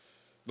 too.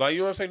 Like, you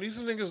know what I'm saying? These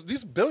niggas,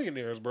 these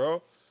billionaires,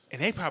 bro. And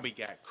they probably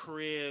got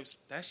cribs.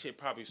 That shit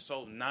probably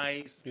so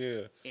nice.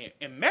 Yeah.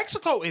 And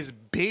Mexico is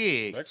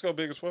big. Mexico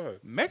big as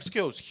fuck.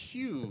 Mexico's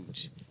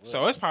huge.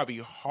 So it's probably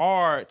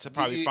hard to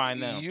find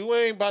them. You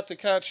ain't about to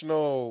catch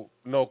no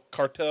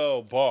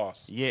cartel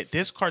boss. Yeah,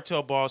 this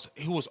cartel boss,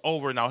 he was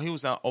over now. He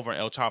was not over in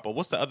El Chapo.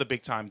 What's the other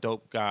big time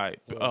dope guy?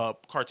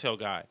 Cartel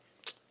guy.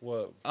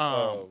 What?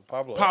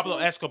 Pablo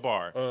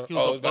Escobar. He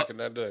was back in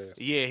that day.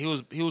 Yeah,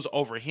 he was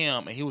over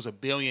him, and he was a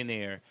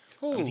billionaire.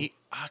 Who? And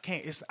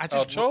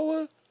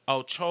Ochoa?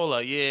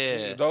 Ochoa,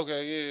 yeah.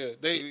 Okay,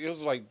 yeah. It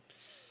was like,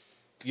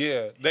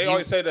 yeah. They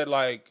always say that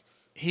like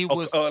he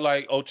was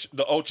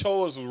the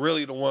Ochoas was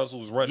really the ones who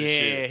was running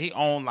shit. Yeah, he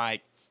owned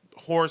like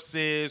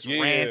horses,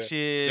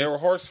 ranches. They were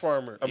horse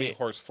farmers.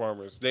 Horse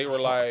farmers. They were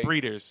like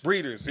breeders.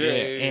 Yeah.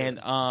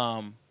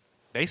 And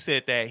they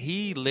said that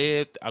he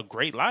lived a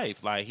great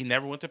life. Like, he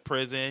never went to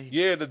prison.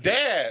 Yeah, the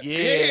dad.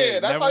 Yeah,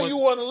 that's how you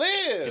want to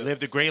live. He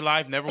lived a great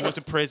life, never went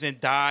to prison,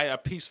 died a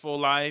peaceful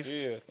life,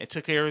 and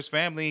took care of his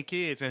family and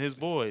kids and his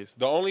boys.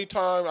 The only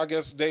time, I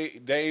guess,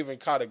 they even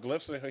caught a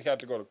glimpse of him, he had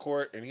to go to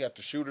court, and he had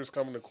the shooters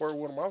coming to court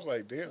with him. I was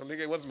like, damn, nigga,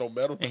 it wasn't no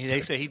medal. And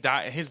they said he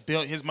died. His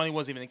money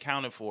wasn't even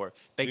accounted for.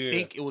 They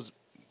think it was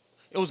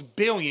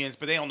billions,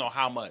 but they don't know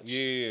how much.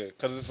 Yeah,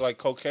 because it's like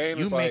cocaine.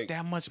 You make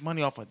that much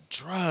money off of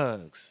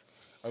drugs.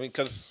 I mean,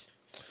 because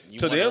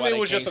to them it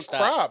was just a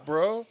crop,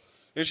 bro.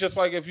 It's just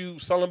like if you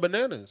selling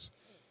bananas.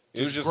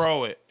 Just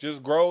grow it.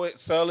 Just grow it,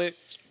 sell it,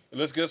 and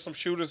let's get some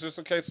shooters just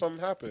in case something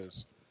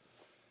happens.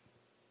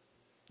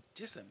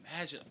 Just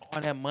imagine all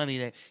that money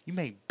that you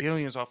make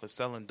billions off of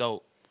selling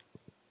dope.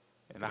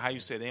 And how you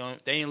said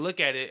they didn't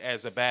look at it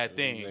as a bad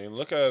thing. They didn't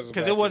look at it as a bad thing.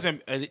 Because it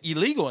wasn't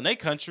illegal in their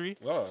country.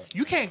 No.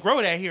 You can't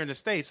grow that here in the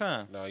States,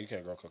 huh? No, you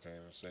can't grow cocaine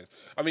in the States.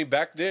 I mean,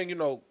 back then,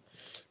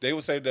 they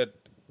would say that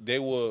they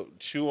would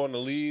chew on the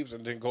leaves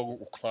and then go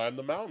climb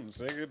the mountains.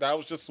 Nigga. That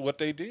was just what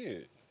they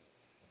did.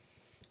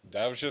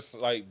 That was just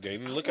like they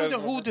didn't look at it.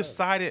 Who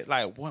decided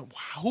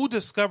who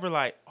discovered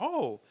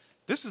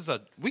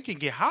we can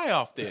get high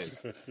off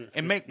this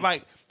and make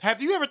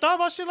have you ever thought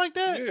about shit like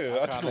that? Yeah,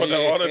 I talk about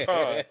that all the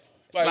time.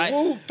 Like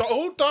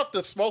who thought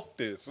to smoke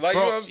this? Like,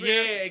 bro, you know what I'm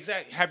saying? Yeah,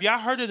 exactly. Have y'all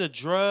heard of the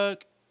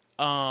drug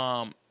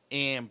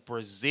in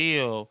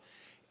Brazil?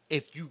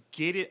 If you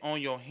get it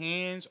on your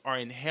hands or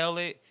inhale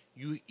it,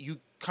 you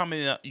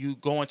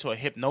go into a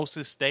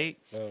hypnosis state,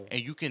 and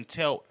you can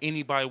tell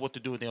anybody what to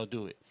do and they'll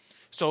do it.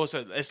 So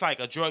it's like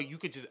a drug. You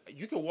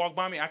could walk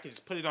by me, I could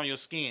just put it on your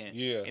skin,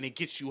 and it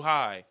gets you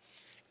high.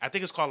 I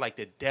think it's called like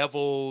the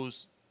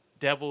devil's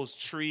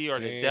tree or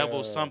the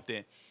devil's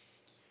something.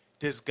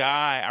 This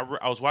guy,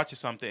 I was watching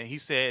something, and he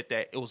said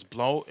that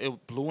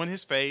it blew in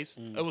his face.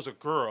 It was a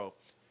girl.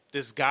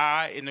 This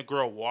guy and the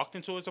girl walked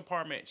into his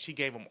apartment. She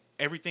gave him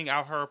everything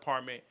out her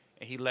apartment,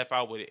 and he left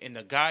out with it. And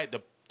the guy,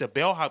 the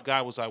bellhop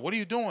guy was like, "What are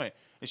you doing?"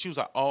 And she was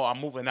like, "Oh, I'm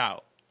moving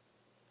out."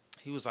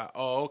 He was like,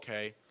 "Oh,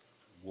 okay."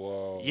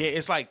 Whoa. Yeah,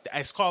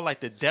 it's called like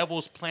the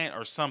devil's plant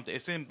or something.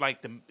 It's in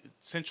like the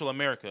Central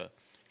America,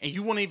 and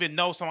you wouldn't even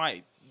know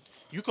somebody.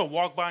 You could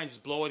walk by and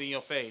just blow it in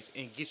your face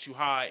and get you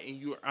high, and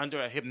you're under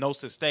a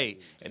hypnosis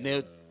state, and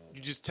you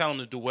just tell them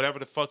to do whatever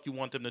the fuck you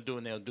want them to do,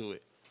 and they'll do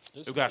it.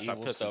 You gotta stop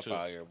touching stuff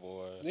out here,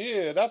 boy.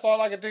 Yeah, that's all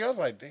I could think. I was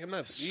like, damn,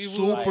 that's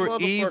evil. Super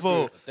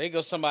evil. Think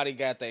of somebody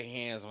got their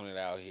hands on it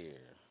out here.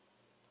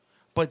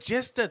 But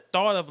just the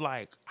thought of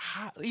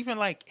even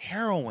like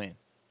heroin.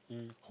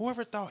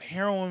 Whoever thought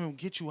heroin would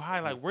get you high?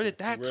 Like, where did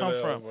that come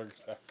from?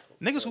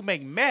 Niggas who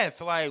make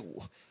meth, like,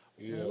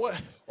 what?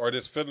 Or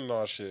this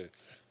fentanyl shit.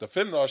 The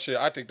fentanyl shit,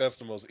 I think that's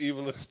the most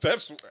evilest.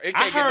 It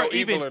can't get no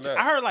evil in that.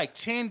 I heard like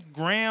 10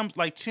 grams,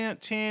 like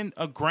 10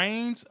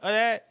 grains of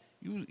that.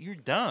 You're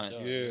done.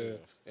 Yeah.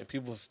 and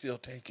people still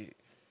take it.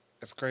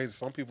 It's crazy.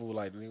 Some people were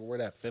like, nigga, where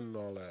that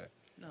fentanyl at?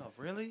 No,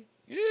 really?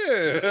 Yeah.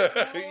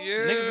 yeah.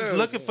 Niggas is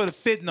looking for the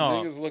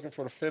fentanyl. Niggas looking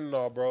for the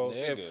fentanyl, bro.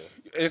 Nigga.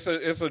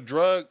 It's a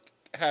drug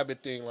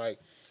habit thing. Like,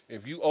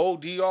 if you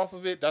OD off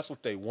of it, that's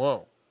what they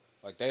want.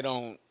 Like they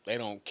don't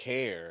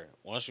care.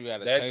 Once you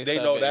got a That- taste they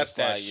of know it, that's it's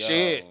that like, yo,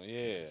 shit.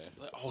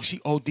 Yeah. Oh,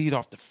 she OD'd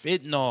off the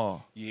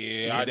fentanyl.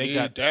 Yeah, I they need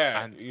got-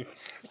 that.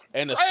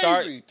 And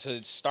Crazy.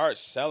 to start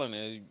selling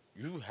it,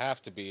 you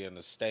have to be in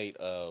a state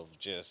of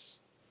just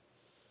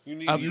You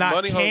need Of you not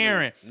money hungry.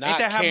 caring. Not Ain't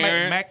that how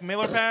caring. Mac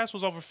Miller passed?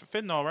 Was over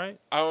fentanyl, right?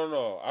 I don't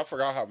know. I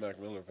forgot how Mac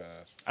Miller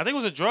passed. I think it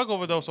was a drug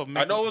overdose. So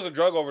I know it was a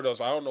drug overdose,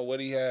 but I don't know what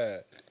he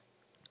had.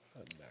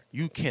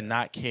 you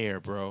cannot care,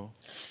 bro.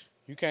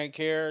 you can't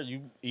care.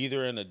 You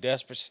either in a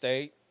desperate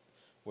state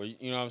where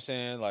you know what I'm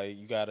saying, like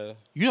you gotta.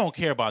 You don't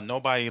care about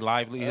nobody's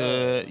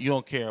livelihood. You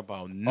don't care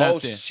about Oh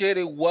nothing. shit!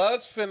 It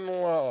was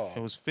fentanyl. It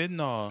was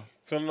fentanyl.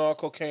 Fentanyl,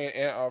 cocaine,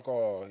 and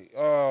alcohol.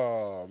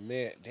 Oh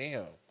man,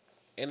 damn!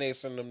 And they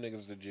send them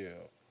niggas to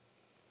jail.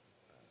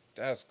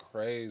 That's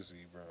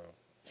crazy, bro.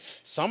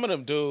 Some of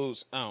them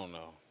dudes, I don't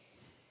know.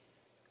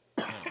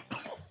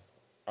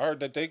 I heard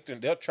that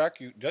they'll track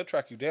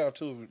you down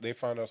too if they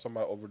find out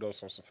somebody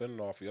overdosed on some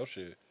fentanyl for your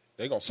shit.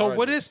 They gonna So find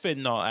what you. is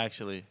fentanyl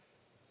actually?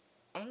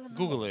 I don't know.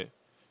 Google it.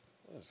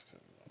 What is fentanyl?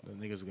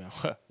 The niggas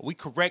going, we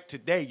correct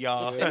today,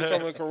 y'all. Yeah, we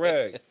coming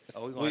correct.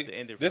 Oh, we gonna have to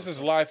end it. This real is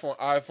quick. live on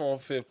iPhone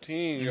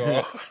 15,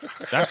 y'all.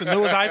 That's the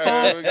newest we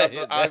iPhone. got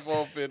the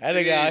iPhone 15. That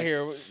nigga out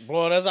here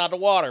blowing us out the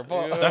water.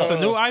 Boy. Yeah. That's the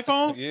new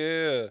iPhone.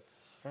 Yeah.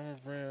 Oh,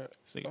 Brand.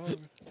 This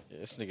nigga-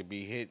 This nigga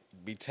be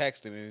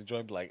texting and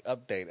enjoy be like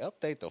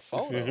update the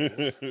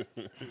photos.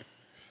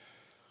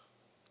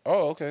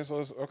 Oh, okay. So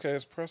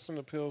it's Preston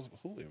the pills.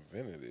 Who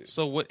invented it?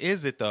 So what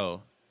is it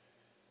though?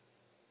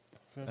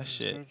 That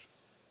shit.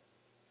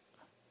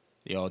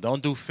 Yo,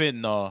 don't do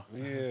fentanyl.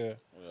 Yeah.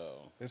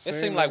 Yo. It It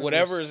seemed like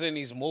whatever is in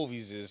these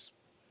movies is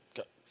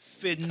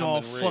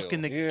Fentanyl Coming real.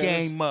 fucking the Yeah,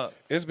 game up.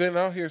 It's been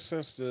out here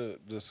since the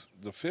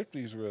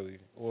 50s, really.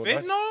 Well,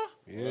 Fentanyl?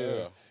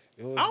 Yeah.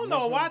 It was I don't know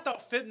nothing- why I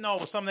thought fentanyl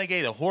was something they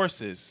gave to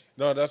horses.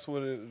 No, that's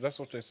what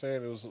they're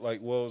saying. It was like,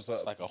 well, it was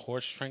like a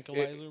horse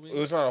tranquilizer. it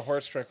was not a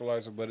horse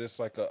tranquilizer, but it's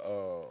like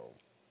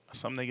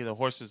Something they give to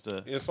horses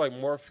to it's like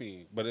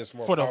morphine, but it's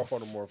more for the powerful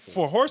than morphine.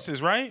 for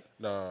horses, right?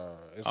 Nah,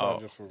 it's Oh.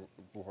 not just for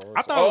horses.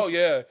 I thought it was-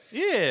 yeah.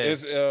 Yeah.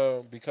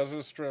 It's because of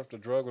the strength, the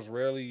drug was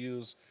rarely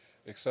used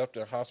except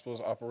in hospitals,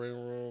 operating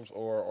rooms,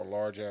 or on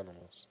large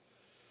animals.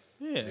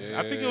 Yeah,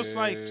 I think it was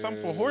like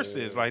something for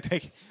horses. Like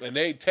And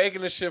they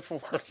taking the shit for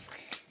horses.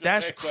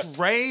 that's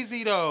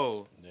crazy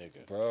though.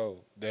 Nigga. Bro,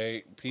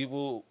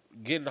 people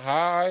getting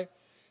high.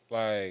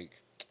 Like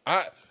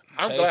I'm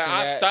Chasing glad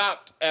I that-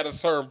 stopped at a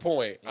certain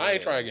point. I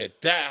ain't Yeah. trying to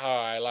get that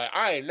high. Like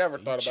I ain't never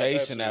thought about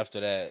Chasing that shit.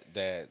 after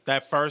that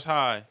That first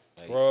high.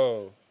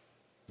 Bro.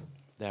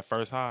 That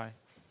first high.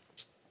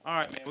 All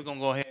right, man. We're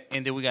gonna go ahead and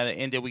end it. We gotta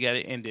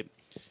end it.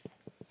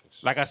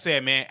 Like I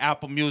said, man,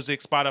 Apple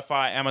Music,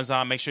 Spotify,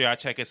 Amazon. Make sure y'all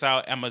check us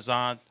out.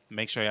 Amazon,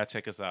 make sure y'all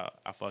check us out.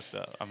 I fucked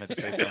up. I meant to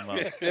say something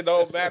else. It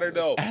don't matter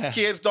though.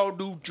 Kids don't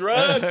do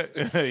drugs.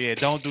 Yeah,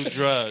 don't do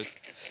drugs.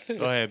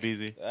 Go ahead,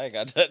 BZ. I ain't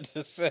got nothing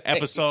to say.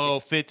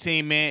 Episode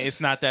 15, man.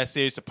 It's not that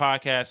serious a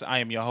podcast. I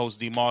am your host,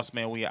 D Moss,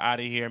 man. We are out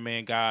of here,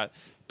 man. God,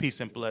 peace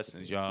and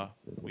blessings, y'all.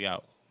 We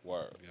out.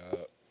 Word.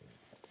 Yup.